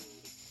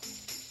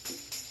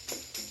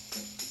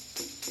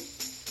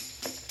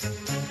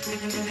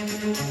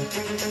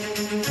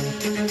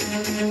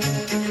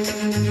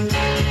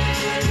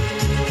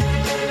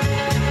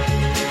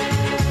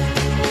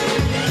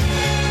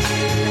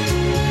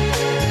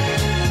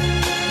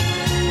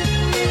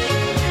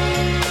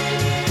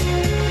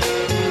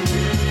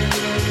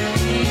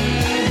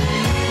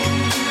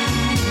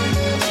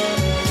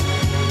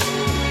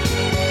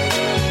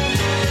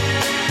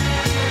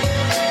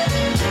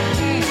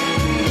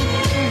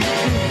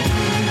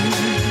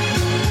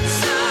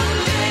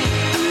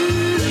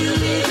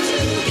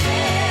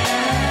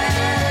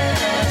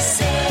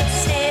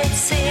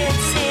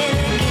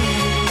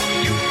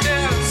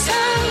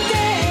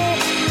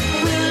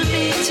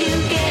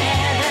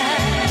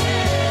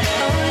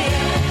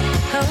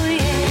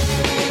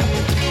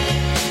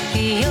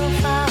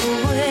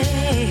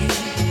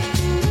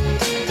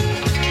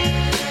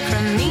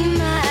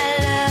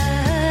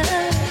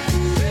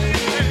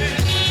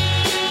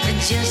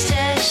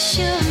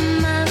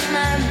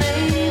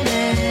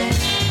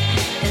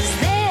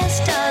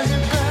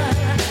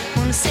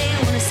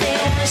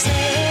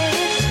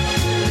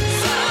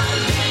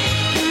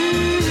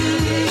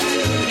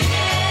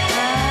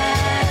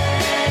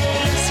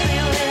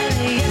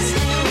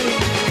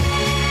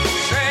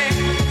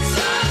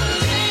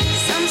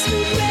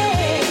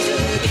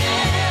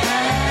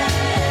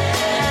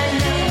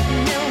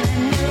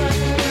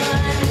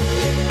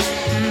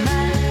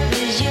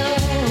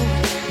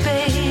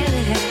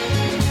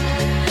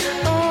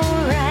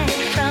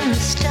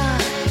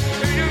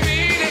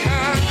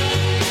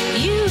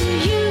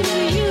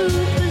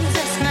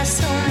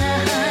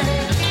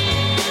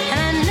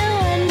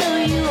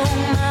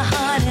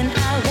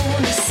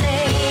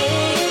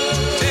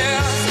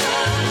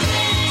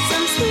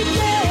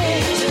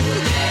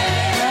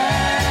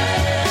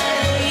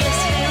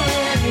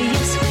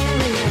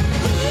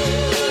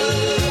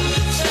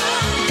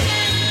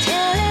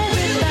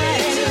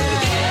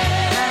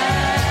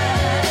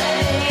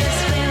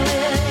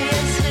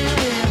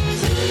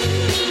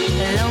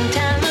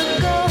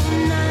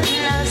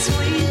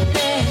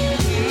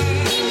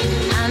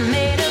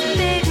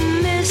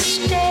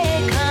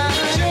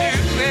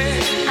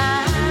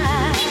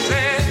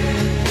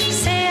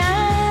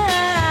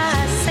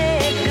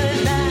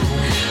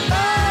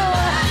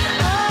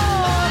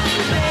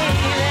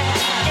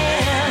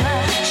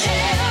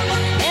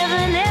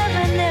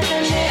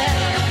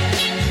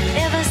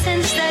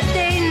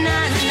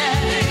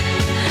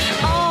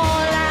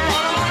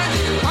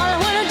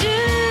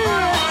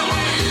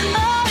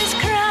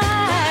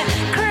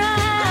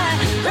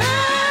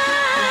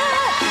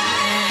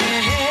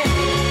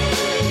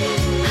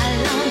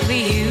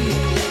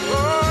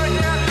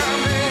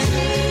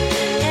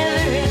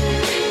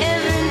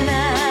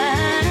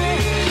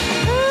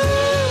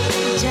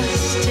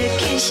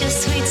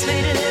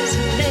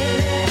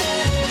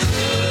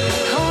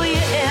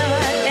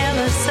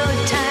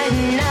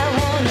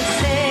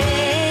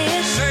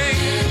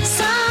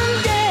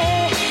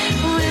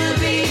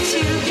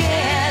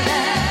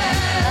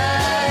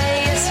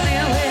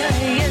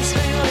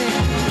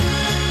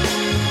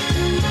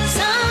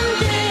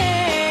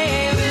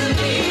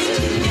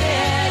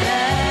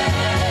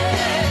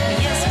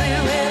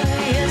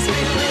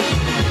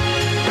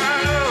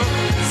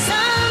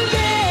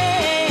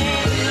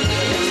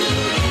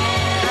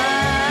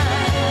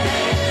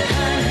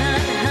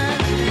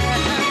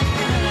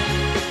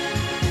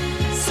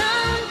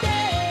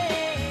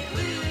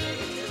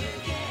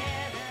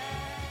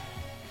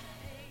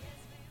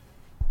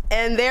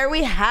 And there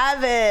we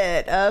have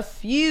it. A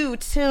few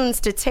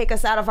tunes to take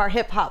us out of our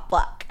hip-hop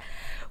block.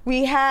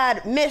 We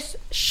had Miss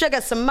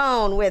Sugar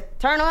Simone with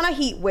Turn on a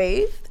Heat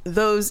Wave.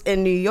 Those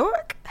in New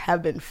York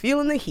have been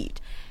feeling the heat.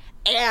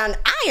 And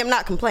I am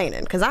not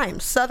complaining because I am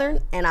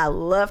Southern and I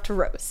love to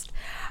roast.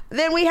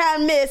 Then we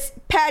had Miss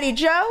Patty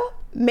Joe,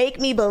 Make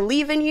Me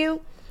Believe in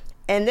You.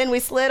 And then we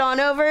slid on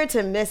over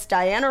to Miss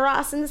Diana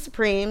Ross and the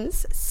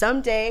Supremes,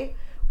 Someday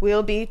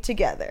We'll Be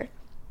Together.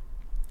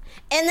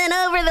 And then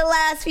over the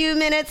last few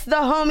minutes, the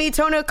homie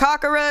Tony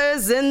Cockera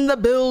is in the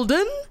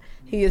building.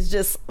 He has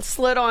just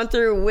slid on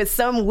through with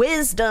some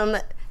wisdom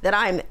that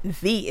I'm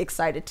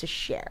excited to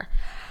share.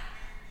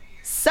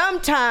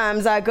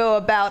 Sometimes I go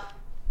about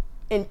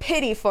in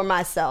pity for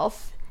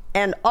myself,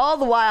 and all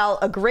the while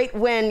a great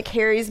wind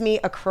carries me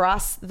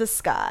across the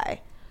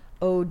sky.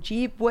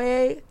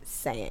 Ojibwe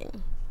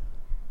sang.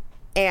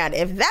 And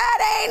if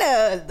that ain't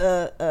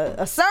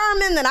a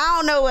sermon, then I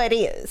don't know what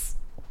is.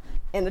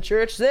 And the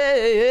church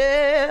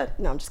said,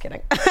 no, I'm just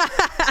kidding.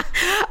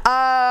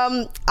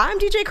 I'm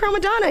DJ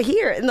Chromadonna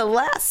here in the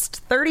last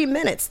 30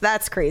 minutes.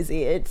 That's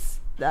crazy. It's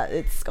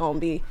gonna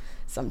be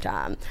some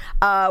time.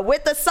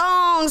 With the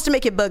songs to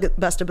make you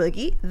bust a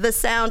boogie, the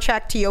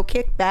soundtrack to your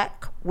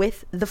kickback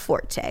with the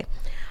Forté.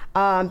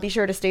 Be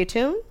sure to stay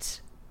tuned.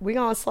 We're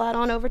gonna slide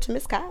on over to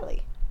Miss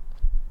Kylie.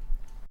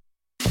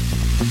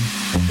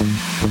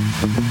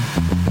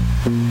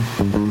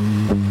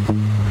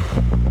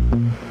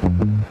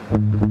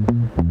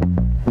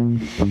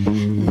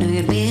 Knew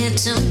you'd be here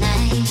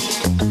tonight,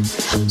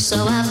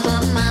 so I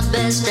put my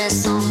best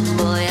dress on.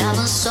 Boy, I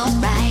was so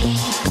right.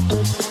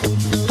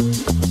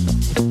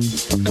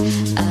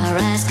 Our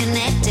eyes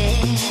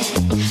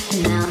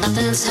connected. Now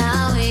nothing's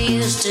how it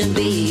used to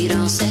be.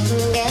 Don't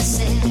second guess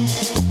it.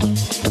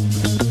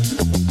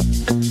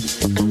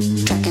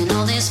 Tracking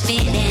all this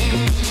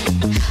feeling.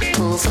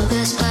 Full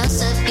focus,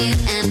 close up, you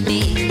and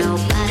me.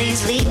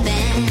 Nobody's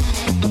leaving.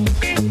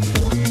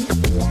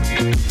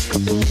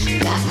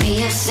 Got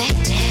me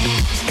affected.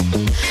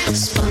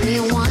 Spun me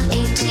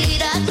 180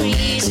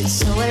 degrees. It's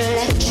so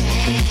electric.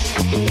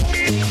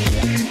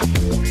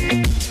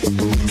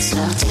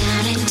 Slow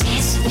down and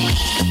dance with me.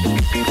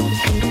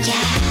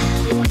 Yeah.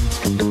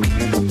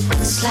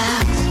 Slow.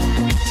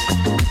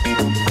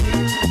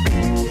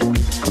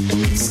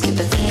 Skip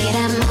a beat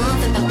and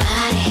move in my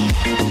body.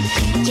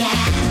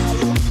 Yeah.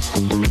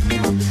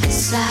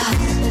 Slow.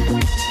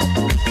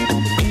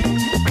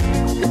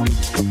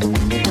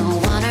 Don't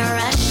wanna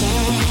rush it.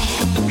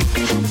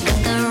 Got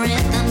the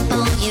rhythm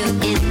for you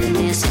in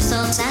this so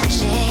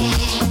touchy.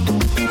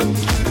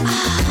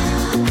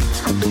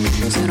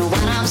 You know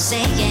what I'm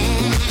saying?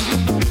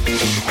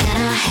 And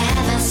I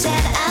haven't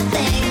said a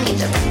thing. Get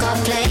the record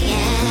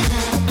playing.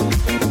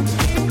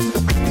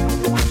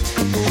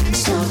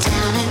 Slow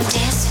down and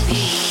dance with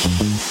me.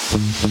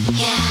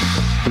 Yeah.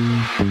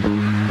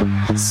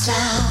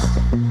 Slow.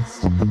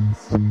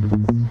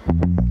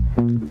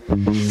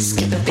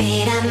 Skip a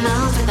beat and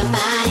move with the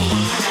body.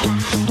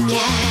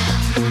 Yeah.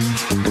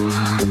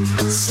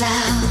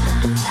 Slow.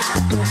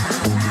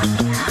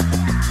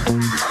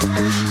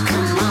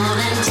 Come on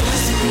and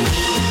dance with me.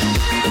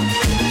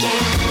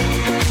 Yeah.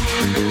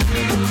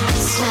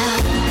 Slow.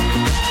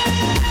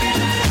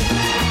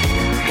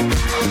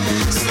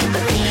 Skip a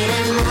beat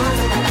and move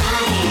with the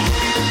body.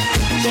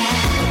 Yeah.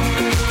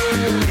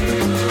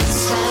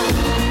 Slow.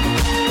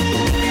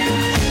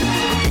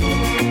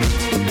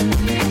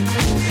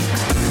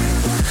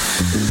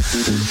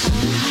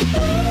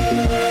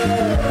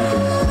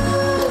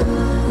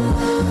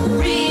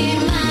 Read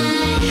my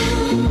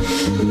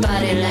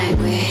body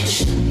language.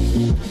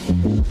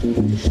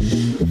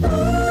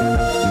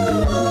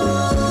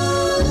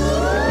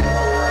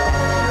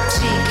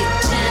 Take it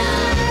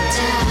down,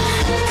 down.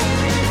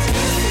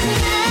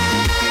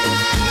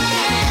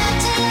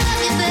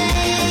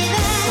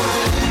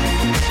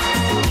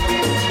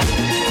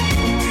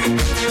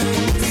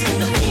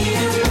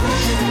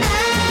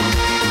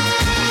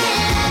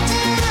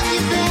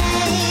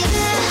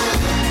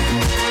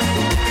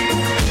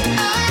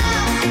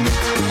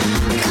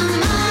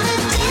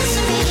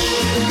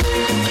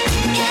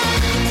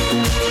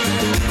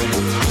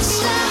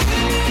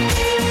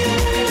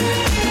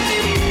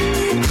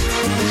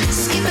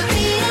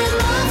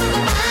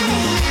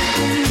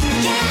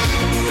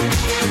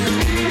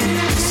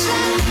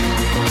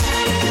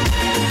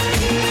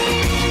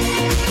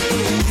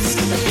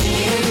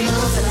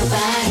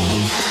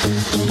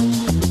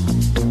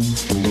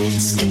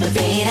 Skip a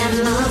beat and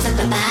move with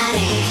the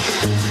body.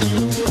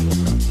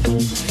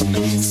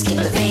 Skip a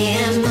beat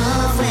and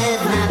move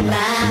with my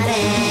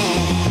body.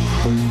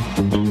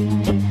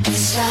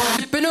 Slow.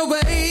 Tripping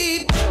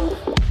away,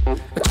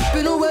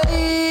 tripping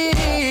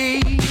away.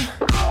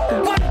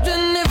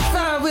 Wondering if I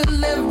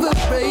will ever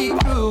break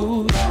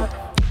through.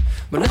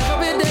 But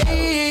every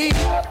day,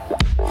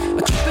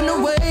 tripping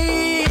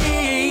away.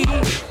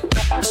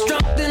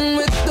 Struggling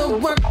with the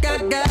work I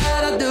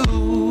gotta do.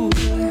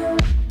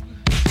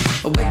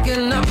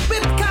 Waking up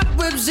with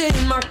cobwebs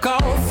in my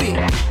coffee.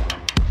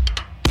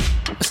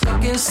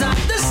 Stuck inside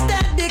the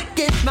static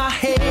in my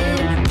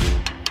head.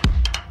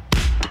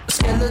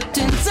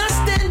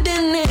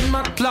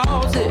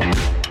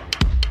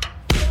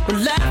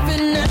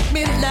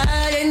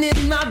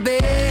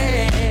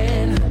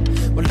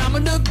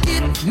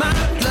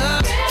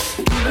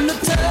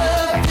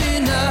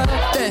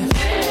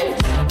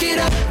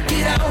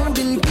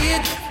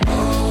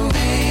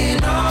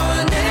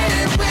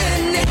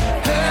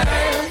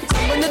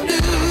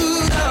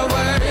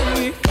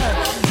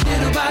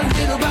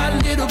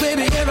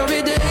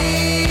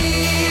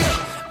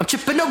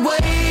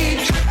 away,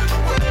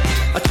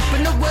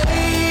 tripping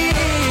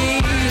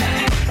away,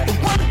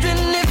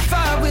 wondering if I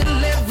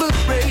will ever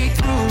break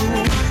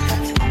through.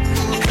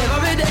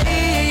 Every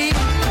day,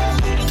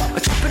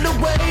 tripping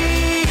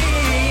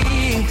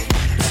away,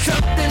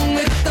 something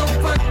with the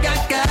work I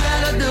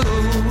gotta do.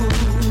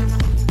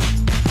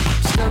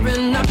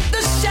 Stirring up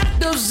the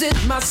shadows in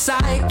my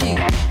psyche,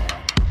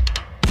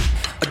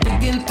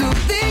 digging through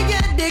the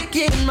attic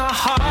in my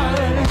heart.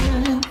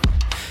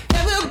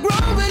 Never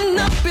growing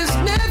up is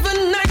never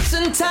nice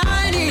and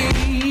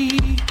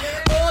tidy.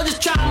 Oh,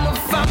 just trying to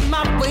find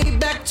my way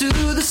back to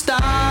the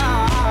start.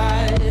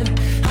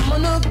 I'm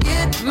gonna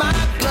get my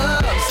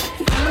gloves,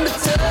 I'm gonna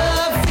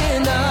tough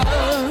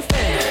enough.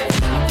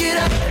 Get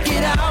up,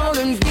 get out,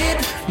 and get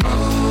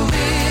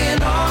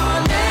moving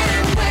on.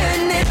 And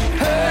when it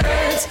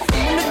hurts,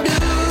 I'm gonna do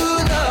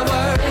the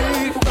work.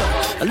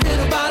 A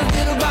little by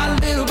little by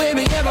little,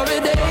 baby, every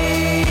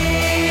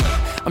day.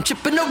 I'm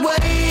chipping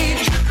away,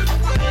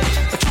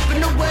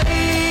 chipping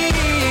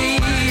away,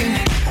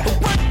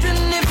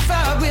 wondering if I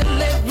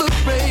will ever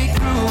break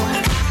through.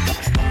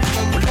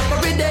 Well,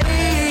 every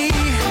day,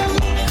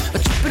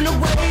 chipping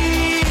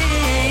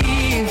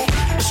away,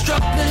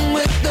 struggling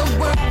with the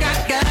work I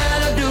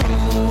gotta do.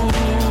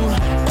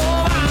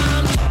 Oh,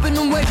 I'm chipping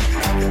away,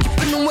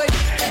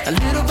 a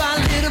little by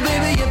little,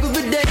 baby,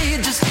 every day,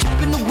 just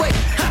chipping away,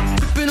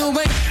 chipping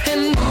away,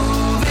 and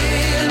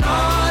moving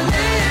on.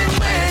 And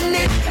when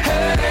it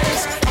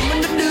hurts,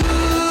 I'm gonna do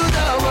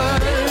the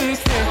work,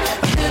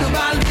 little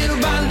by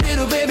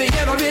little, baby,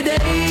 every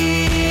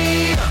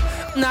day.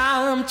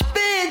 Now I'm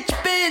chipping,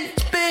 chipping,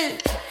 chipping,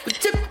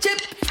 chip, chip,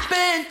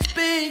 chipping,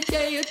 chipping,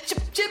 yeah, you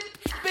chip, chip,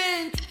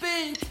 chipping,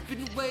 chipping,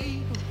 chipping away.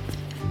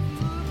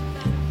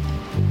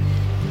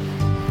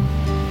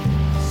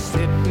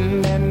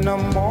 Sitting in the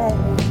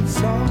morning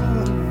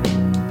sun,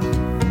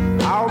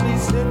 I'll be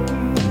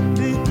sitting when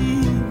the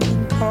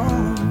evening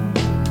comes,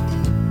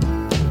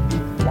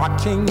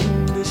 watching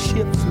the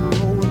ships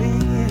roll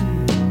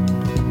in,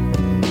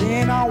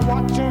 then I'll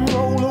watch them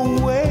roll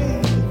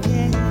away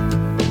again.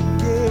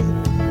 Yeah,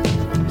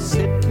 I'm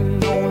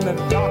sitting on the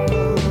dock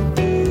of the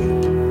bay,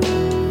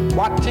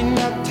 watching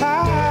the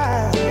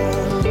tide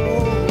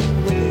roll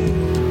away.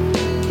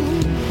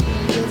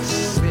 Just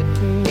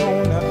sitting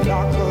on the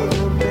dock of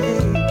the bay,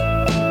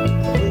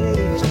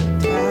 wasting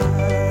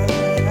time.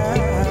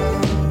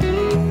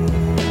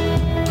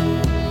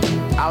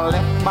 I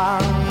left my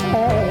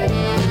home in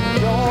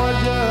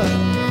Georgia,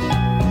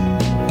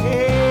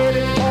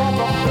 headed for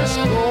the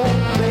Frisco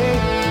Bay.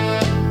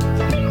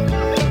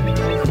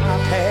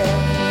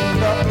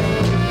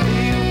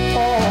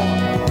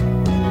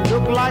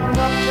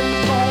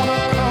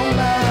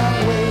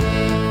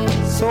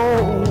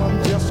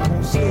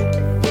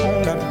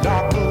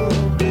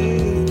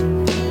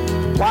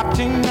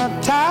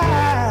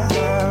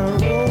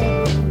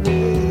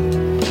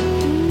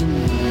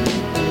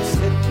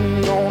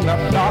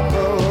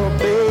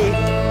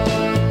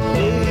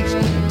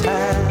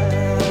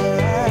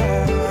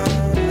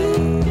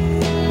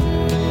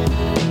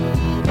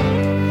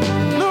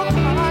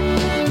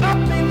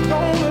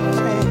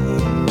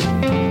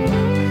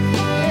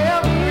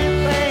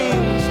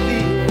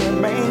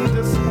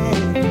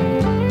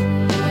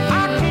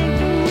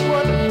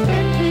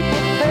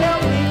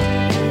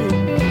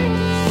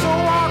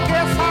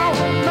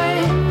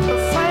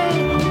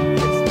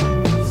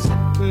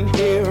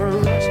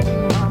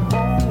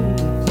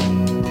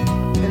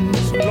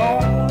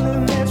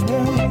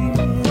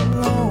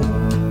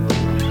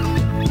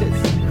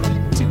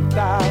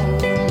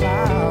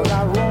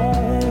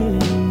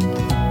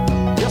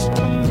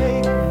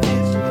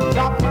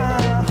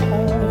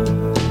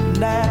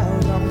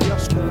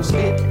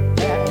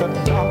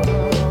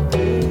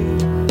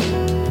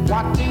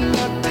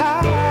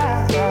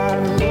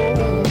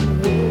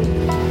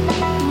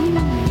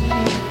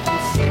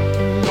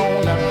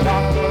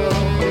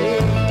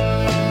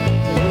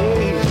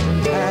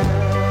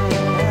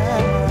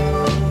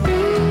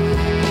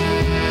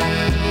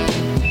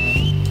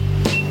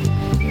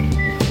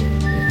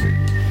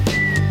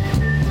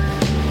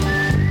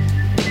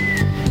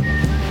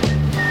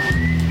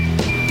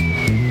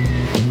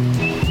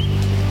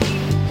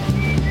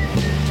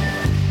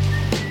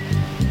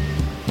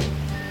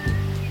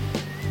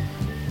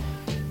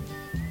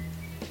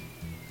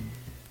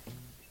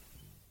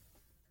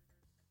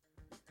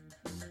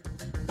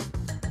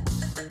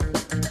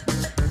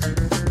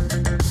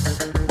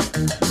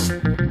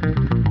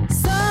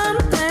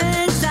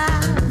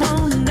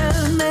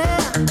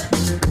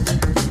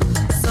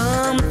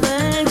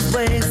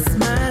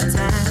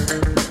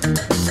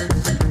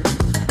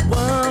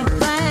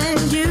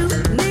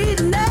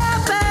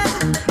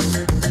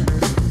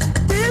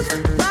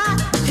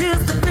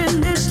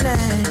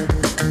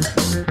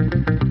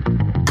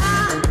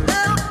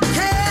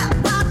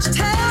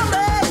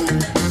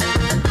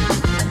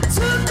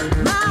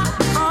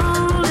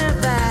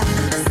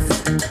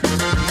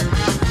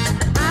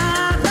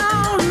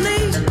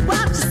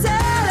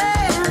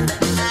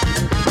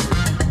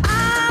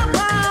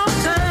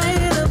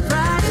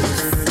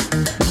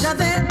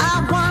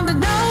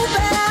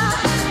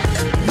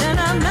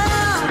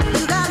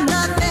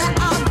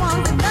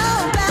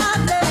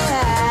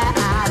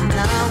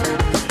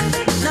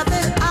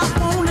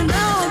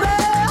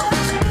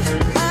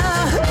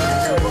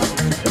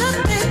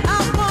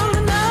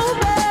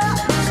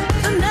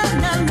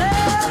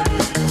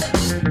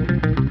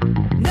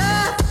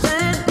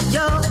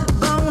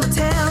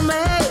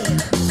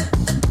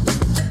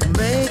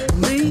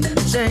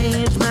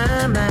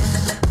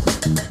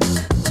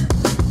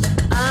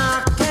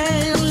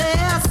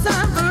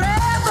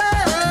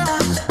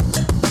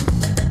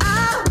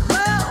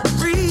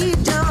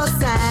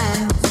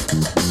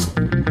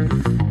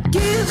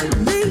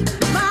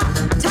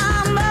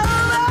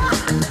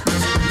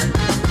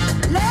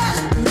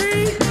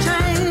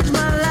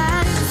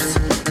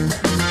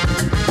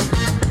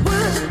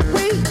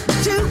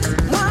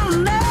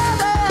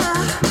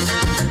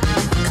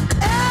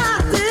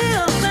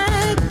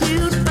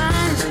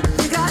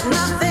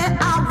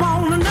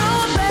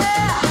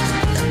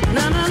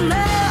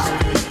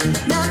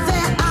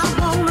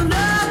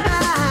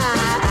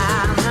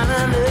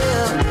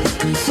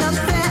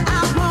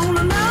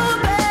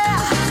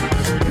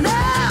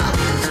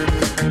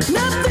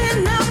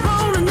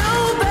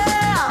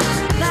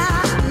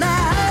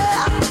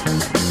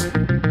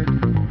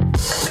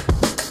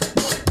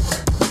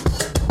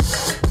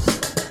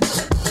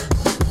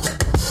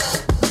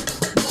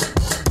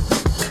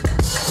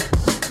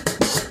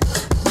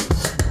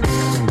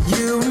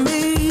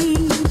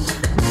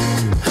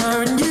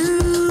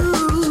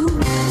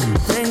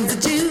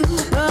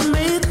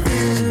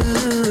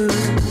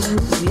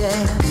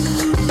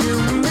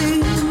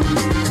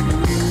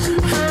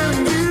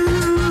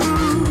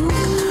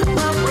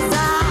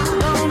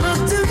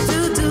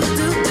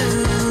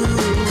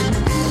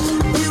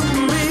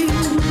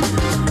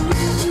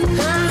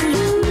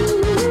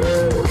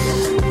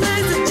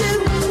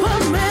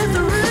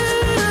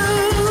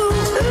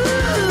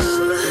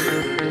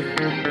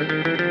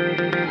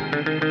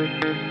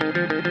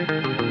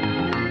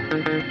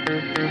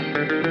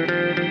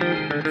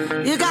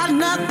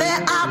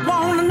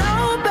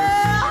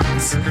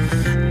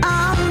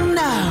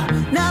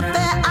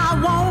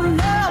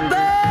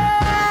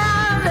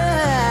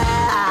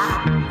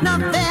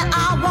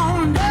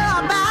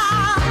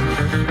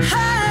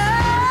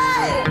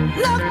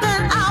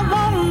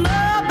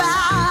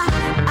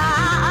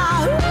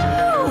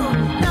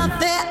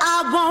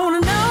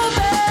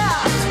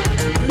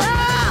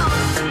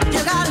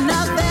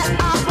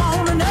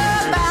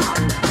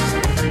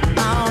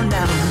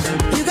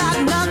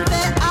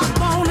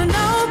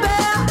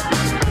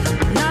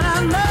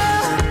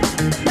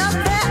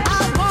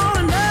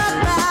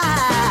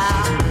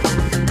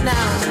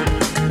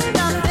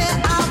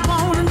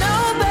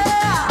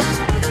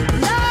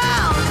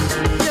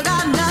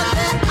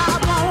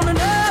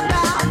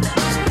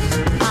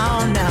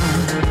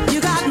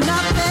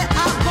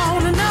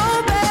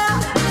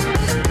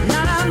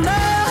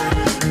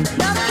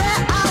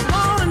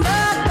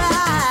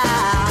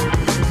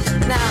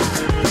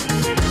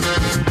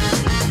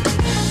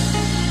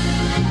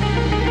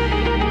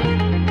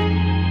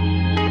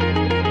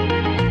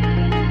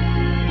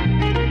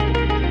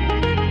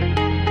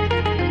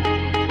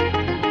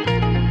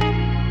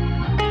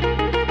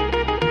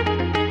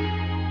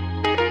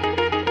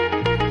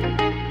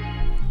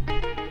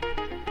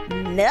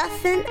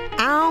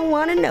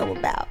 know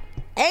about.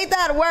 Ain't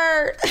that a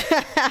word?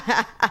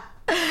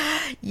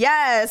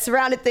 Yes,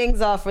 rounded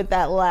things off with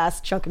that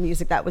last chunk of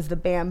music. That was the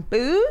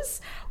Bamboos.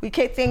 We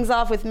kicked things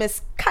off with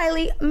Miss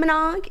Kylie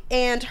Minogue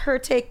and her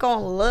take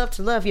on Love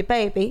to Love You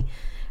Baby,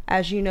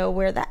 as you know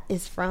where that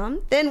is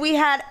from. Then we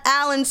had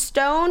Alan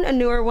Stone, a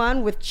newer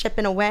one, with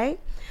Chippin' Away.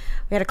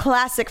 We had a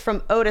classic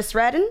from Otis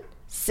Redding,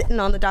 Sitting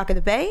on the Dock of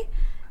the Bay,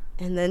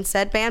 and then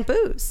said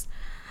Bamboos.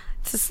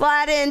 To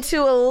slide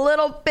into a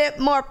little bit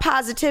more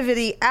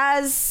positivity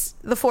as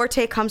the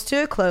Forté comes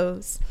to a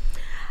close.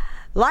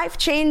 Life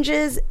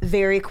changes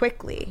very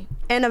quickly,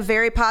 in a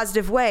very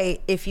positive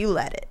way if you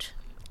let it.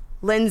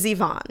 Lindsey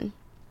Vonn.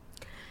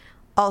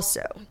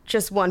 Also,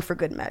 just one for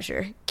good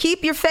measure.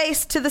 Keep your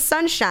face to the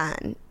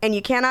sunshine, and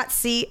you cannot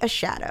see a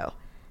shadow.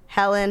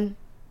 Helen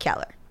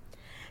Keller.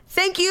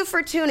 Thank you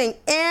for tuning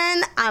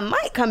in. I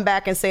might come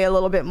back and say a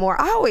little bit more.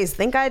 I always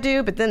think I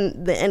do, but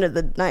then the end of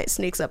the night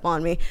sneaks up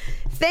on me.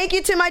 Thank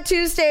you to my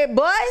Tuesday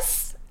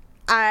boys.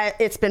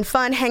 It's been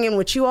fun hanging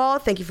with you all.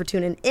 Thank you for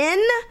tuning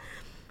in.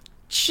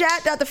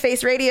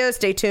 Chat.theface radio.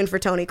 Stay tuned for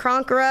Tony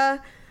Cronkera.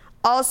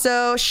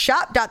 Also,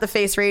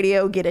 shop.theface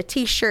radio. Get a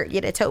t-shirt,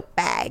 get a tote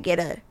bag, get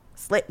a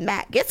slip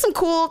mat, get some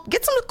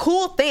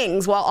cool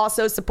things while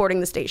also supporting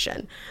the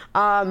station.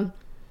 I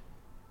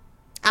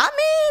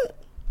mean,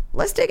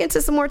 let's dig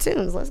into some more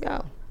tunes. Let's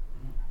go.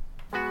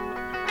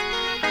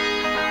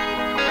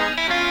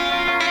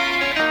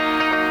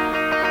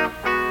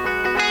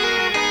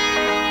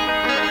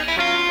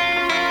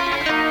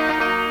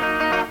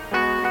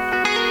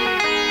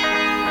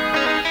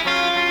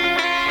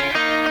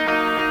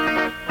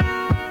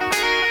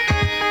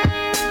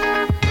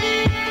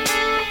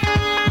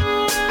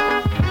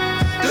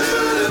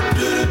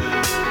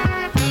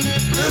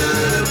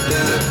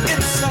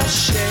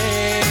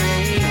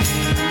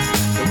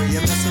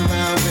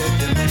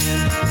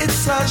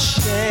 It's a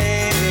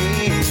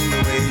shame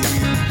the way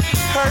you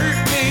hurt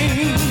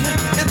me.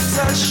 It's a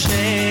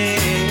shame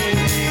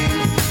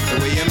the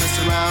way you mess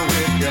around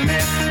with your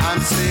man. I'm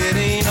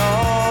sitting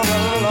all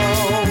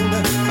alone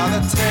by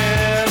the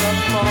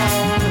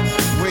telephone,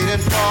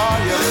 waiting for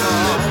your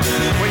call.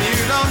 When you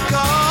don't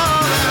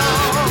call at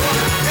all,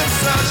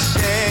 it's a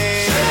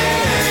shame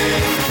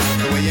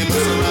the way you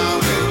mess around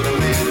with your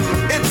man.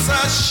 It's a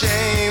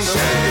shame the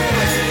way you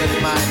play with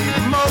my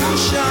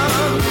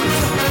emotions.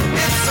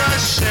 It's a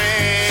shame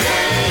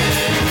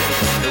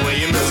the way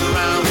you mess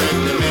around with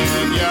the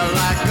man. You're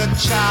like a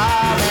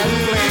child at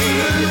play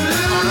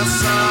on a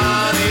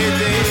sunny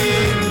day.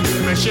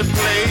 First you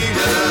play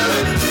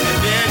good and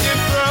then you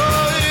throw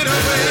it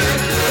away.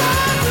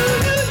 Why do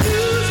you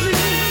use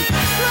me?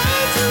 Try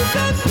to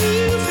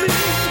confuse me.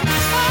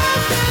 How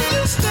can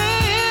you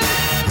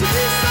stand to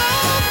be so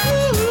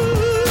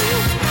cruel?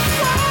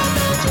 Why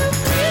don't you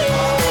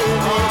feel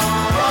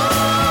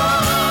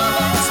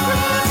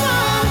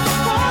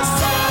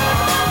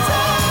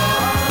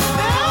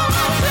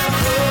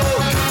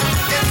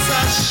it's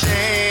a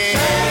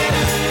shame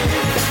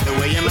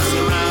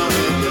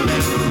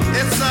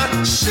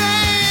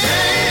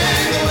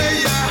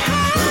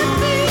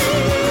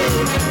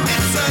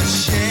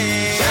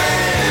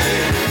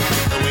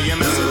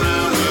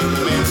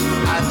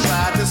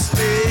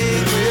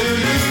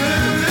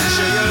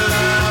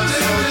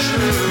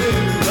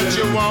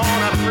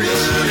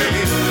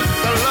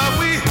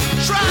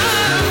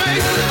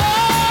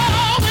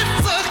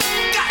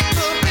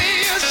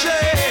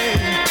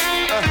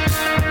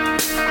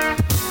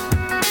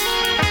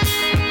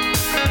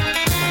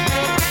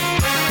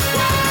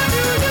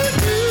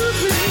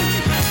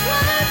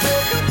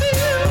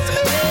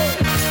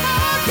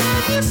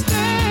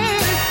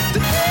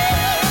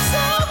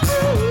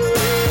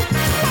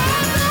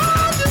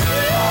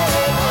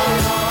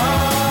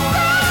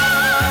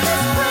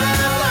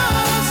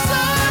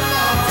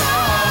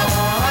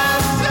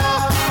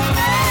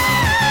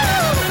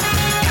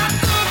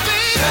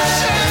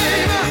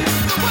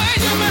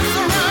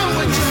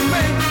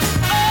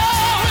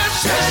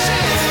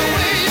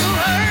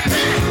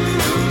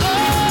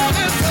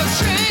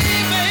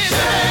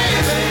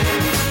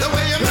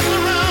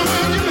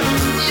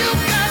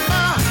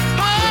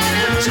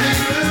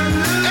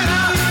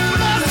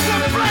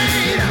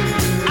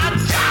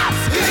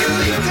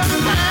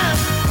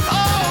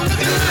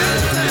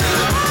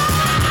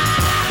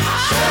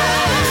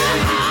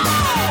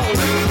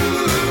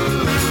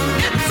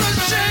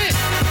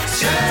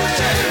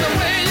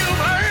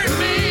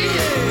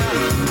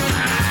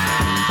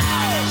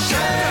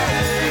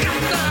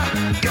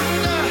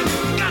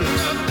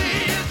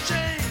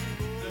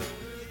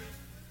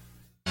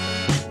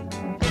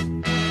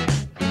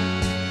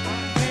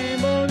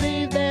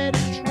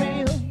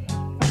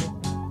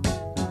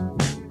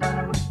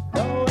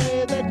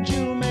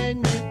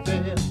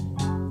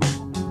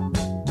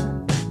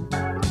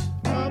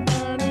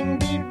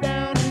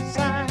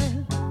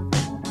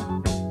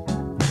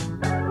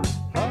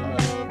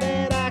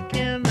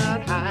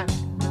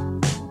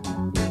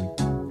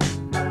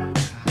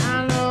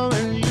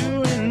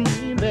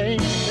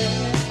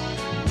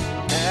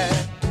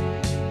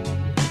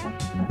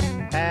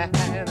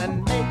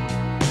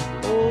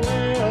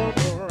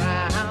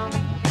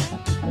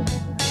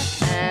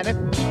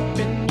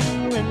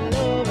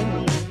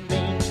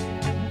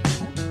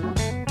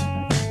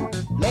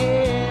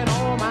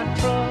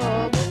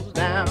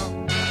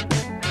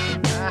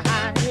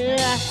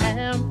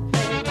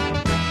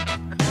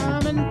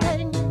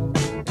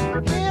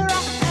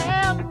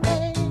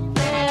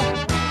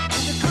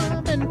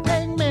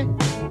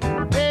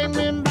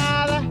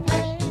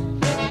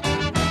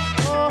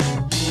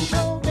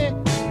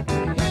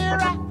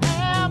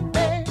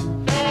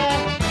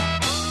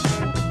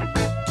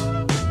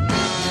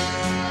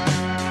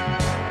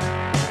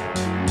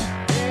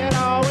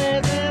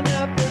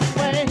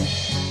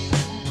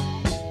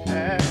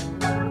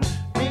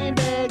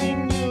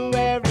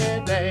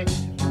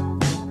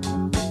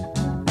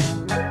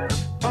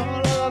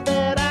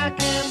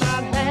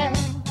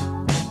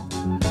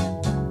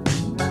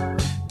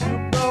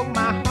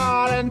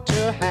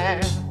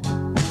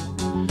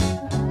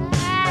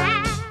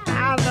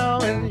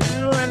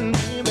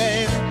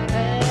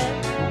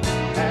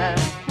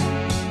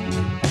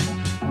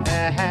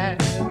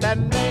that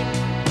make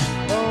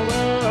the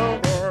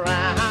world go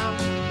round.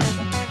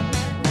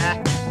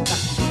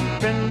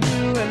 Keeping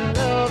you and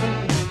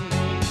loving you,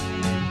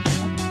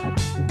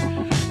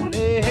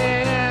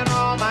 laying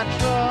all my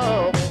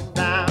troubles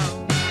down.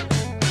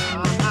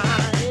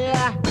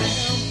 Yeah,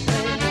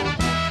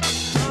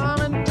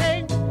 come and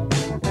take me.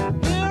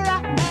 Here I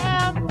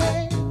am,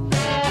 baby.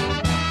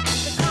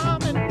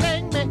 Come and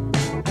take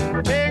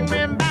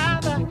me by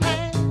the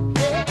hand.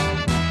 Yeah,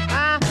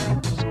 I'm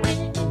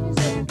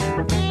squeezing.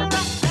 Here I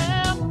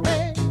am,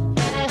 baby.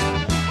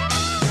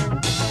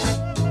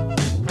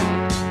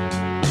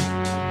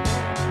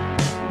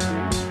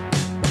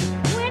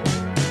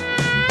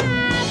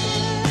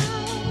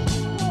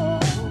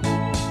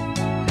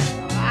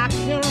 I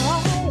can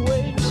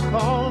always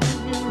call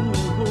you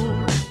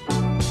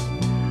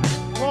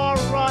for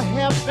a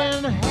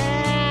helping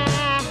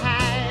hand.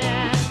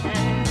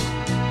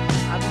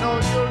 I know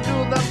you'll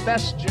do the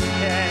best you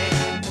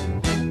can,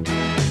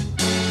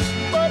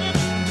 but it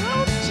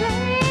don't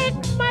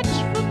take much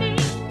for me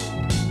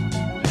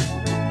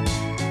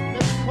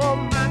before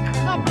my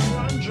cup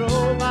runs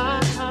over.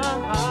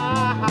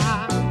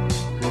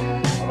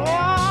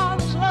 All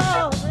this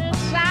love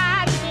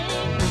inside me,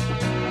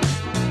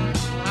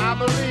 I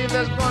believe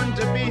there's going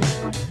to be an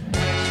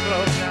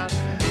explosion.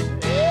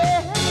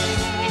 Yeah,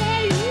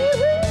 you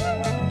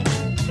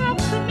talk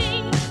to me,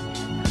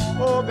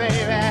 oh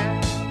baby.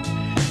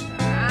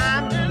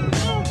 I'm in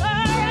the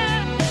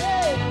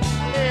hurry.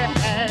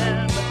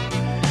 Yeah,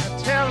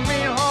 tell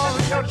me all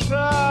your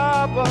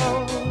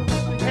troubles.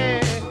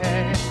 Yeah,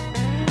 and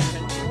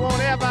you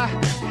won't ever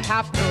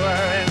have to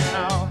worry,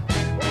 no.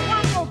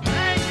 One more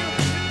thing,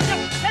 you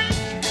just can't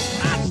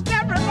trust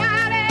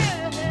everybody.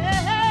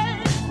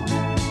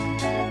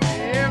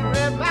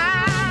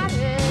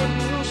 Everybody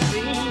you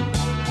see,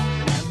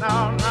 no,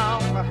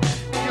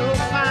 you'll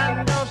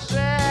find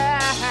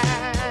yourself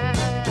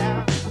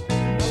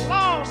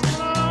lost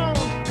and alone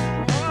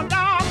on a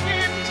dark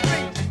empty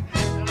street.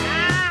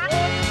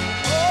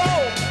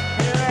 Oh,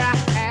 here I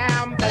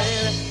am,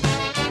 baby.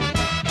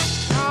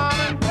 Come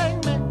and bring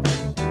me.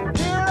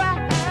 Here I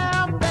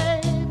am,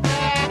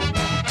 baby.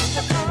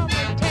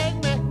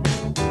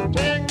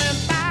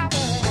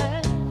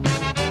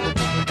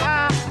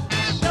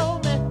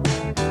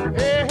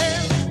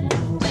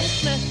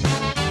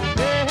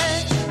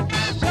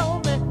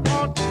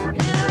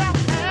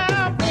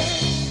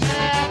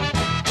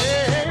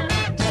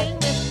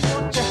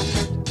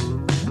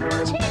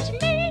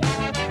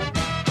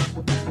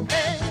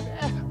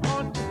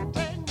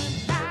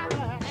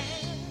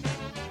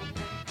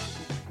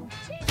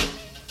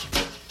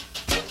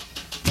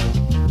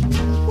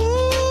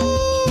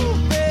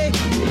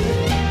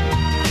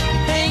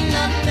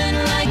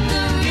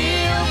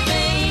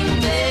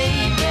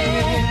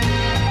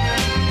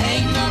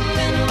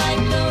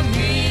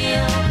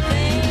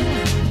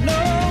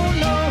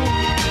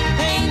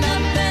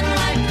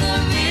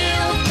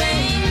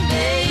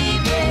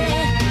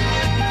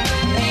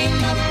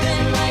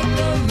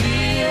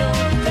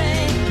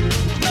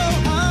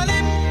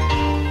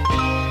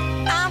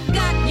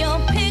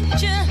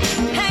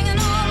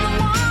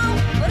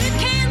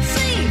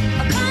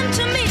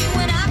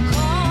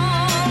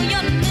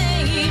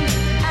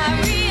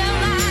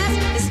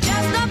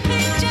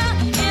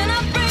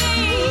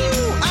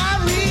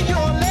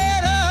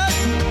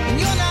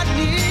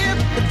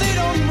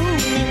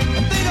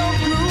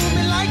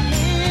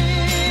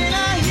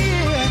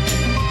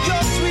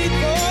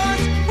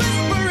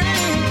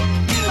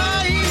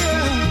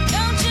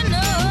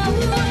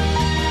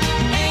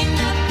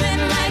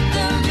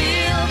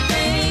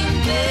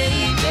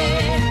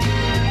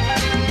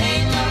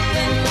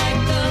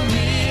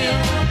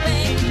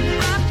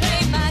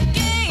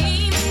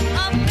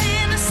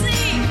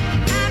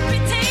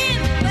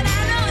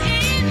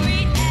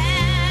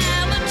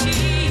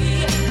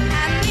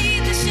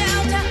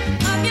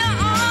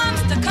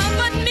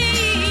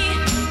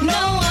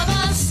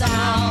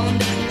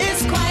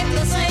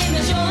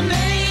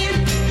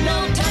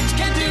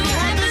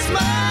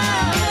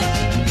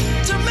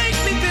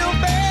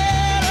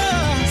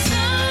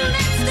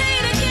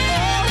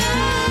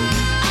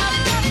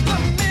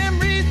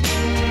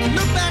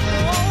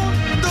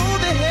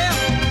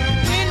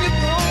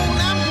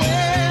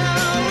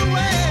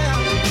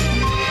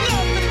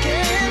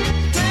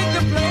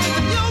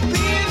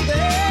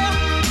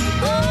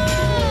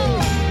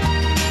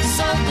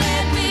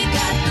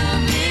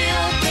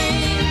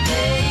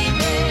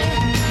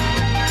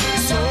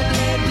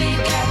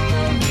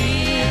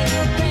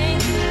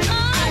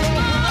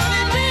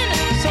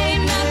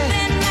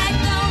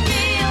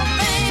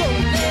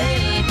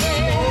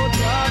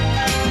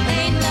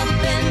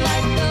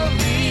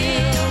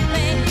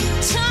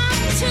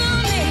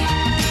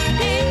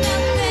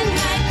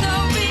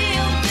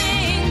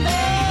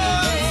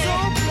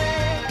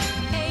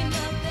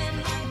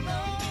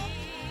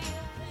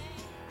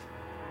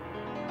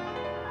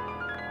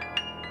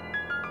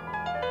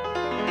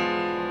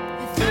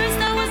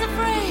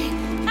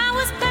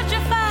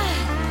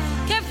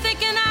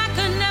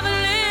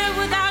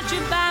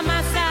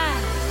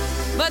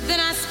 But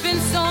then I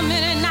spent so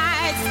many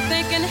nights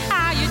thinking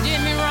how you did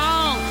me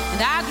wrong,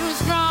 and I grew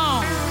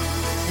strong,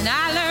 and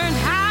I learned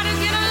how to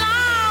get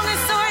along,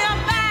 and so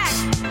you're back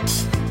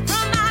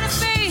from outer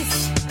space.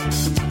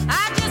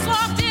 I just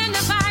walked in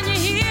to find you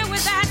here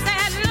with that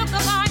sad look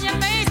upon your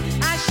face.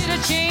 I should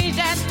have changed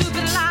that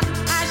stupid lock.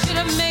 I should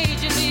have made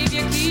you leave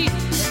your key.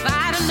 If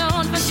I'd have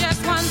known for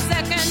just 1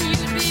 second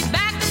you'd be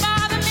back to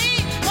bother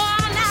me.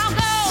 Oh, now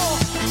go,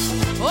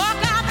 walk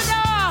out the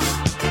door.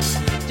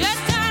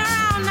 Just turn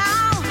around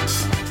now,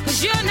 'cause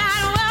you're not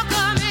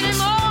welcome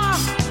anymore.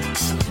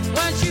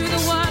 Weren't you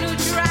the one who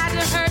tried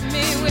to hurt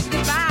me with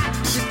goodbye?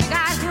 You think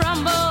I'd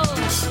crumble?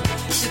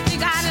 You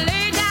think I'd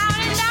lay down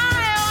and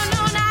die? Oh,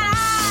 no, not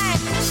I.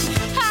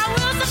 I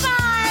will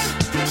survive.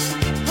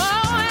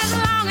 Oh, as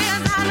long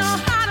as I know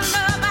how to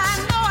love, I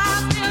know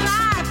I'll be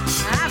alive.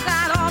 I've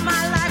got all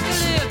my life to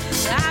live.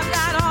 I've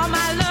got all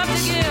my love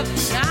to give.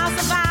 And I'll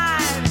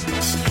survive.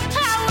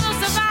 I will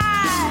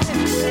survive.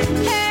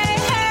 Hey,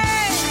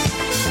 hey.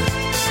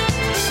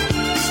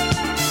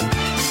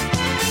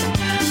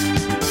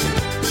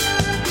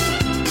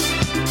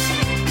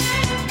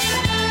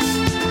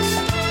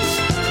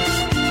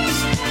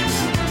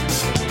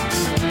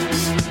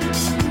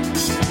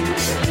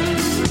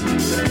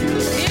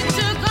 It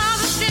took all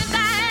the strength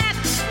I had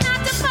not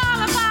to fall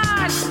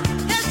apart.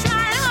 Kept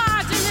trying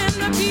hard to mend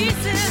the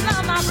pieces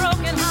of my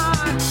broken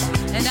heart.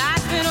 And I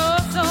spent oh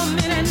so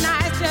many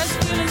nights just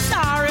feeling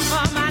sorry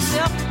for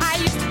myself. I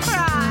used to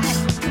cry,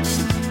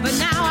 but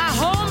now I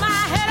hold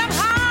my head up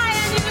high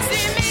and you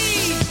see me.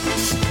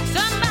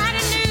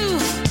 Somebody new.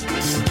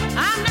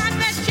 I'm not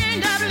that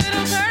chained up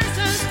little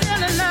person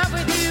still in love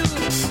with you.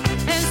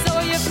 And so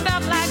you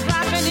felt like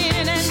dropping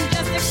in and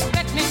just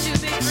expect me to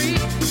be free.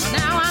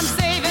 Now I'm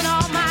saving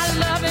all my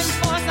loving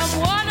for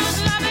someone who's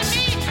loving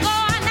me. Go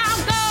on now,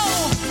 go.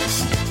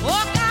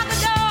 Walk out the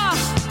door.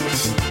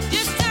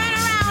 Just turn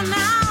around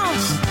now,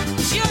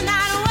 'cause you're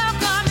not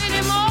welcome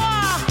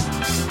anymore.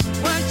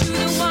 Weren't you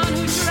the one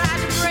who tried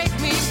to break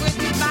me with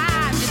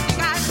goodbye? You think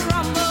I'd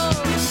crumble?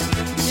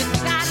 You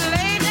think I'd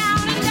lay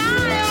down and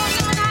die? Oh,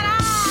 no, not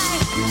I.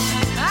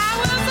 I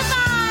will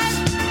survive.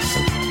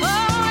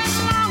 Oh, as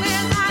long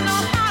as I know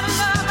how to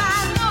love, I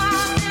know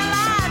I'll be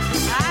alive.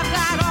 I've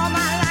got all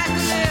my life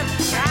to live.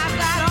 I've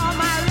got all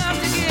my love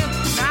to give.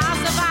 I'll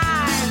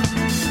survive.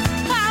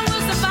 I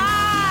will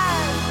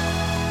survive.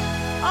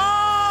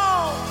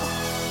 Oh.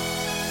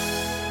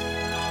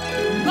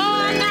 Go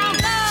on now,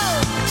 go.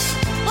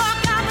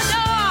 Walk out the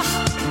door.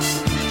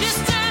 Just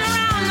turn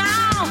around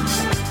now.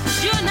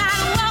 You're not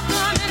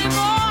welcome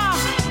anymore.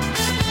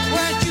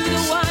 Weren't you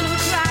the one who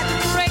tried to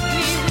break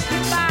me with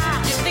goodbye?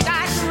 You think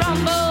I'd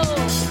crumble?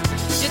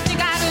 You think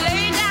I'd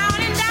lay down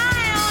and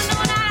die? Oh, no,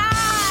 not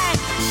I.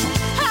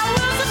 I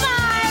will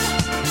survive.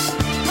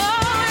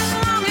 Oh, as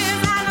long as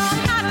I know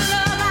how to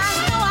love, I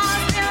know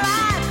I'll be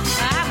alive.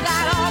 I've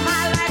got all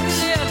my life to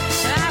live.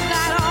 I've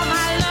got all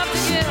my love to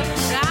give.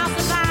 And I'll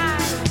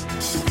survive.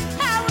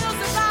 I will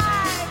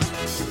survive.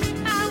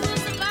 I will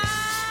survive.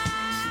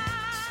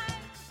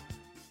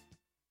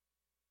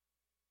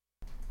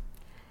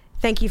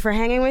 Thank you for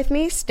hanging with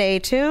me. Stay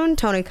tuned.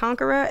 Tony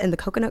Conqueror and the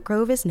Coconut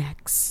Grove is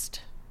next.